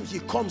every time he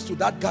comes to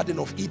that Garden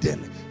of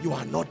Eden, you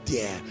are not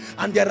there.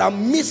 And there are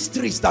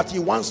mysteries that he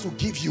wants to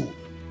give you.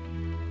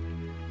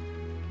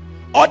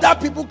 Other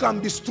people can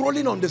be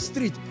strolling on the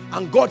street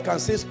and God can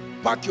say,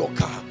 park your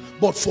car.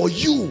 But for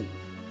you,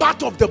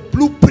 part of the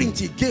blueprint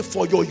he gave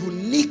for your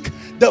unique,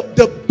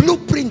 the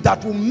blueprint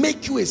that will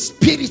make you a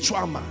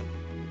spiritual man.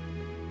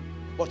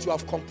 But you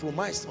have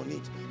compromised on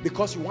it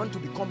because you want to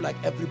become like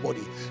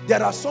everybody.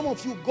 There are some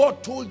of you,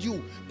 God told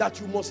you that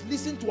you must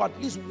listen to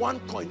at least one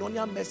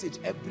koinonia message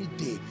every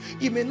day.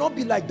 It may not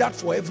be like that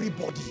for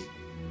everybody.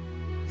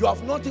 You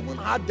have not even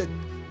had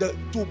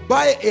to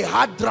buy a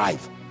hard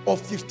drive of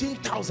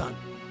 15,000.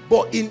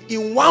 But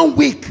in 1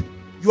 week,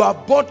 you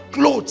have bought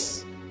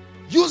clothes,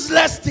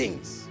 useless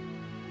things.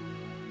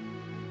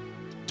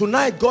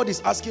 Tonight, God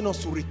is asking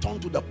us to return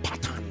to the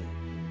pattern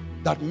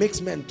that makes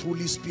men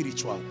truly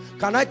spiritual.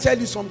 Can I tell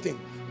you something?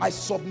 I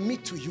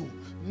submit to you,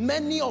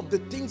 many of the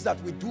things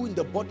that we do in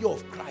the body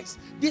of Christ,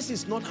 this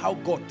is not how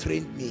God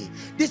trained me.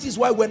 This is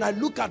why when I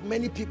look at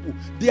many people,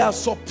 they are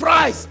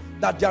surprised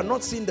that they are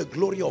not seeing the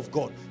glory of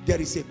God. There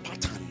is a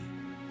pattern.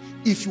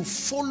 If you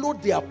follow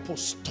the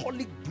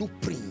apostolic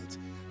blueprint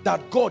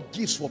that God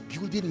gives for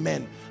building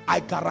men, I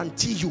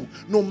guarantee you,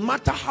 no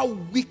matter how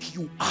weak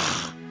you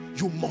are,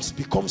 you must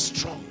become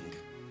strong.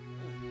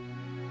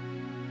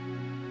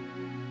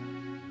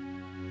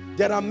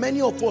 There are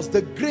many of us,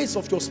 the grace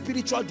of your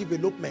spiritual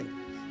development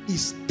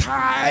is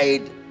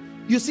tied.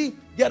 You see,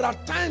 there are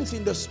times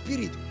in the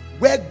spirit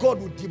where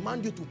God will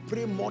demand you to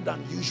pray more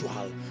than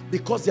usual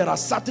because there are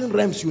certain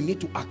realms you need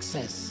to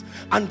access.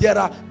 And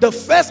the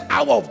first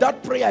hour of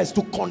that prayer is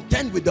to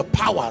contend with the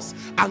powers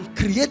and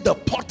create the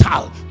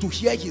portal to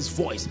hear his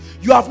voice.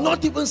 You have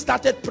not even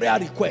started prayer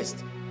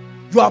request.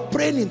 You are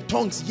praying in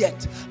tongues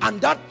yet. And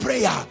that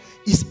prayer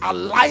is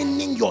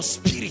aligning your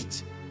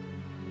spirit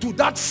to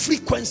that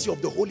frequency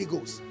of the Holy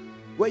Ghost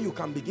where you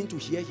can begin to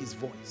hear his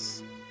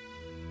voice.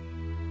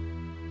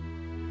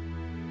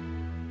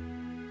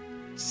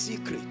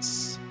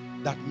 Secrets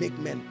that make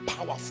men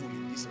powerful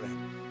in this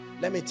realm.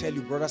 Let me tell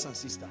you, brothers and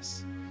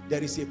sisters,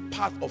 there is a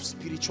path of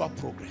spiritual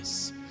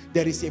progress.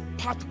 There is a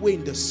pathway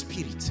in the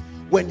spirit.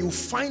 When you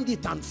find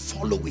it and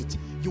follow it,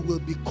 you will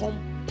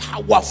become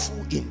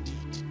powerful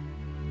indeed.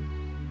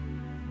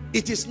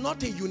 It is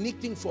not a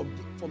unique thing for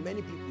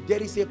many people.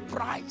 There is a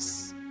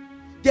price.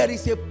 There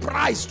is a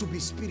price to be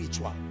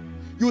spiritual.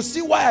 You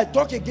see why I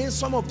talk against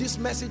some of these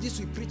messages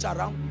we preach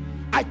around?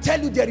 I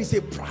tell you, there is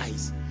a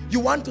price. You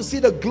want to see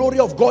the glory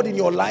of God in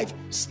your life?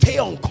 Stay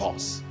on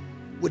course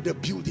with the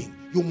building.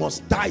 You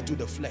must die to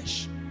the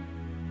flesh.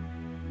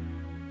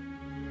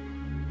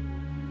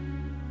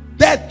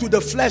 Death to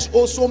the flesh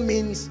also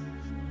means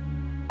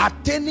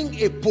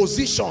attaining a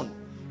position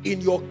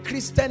in your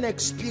Christian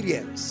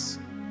experience.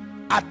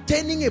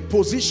 Attaining a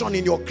position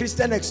in your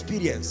Christian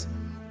experience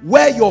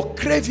where you're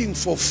craving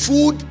for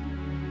food,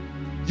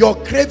 you're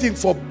craving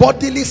for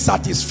bodily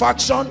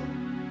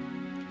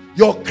satisfaction,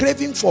 you're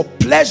craving for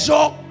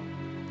pleasure,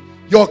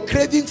 you're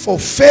craving for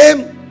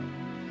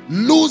fame,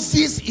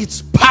 loses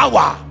its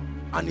power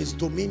and its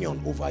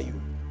dominion over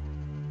you.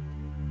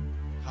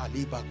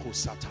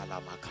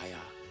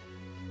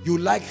 You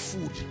like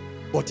food,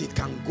 but it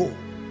can go.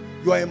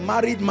 You are a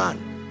married man.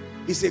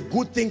 It's a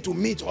good thing to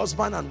meet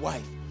husband and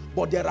wife,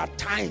 but there are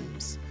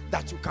times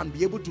that you can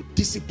be able to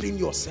discipline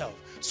yourself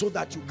so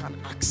that you can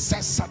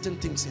access certain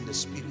things in the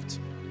spirit.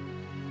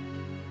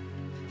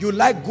 You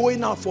like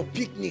going out for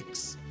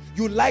picnics.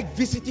 You like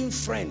visiting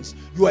friends.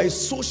 You are a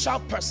social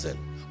person.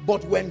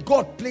 But when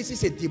God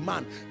places a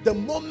demand, the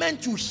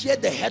moment you hear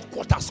the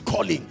headquarters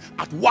calling,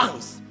 at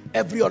once,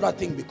 every other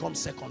thing becomes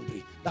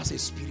secondary. That's a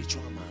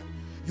spiritual man.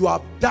 You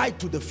have died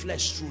to the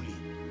flesh truly.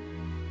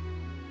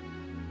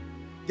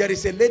 There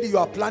is a lady you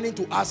are planning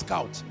to ask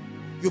out.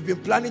 You've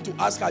been planning to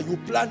ask her. You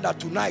plan that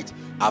tonight,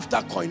 after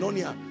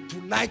koinonia,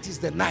 tonight is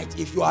the night.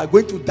 If you are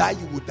going to die,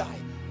 you will die.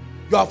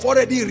 You have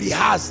already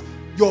rehearsed.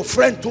 Your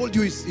friend told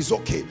you it's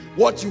okay.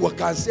 What you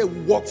can say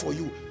will work for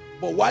you.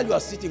 But while you are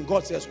sitting,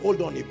 God says,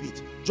 hold on a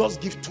bit.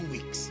 Just give 2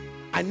 weeks.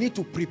 I need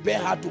to prepare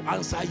her to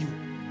answer you.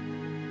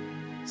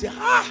 Say,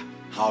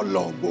 how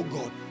long, oh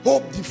God?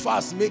 Hope the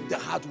fast make the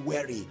heart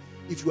weary.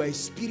 If you are a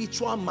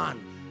spiritual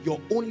man, your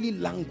only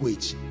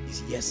language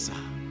is yes, sir.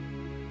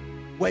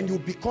 When you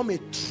become a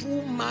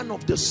true man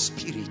of the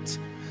spirit.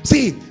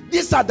 See,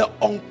 these are the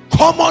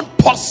uncommon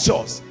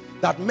postures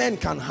that men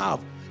can have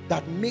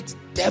that makes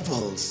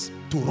devils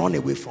to run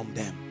away from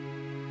them.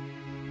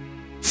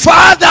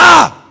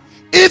 Father,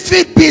 if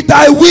it be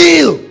thy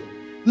will,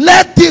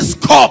 let this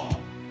cup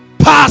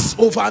pass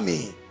over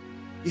me.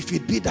 If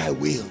it be thy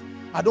will.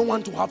 I don't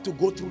want to have to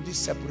go through this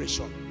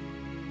separation.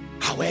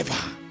 However,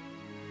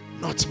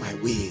 not my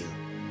will.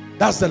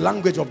 That's the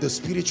language of the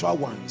spiritual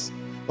ones.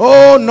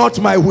 Oh, not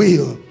my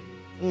will.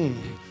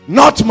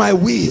 Not my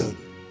will,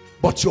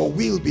 but your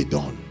will be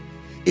done.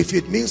 If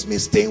it means me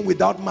staying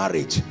without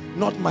marriage,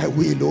 not my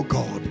will, oh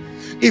God.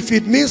 If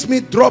it means me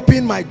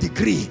dropping my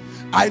degree,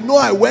 I know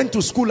I went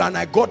to school and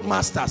I got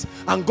masters,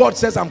 and God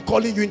says I'm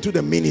calling you into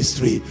the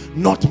ministry,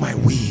 not my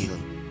will.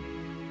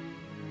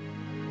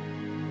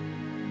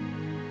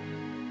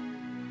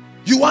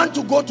 You want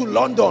to go to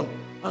London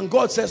and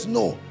God says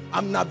no,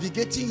 I'm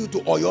navigating you to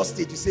Oyo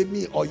State. You say,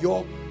 me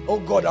Oyo, oh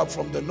God, I'm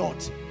from the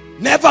north.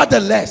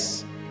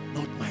 Nevertheless,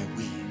 not my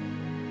will.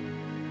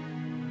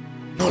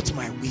 Not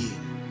my will.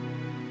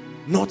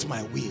 Not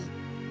my will.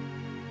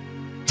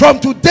 From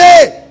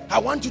today, I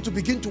want you to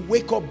begin to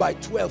wake up by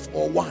 12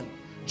 or 1.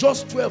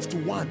 Just 12 to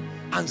 1,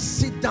 and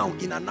sit down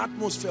in an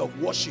atmosphere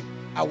of worship.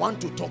 I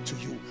want to talk to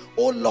you.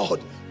 Oh Lord,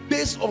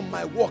 based on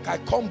my work, I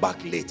come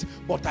back late,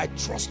 but I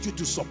trust you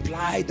to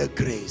supply the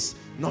grace.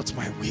 Not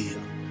my will,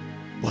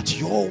 but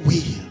your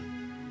will.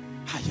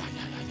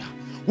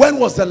 When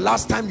was the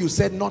last time you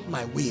said, not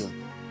my will?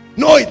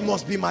 No, it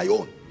must be my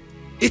own.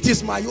 It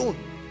is my own.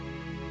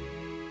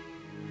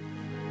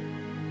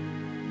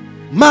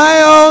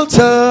 My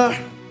altar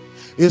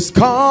is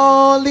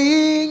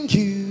calling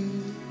you,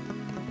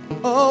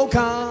 oh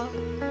God.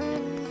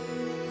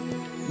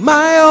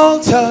 My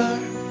altar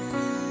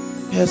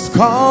is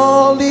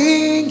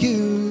calling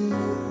you,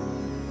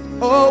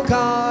 oh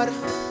God.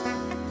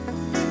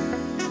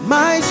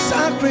 My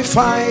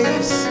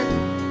sacrifice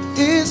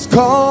is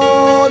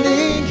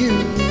calling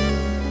you.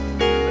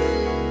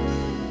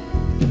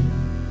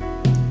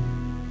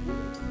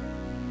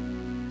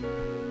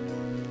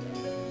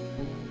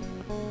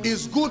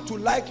 It's good to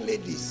like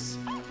ladies,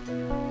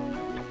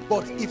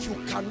 but if you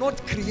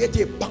cannot create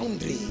a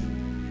boundary,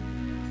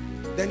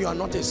 then you are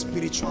not a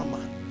spiritual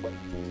man.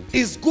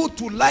 It's good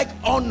to like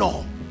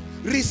honor,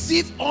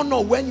 receive honor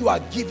when you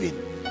are giving,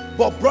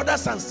 but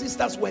brothers and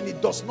sisters, when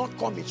it does not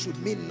come, it should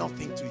mean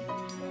nothing to you.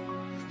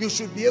 You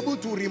should be able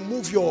to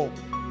remove your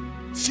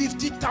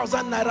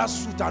 50,000 naira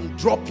suit and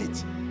drop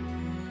it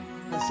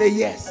and say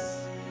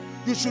yes.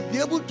 You should be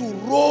able to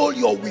roll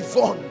your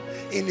weapon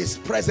in his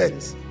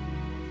presence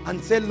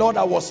and say, Lord,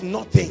 I was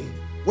nothing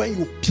when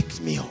you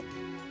picked me up.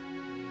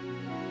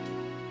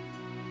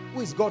 Who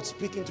is God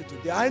speaking to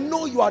today? I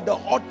know you are the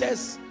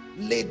hottest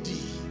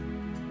lady,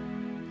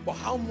 but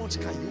how much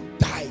can you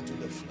die to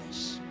the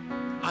flesh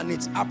and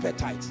its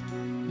appetite?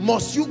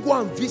 Must you go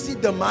and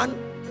visit the man?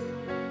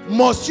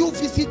 Must you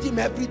visit him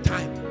every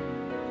time?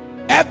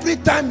 Every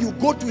time you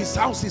go to his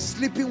house, he's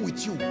sleeping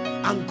with you,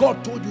 and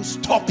God told you,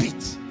 stop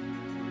it.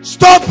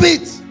 Stop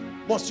it.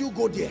 Must you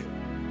go there?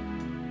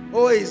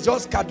 Oh, it's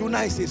just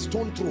Kaduna is a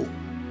stone throw.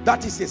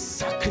 That is a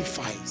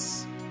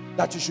sacrifice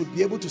that you should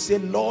be able to say,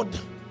 Lord,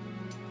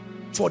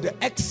 for the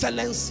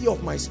excellency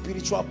of my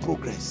spiritual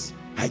progress,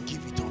 I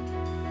give it up.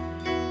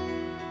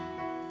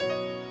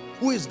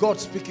 Who is God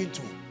speaking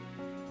to?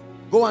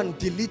 Go and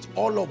delete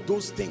all of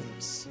those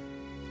things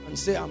and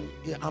say,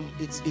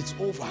 it's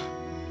over.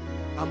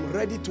 I'm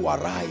ready to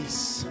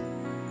arise.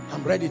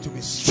 I'm ready to be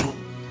strong.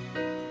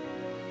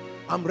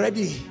 I'm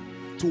ready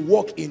to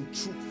walk in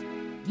truth.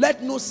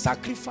 Let no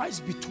sacrifice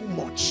be too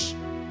much.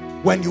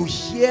 When you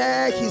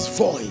hear his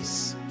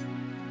voice,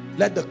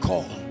 let the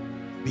call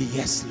be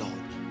yes, Lord.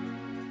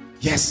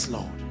 Yes,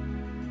 Lord.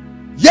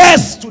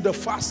 Yes to the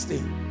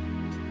fasting.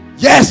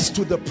 Yes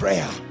to the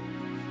prayer.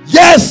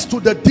 Yes to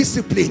the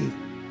discipline.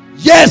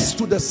 Yes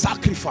to the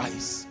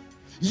sacrifice.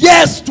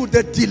 Yes to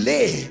the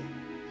delay.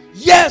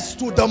 Yes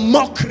to the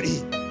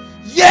mockery.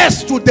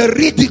 Yes to the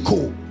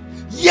ridicule.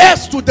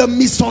 Yes to the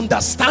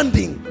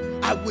misunderstanding.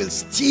 I will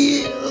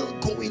still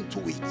go into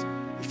it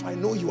if I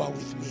know you are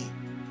with me.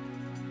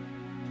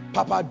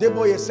 Papa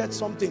Deboye said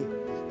something.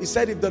 He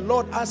said if the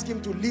Lord asked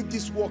him to leave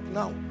this work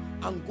now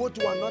and go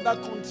to another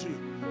country,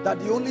 that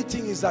the only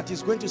thing is that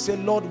he's going to say,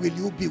 Lord, will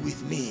you be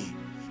with me?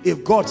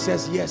 If God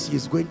says yes, he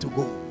is going to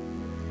go.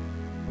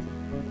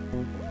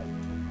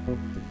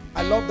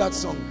 I love that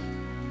song.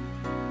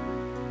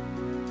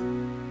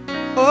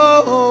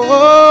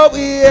 Oh,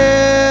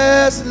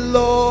 yes,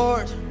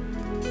 Lord,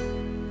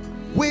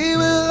 we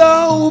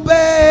will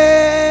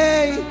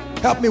obey.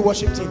 Help me,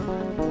 worship team.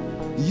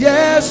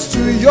 Yes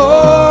to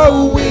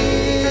your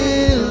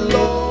will,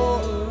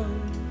 Lord.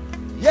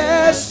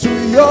 Yes to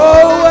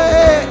your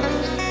way.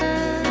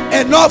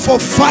 Enough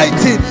of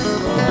fighting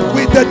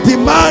with the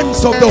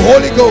demands of the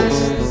Holy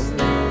Ghost.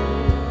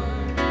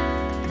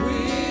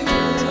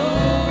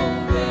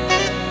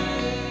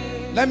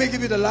 Let me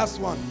give you the last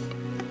one.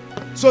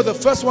 So the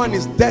first one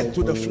is death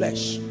to the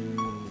flesh.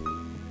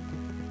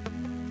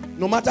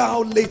 No matter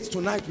how late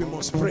tonight, we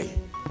must pray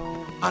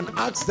and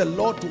ask the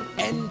Lord to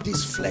end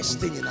this flesh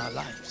thing in our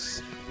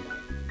lives.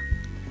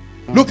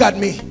 Look at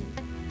me.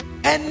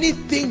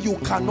 Anything you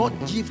cannot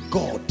give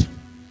God,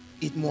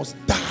 it must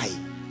die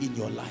in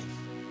your life.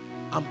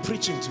 I'm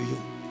preaching to you.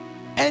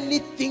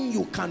 Anything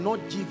you cannot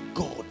give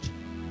God,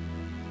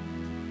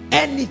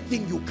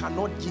 anything you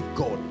cannot give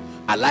God,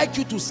 I'd like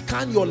you to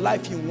scan your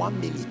life in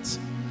 1 minute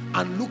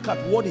and look at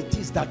what it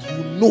is that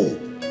you know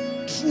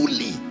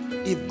truly,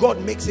 if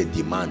God makes a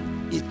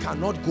demand, it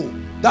cannot go.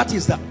 That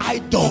is the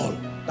idol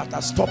that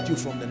has stopped you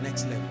from the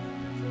next level.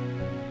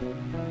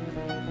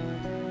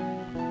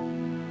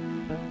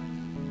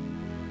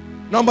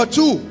 Number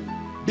 2,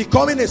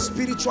 becoming a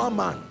spiritual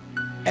man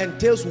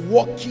entails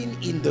walking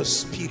in the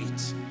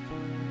spirit.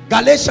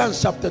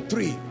 Galatians chapter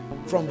 3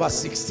 from verse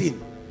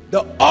 16.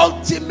 The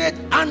ultimate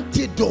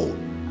antidote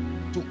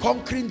to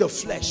conquering the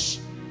flesh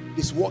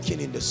is walking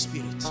in the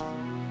spirit.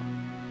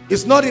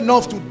 It's not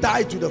enough to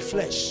die to the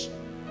flesh.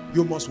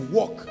 You must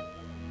walk.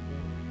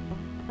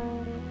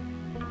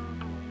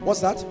 What's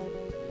that?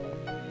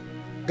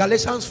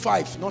 Galatians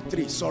 5, not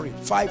 3, sorry,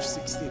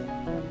 5:16.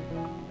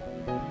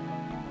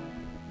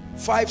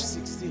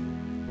 5:16.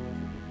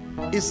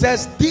 It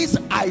says, this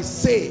I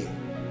say,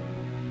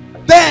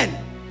 then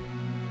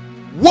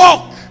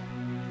walk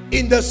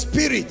in the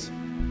spirit.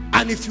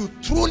 And if you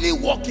truly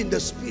walk in the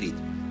spirit,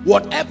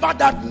 whatever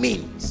that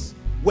means,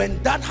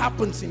 when that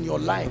happens in your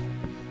life,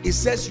 it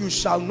says you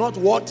shall not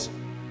what?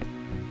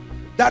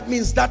 That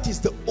means that is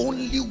the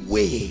only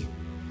way.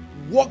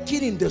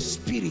 Walking in the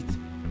spirit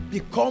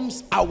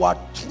becomes our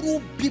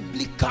true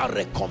biblical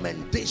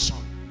recommendation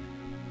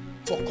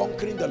for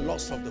conquering the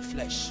lust of the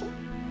flesh.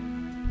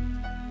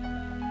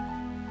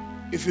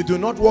 If you do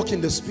not walk in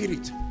the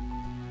spirit,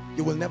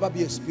 you will never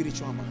be a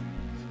spiritual man.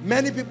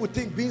 Many people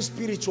think being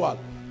spiritual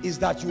is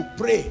that you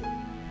pray.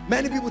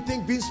 Many people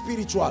think being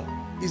spiritual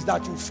is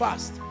that you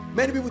fast.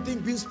 Many people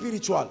think being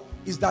spiritual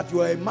is that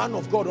you are a man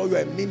of God or you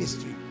are a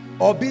ministry.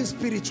 Or being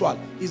spiritual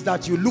is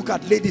that you look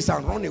at ladies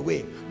and run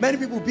away. Many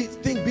people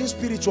think being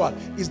spiritual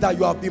is that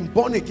you have been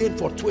born again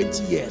for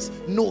 20 years.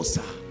 No,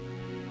 sir.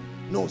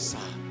 No, sir.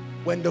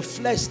 When the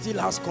flesh still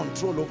has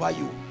control over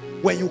you,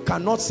 when you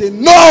cannot say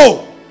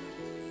no,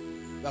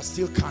 you are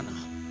still carnal.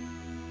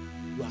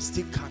 You are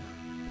still carnal.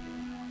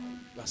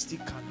 You are still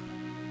carnal.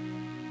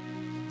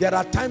 There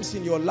are times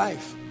in your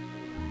life,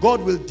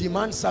 God will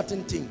demand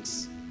certain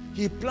things.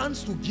 He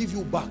plans to give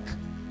you back.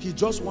 He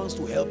just wants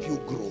to help you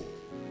grow.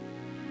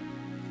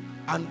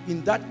 And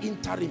in that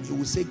interim, he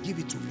will say, give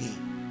it to me.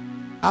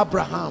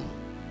 Abraham,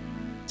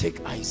 take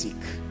Isaac.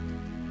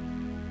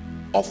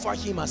 Offer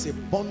him as a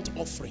burnt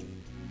offering.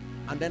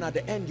 And then at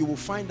the end, you will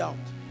find out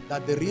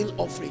that the real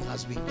offering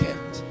has been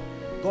kept.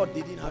 God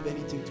didn't have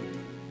anything to do.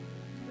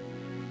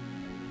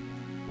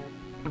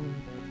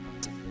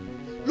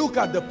 Look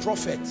at the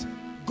prophet.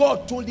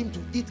 God told him to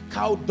eat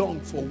cow dung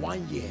for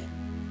 1 year.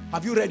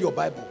 Have you read your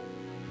Bible?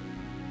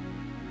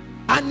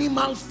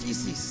 Animal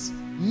feces,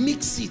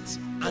 mix it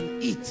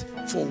and eat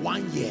for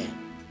 1 year.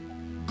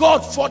 God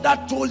further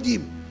told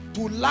him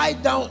to lie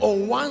down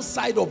on one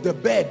side of the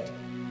bed.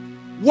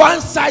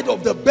 One side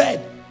of the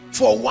bed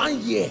for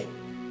 1 year.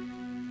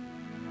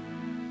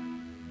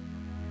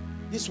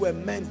 These were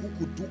men who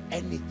could do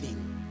anything.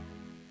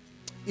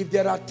 If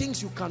there are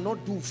things you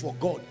cannot do for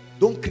God,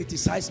 don't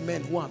criticize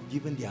men who have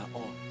given their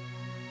all.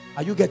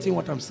 Are you getting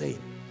what I'm saying?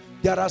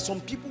 There are some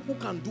people who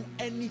can do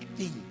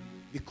anything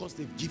because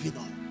they've given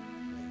all.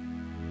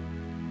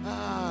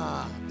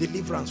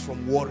 Deliverance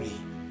from worry.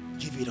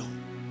 Give it all.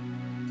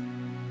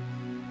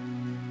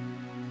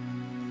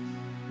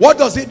 What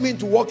does it mean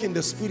to walk in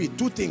the spirit?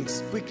 2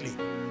 things quickly.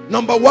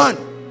 Number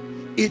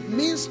 1, it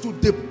means to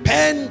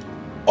depend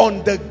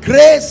on the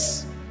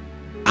grace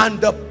and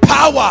the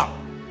power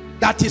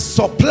that is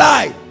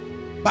supplied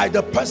by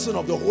the person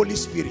of the Holy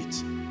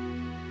Spirit.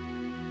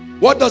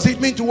 What does it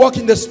mean to walk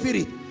in the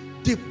spirit?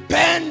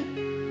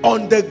 Depend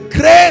on the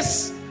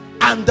grace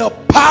and the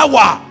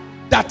power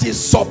that is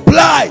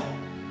supplied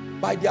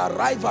by the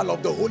arrival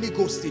of the Holy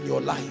Ghost in your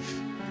life.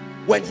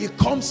 When he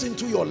comes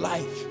into your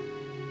life,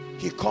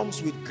 he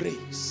comes with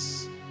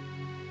grace.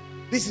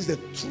 This is the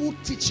true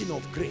teaching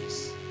of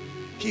grace.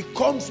 He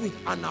comes with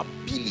an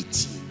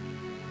ability,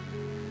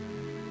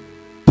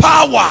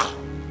 power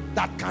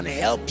that can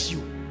help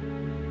you.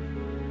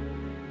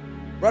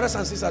 Brothers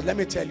and sisters, let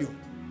me tell you,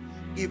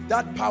 if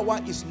that power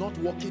is not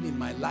working in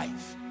my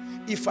life,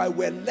 if I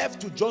were left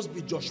to just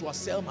be Joshua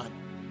Selman,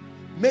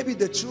 maybe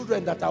the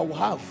children that I will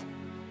have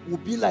will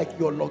be like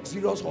your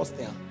luxurious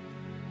hostel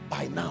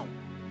by now.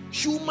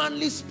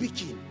 Humanly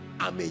speaking,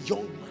 I'm a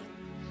young man.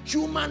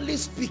 Humanly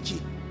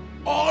speaking,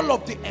 all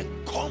of the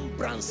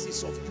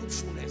encumbrances of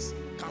youthfulness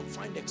can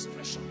find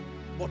expression.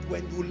 But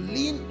when you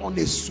lean on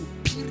a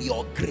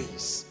superior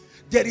grace,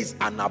 there is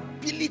an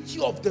ability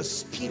of the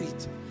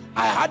Spirit.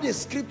 I had a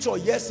scripture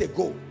years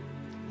ago.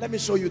 Let me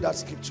show you that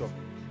scripture.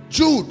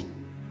 Jude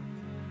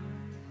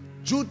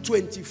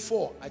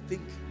 24, I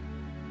think.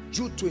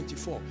 Jude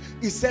 24.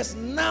 It says,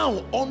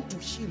 now unto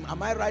him.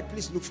 Am I right?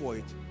 Please look for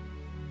it.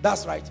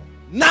 That's right.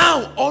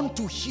 Now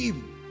unto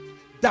him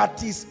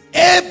that is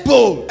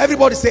able.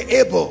 Everybody say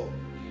able.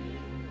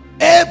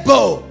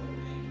 Able.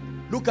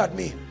 Look at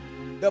me.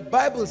 The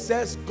Bible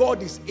says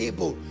God is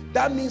able.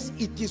 That means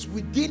it is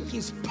within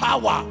his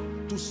power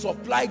to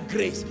supply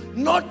grace.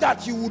 Not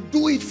that he will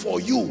do it for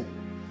you.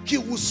 He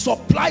will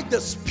supply the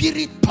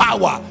spirit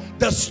power,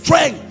 the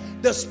strength,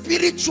 the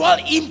spiritual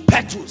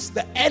impetus,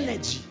 the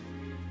energy.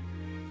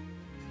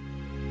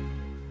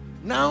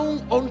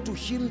 Now unto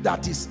him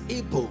that is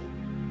able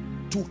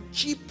to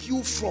keep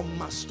you from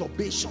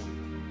masturbation,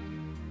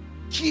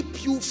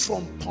 keep you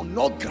from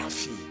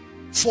pornography,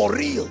 for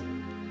real,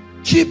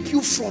 keep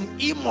you from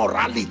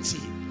immorality.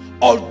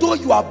 Although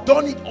you have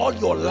done it all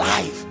your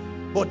life,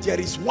 but there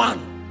is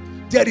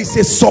one, there is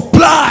a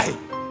supply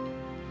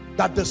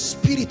that the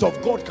Spirit of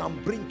God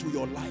can bring to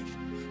your life.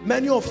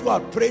 Many of you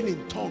are praying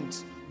in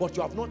tongues, but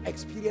you have not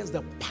experienced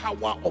the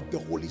power of the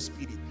Holy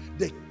Spirit,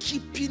 the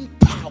keeping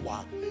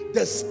power,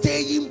 the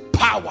staying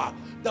power,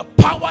 the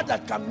power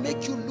that can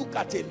make you look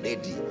at a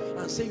lady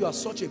and say you are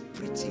such a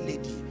pretty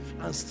lady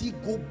and still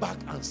go back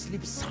and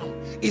sleep sound.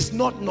 It's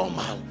not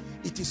normal.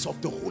 It is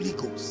of the Holy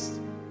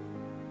Ghost.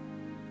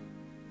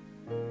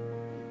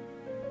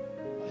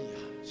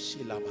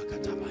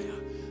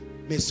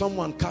 May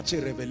someone catch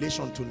a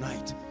revelation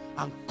tonight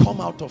and come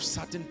out of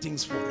certain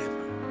things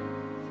forever.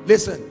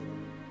 Listen,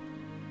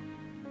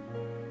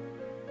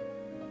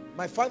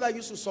 my father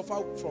used to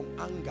suffer from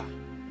anger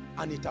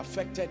and it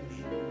affected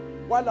me.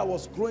 While I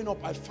was growing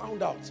up, I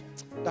found out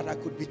that I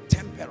could be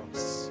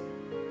temperance.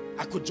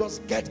 I could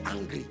just get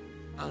angry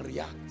and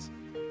react.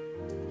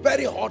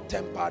 Very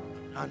hot-tempered,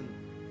 and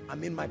I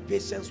mean my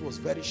patience was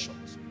very short.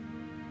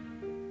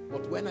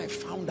 But when I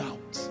found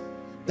out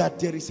that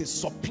there is a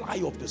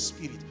supply of the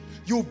Spirit,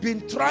 you've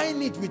been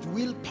trying it with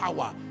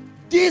willpower.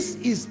 This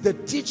is the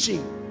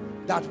teaching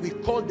that we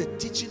call the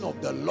teaching of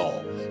the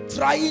law.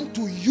 Trying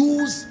to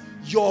use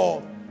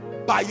your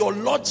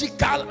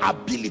biological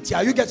ability.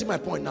 Are you getting my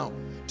point now?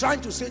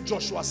 Trying to say,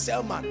 Joshua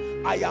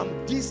Selman, I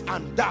am this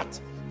and that.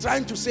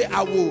 Trying to say,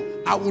 I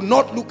will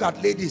not look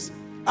at ladies.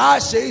 Ah,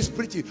 she is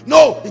pretty.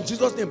 No, in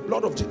Jesus' name,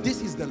 blood of Jesus.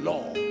 This is the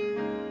law.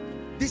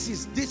 This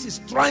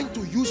is trying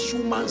to use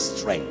human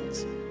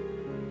strength.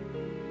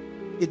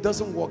 It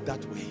doesn't work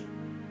that way.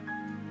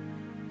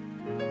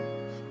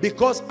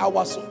 Because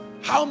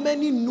how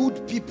many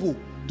nude people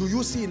do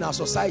you see in our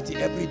society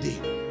every day?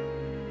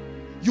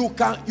 You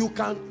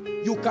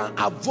can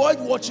avoid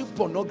watching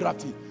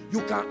pornography.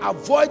 You can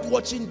avoid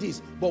watching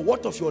this. But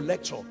what of your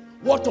lecture?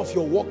 What of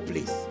your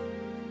workplace?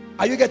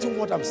 Are you getting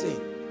what I'm saying?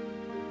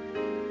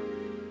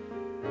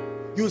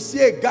 You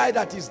see a guy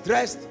that is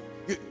dressed,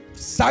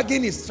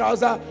 sagging his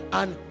trouser,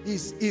 and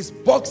his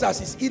boxers,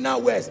 his inner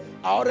wears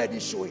are already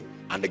showing.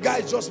 And the guy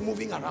is just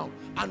moving around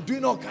and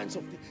doing all kinds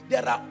of things.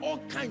 There are all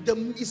kinds.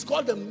 It's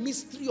called the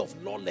mystery of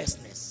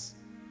lawlessness.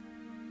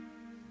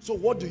 So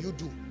what do?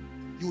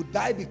 You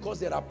die because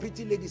there are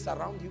pretty ladies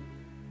around you.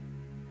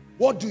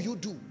 What do?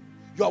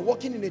 You are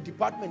working in a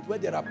department where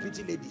there are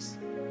pretty ladies.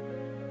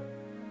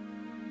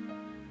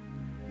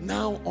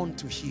 Now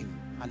unto him,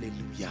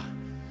 hallelujah,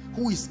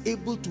 who is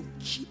able to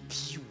keep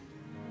you.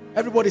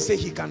 Everybody say,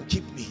 he can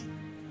keep me.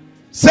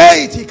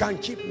 Say it, he can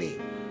keep me.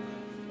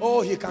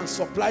 Oh, he can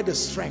supply the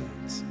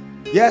strength.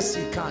 Yes,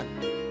 he can.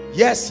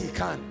 Yes, he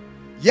can.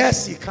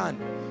 Yes, he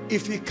can.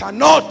 If he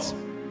cannot,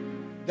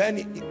 then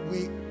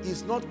he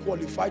is not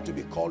qualified to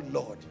be called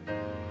Lord.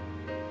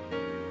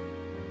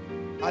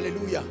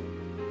 Hallelujah.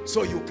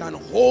 So you can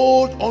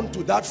hold on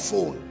to that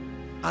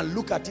phone and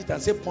look at it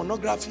and say,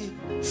 pornography,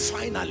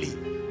 finally,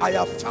 I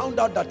have found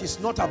out that it's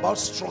not about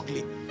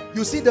struggling.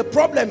 You see, the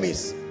problem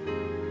is,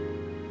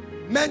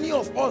 many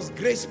of us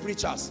grace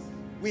preachers,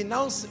 we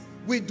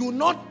do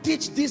not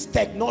teach this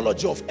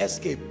technology of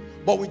escape,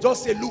 but we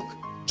just say, look,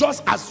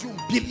 just assume,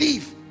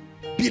 believe,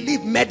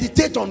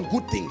 meditate on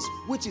good things,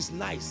 which is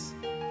nice.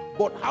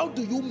 But how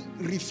do you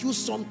refuse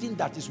something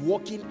that is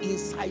working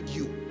inside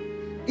you?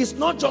 It's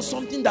not just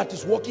something that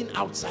is working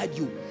outside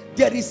you.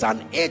 There is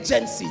an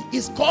agency.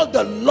 It's called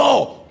the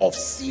law of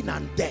sin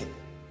and death.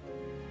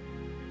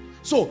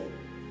 So,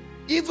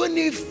 even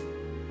if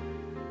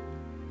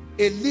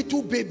a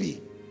little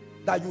baby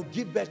that you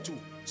give birth to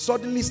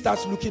suddenly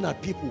starts looking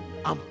at people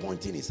and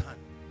pointing his hand,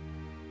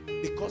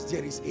 because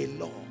there is a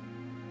law.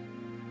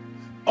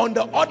 On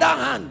the other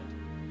hand,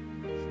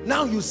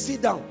 Now you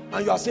sit down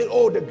and you are saying,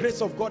 oh, the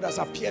grace of God has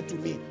appeared to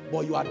me,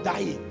 but you are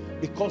dying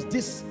because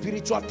this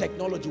spiritual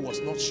technology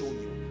was not shown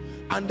you.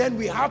 And then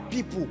we have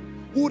people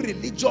who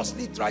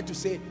religiously try to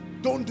say,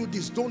 don't do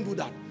this, don't do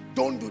that,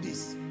 don't do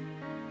this.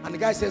 And the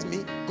guy says,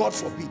 me, God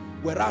forbid,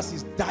 whereas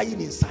he's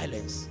dying in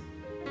silence.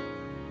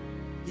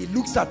 He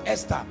looks at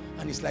Esther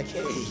and he's like,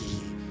 hey,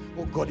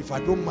 oh God, if I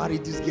don't marry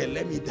this girl,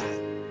 let me die.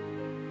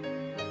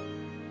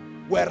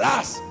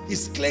 Whereas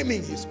he's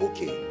claiming he's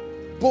okay.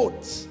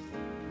 Both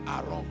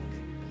are wrong.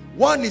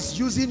 One is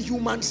using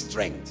human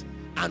strength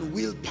and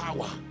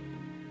willpower.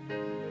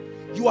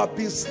 You have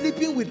been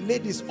sleeping with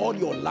ladies all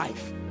your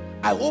life.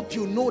 I hope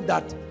you know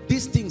that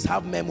these things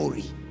have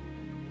memory.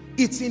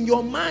 It's in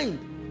your mind.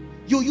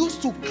 You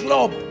used to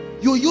club,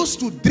 you used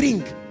to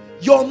drink.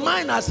 Your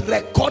mind has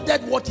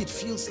recorded what it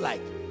feels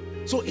like.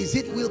 So is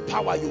it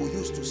willpower you will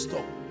use to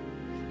stop?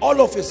 All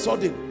of a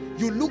sudden,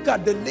 you look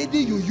at the lady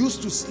you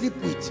used to sleep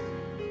with.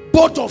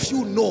 Both of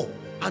you know,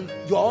 and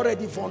you're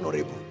already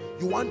vulnerable.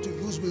 You want to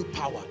use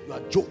willpower. You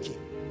are joking.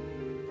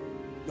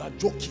 You are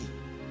joking.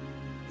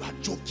 You are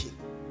joking.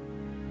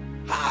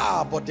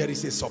 But there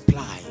is a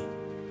supply.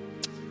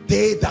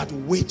 They that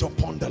wait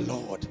upon the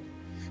Lord,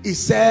 it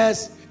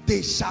says,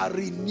 they shall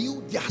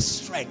renew their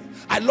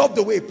strength. I love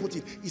the way he put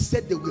it. He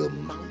said they will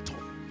mount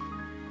up.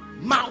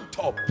 Mount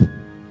up.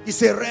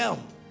 It's a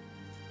realm.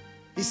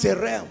 It's a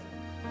realm.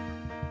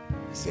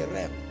 It's a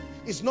realm.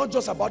 It's not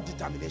just about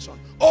determination.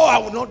 Oh, I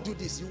will not do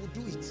this. You will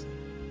do it.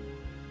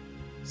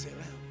 It's a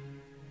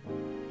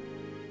realm.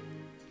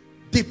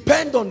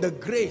 Depend on the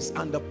grace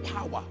and the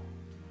power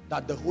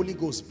that the Holy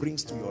Ghost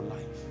brings to your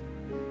life.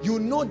 You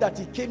know that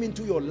he came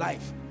into your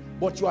life,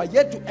 but you are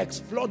yet to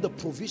explore the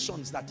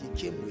provisions that he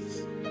came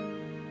with.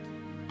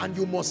 And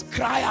you must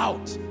cry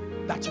out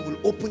that he will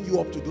open you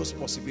up to those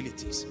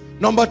possibilities.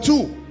 Number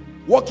two,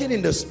 walking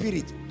in the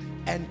Spirit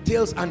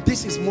entails, and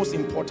this is most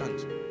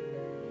important,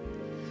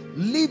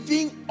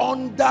 living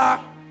under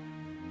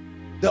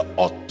the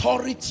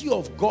authority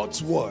of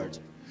God's word.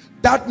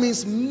 That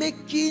means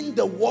making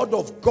the word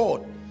of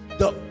God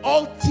the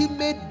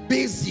ultimate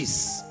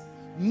basis.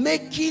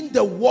 Making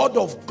the word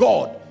of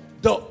God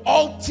the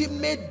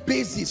ultimate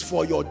basis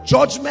for your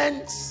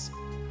judgments,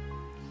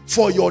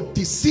 for your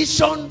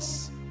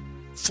decisions,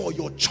 for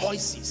your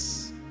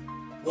choices.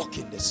 Walk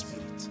in the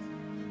Spirit.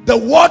 The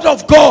word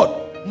of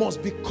God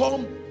must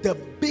become the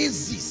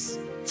basis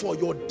for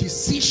your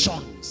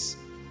decisions,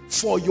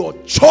 for your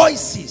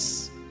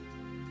choices,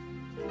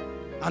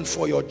 and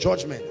for your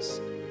judgments.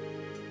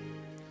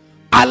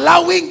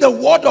 Allowing the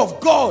word of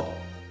God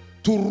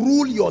to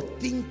rule your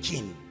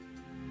thinking,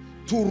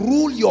 to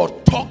rule your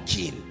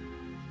talking,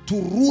 to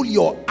rule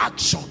your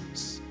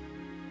actions.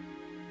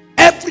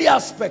 Every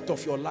aspect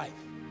of your life.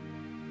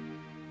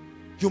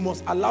 You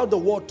must allow the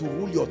word to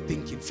rule your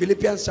thinking.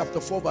 Philippians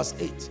chapter 4 verse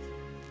 8.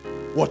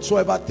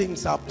 Whatsoever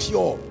things are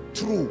pure,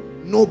 true,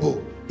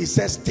 noble, it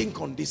says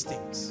think on these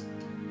things.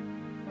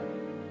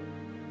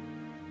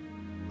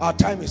 Our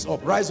time is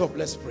up. Rise up,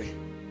 let's pray.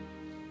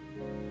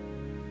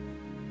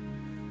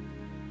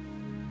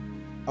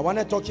 I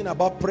wanted talking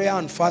about prayer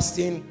and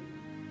fasting,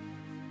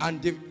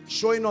 and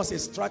showing us a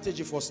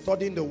strategy for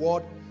studying the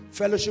word,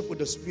 fellowship with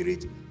the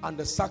Spirit, and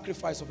the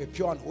sacrifice of a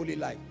pure and holy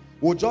life.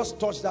 We'll just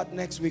touch that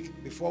next week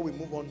before we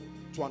move on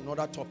to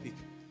another topic.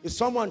 Is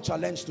someone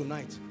challenged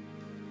tonight?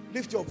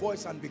 Lift your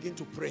voice and begin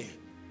to pray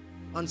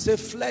and say,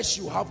 flesh,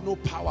 you have no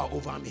power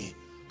over me.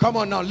 Come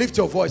on now, lift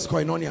your voice,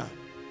 Koinonia.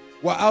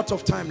 We're out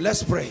of time.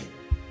 Let's pray.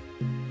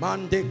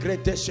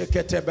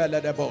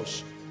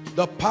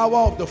 The power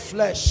of the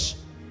flesh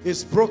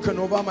is broken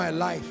over my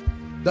life.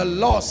 The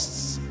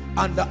lusts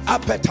and the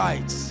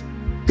appetites,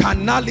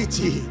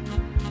 carnality,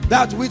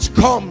 that which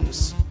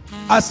comes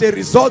as a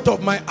result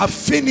of my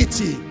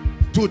affinity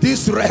to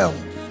this realm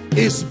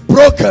is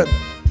broken.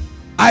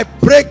 I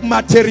break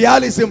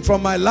materialism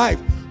from my life.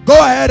 Go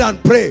ahead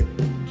and pray.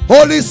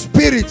 Holy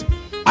Spirit,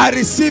 I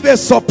receive a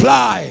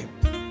supply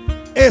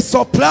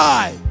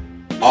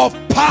of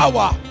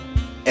power,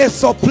 a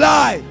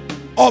supply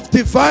of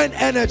divine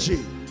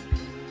energy.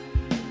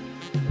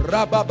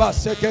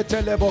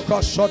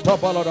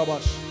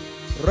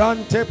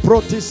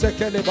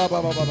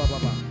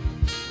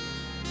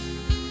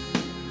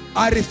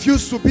 I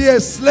refuse to be a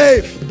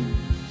slave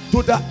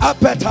to the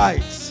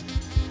appetites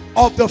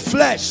of the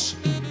flesh.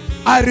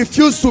 I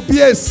refuse to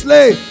be a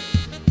slave.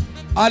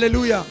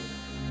 Hallelujah.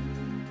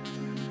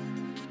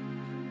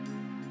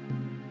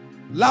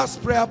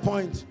 Last prayer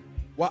point.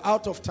 We're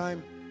out of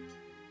time.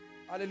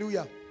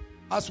 Hallelujah.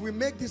 As we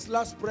make this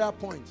last prayer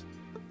point,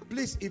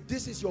 please, if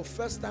this is your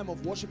first time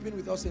of worshiping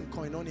with us in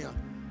Koinonia,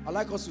 I'd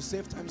like us to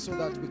save time so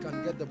that we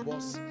can get the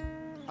bus.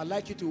 I'd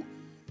like you to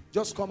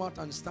just come out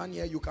and stand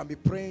here. You can be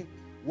praying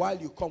while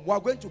you come. We're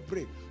going to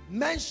pray.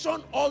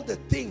 Mention all the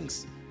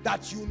things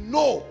that you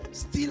know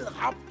still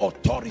have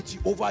authority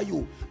over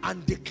you,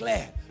 and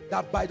declare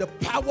that by the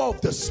power of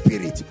the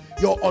Spirit,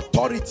 your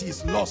authority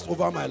is lost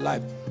over my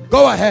life.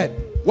 Go ahead.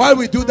 While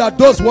we do that,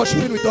 those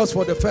worshiping with us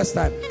for the first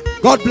time,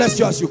 God bless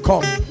you as you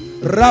come.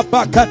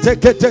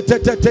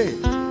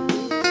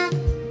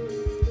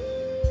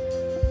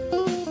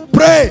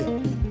 Pray.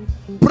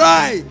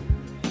 Pride,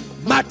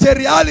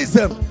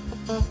 materialism,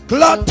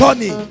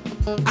 gluttony,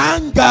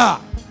 anger,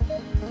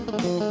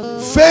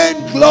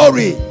 vain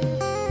glory.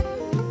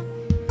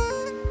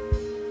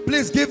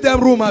 Please give them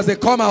room as they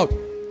come out.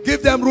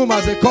 Give them room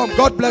as they come.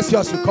 God bless you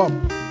as you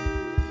come.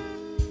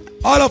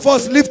 All of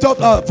us lift up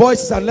our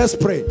voices and let's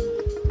pray.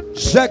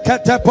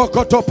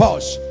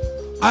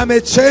 I'm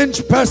a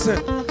changed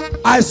person.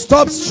 I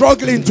stopped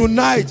struggling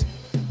tonight.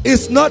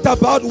 It's not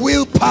about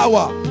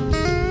willpower.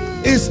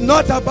 It's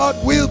not about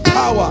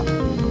willpower.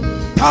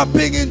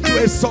 Tapping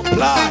into a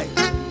supply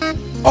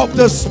of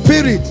the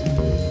Spirit.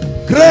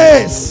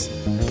 Grace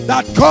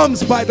that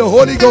comes by the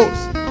Holy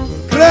Ghost.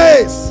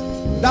 Grace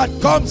that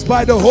comes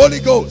by the Holy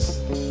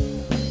Ghost.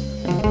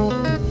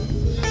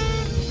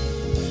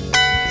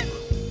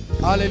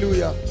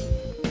 Hallelujah.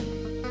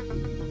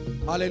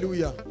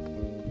 Hallelujah.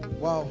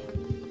 Wow.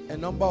 A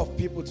number of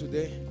people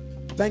today.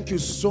 Thank you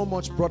so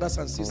much, brothers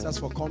and sisters,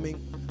 for coming.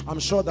 I'm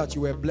sure that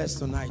you were blessed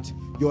tonight.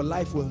 Your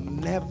life will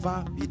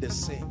never be the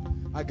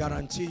same. I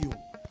guarantee you.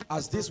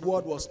 As this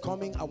word was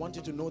coming, I want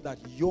you to know that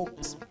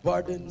yokes,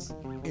 burdens,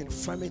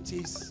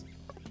 infirmities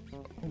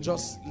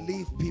just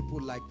leave people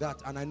like that.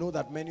 And I know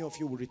that many of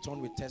you will return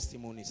with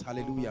testimonies.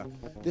 Hallelujah.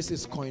 This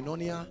is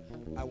Koinonia.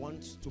 I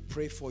want to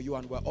pray for you,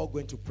 and we're all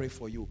going to pray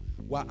for you.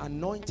 We're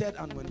anointed,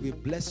 and when we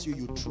bless you,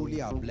 you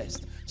truly are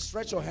blessed.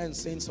 Stretch your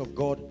hands, saints of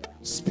God.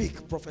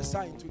 Speak,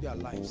 prophesy into their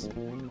lives.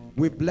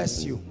 We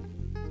bless you.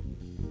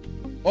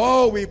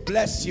 Oh, we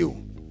bless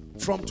you.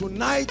 From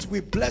tonight, we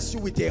bless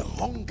you with a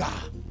hunger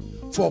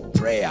for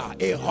prayer,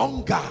 a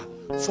hunger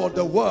for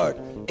the word,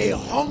 a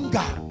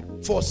hunger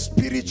for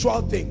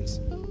spiritual things.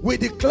 We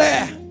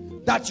declare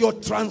that your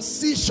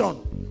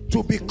transition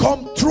to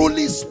become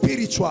truly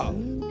spiritual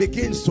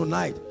begins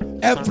tonight.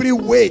 Every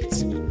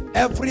weight,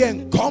 every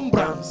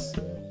encumbrance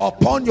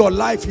upon your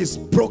life is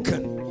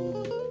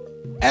broken.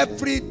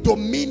 Every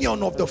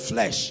dominion of the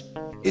flesh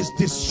is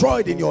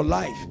destroyed in your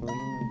life.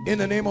 In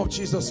the name of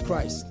Jesus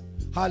Christ.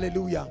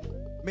 Hallelujah.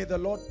 May the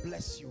Lord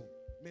bless you.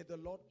 May the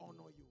Lord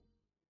honor you.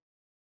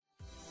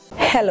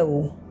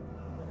 Hello.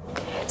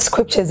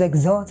 Scriptures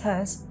exhort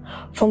us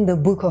from the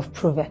book of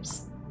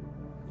Proverbs.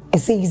 It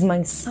says,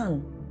 my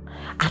son,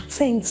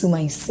 attend to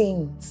my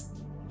sayings.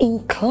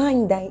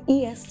 Incline thy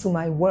ears to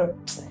my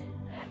words.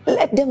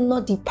 Let them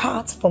not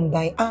depart from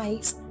thy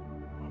eyes,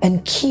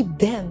 and keep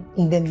them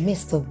in the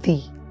midst of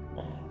thee.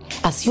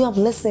 As you have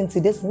listened to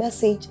this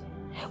message,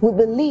 we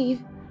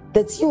believe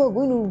that you are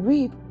going to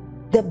reap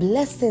the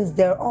blessings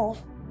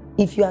thereof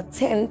if you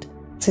attend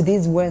to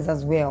these words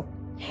as well.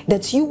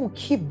 That you will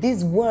keep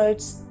these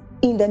words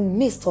in the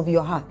midst of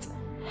your heart.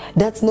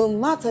 That no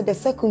matter the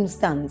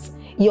circumstance,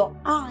 your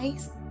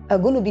eyes are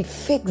going to be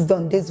fixed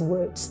on these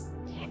words.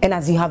 And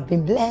as you have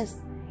been blessed,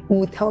 we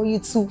will tell you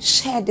to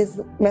share this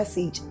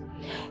message.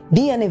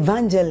 Be an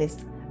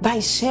evangelist by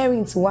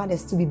sharing to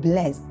others to be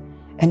blessed.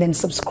 And then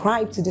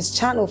subscribe to this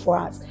channel for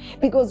us,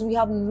 because we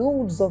have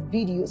loads of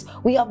videos,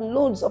 we have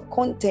loads of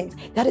content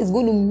that is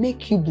going to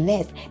make you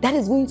blessed, that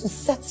is going to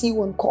set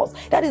you on course,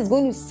 that is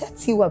going to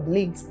set you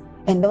ablaze.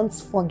 And don't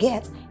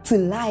forget to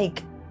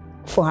like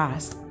for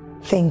us.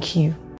 Thank you.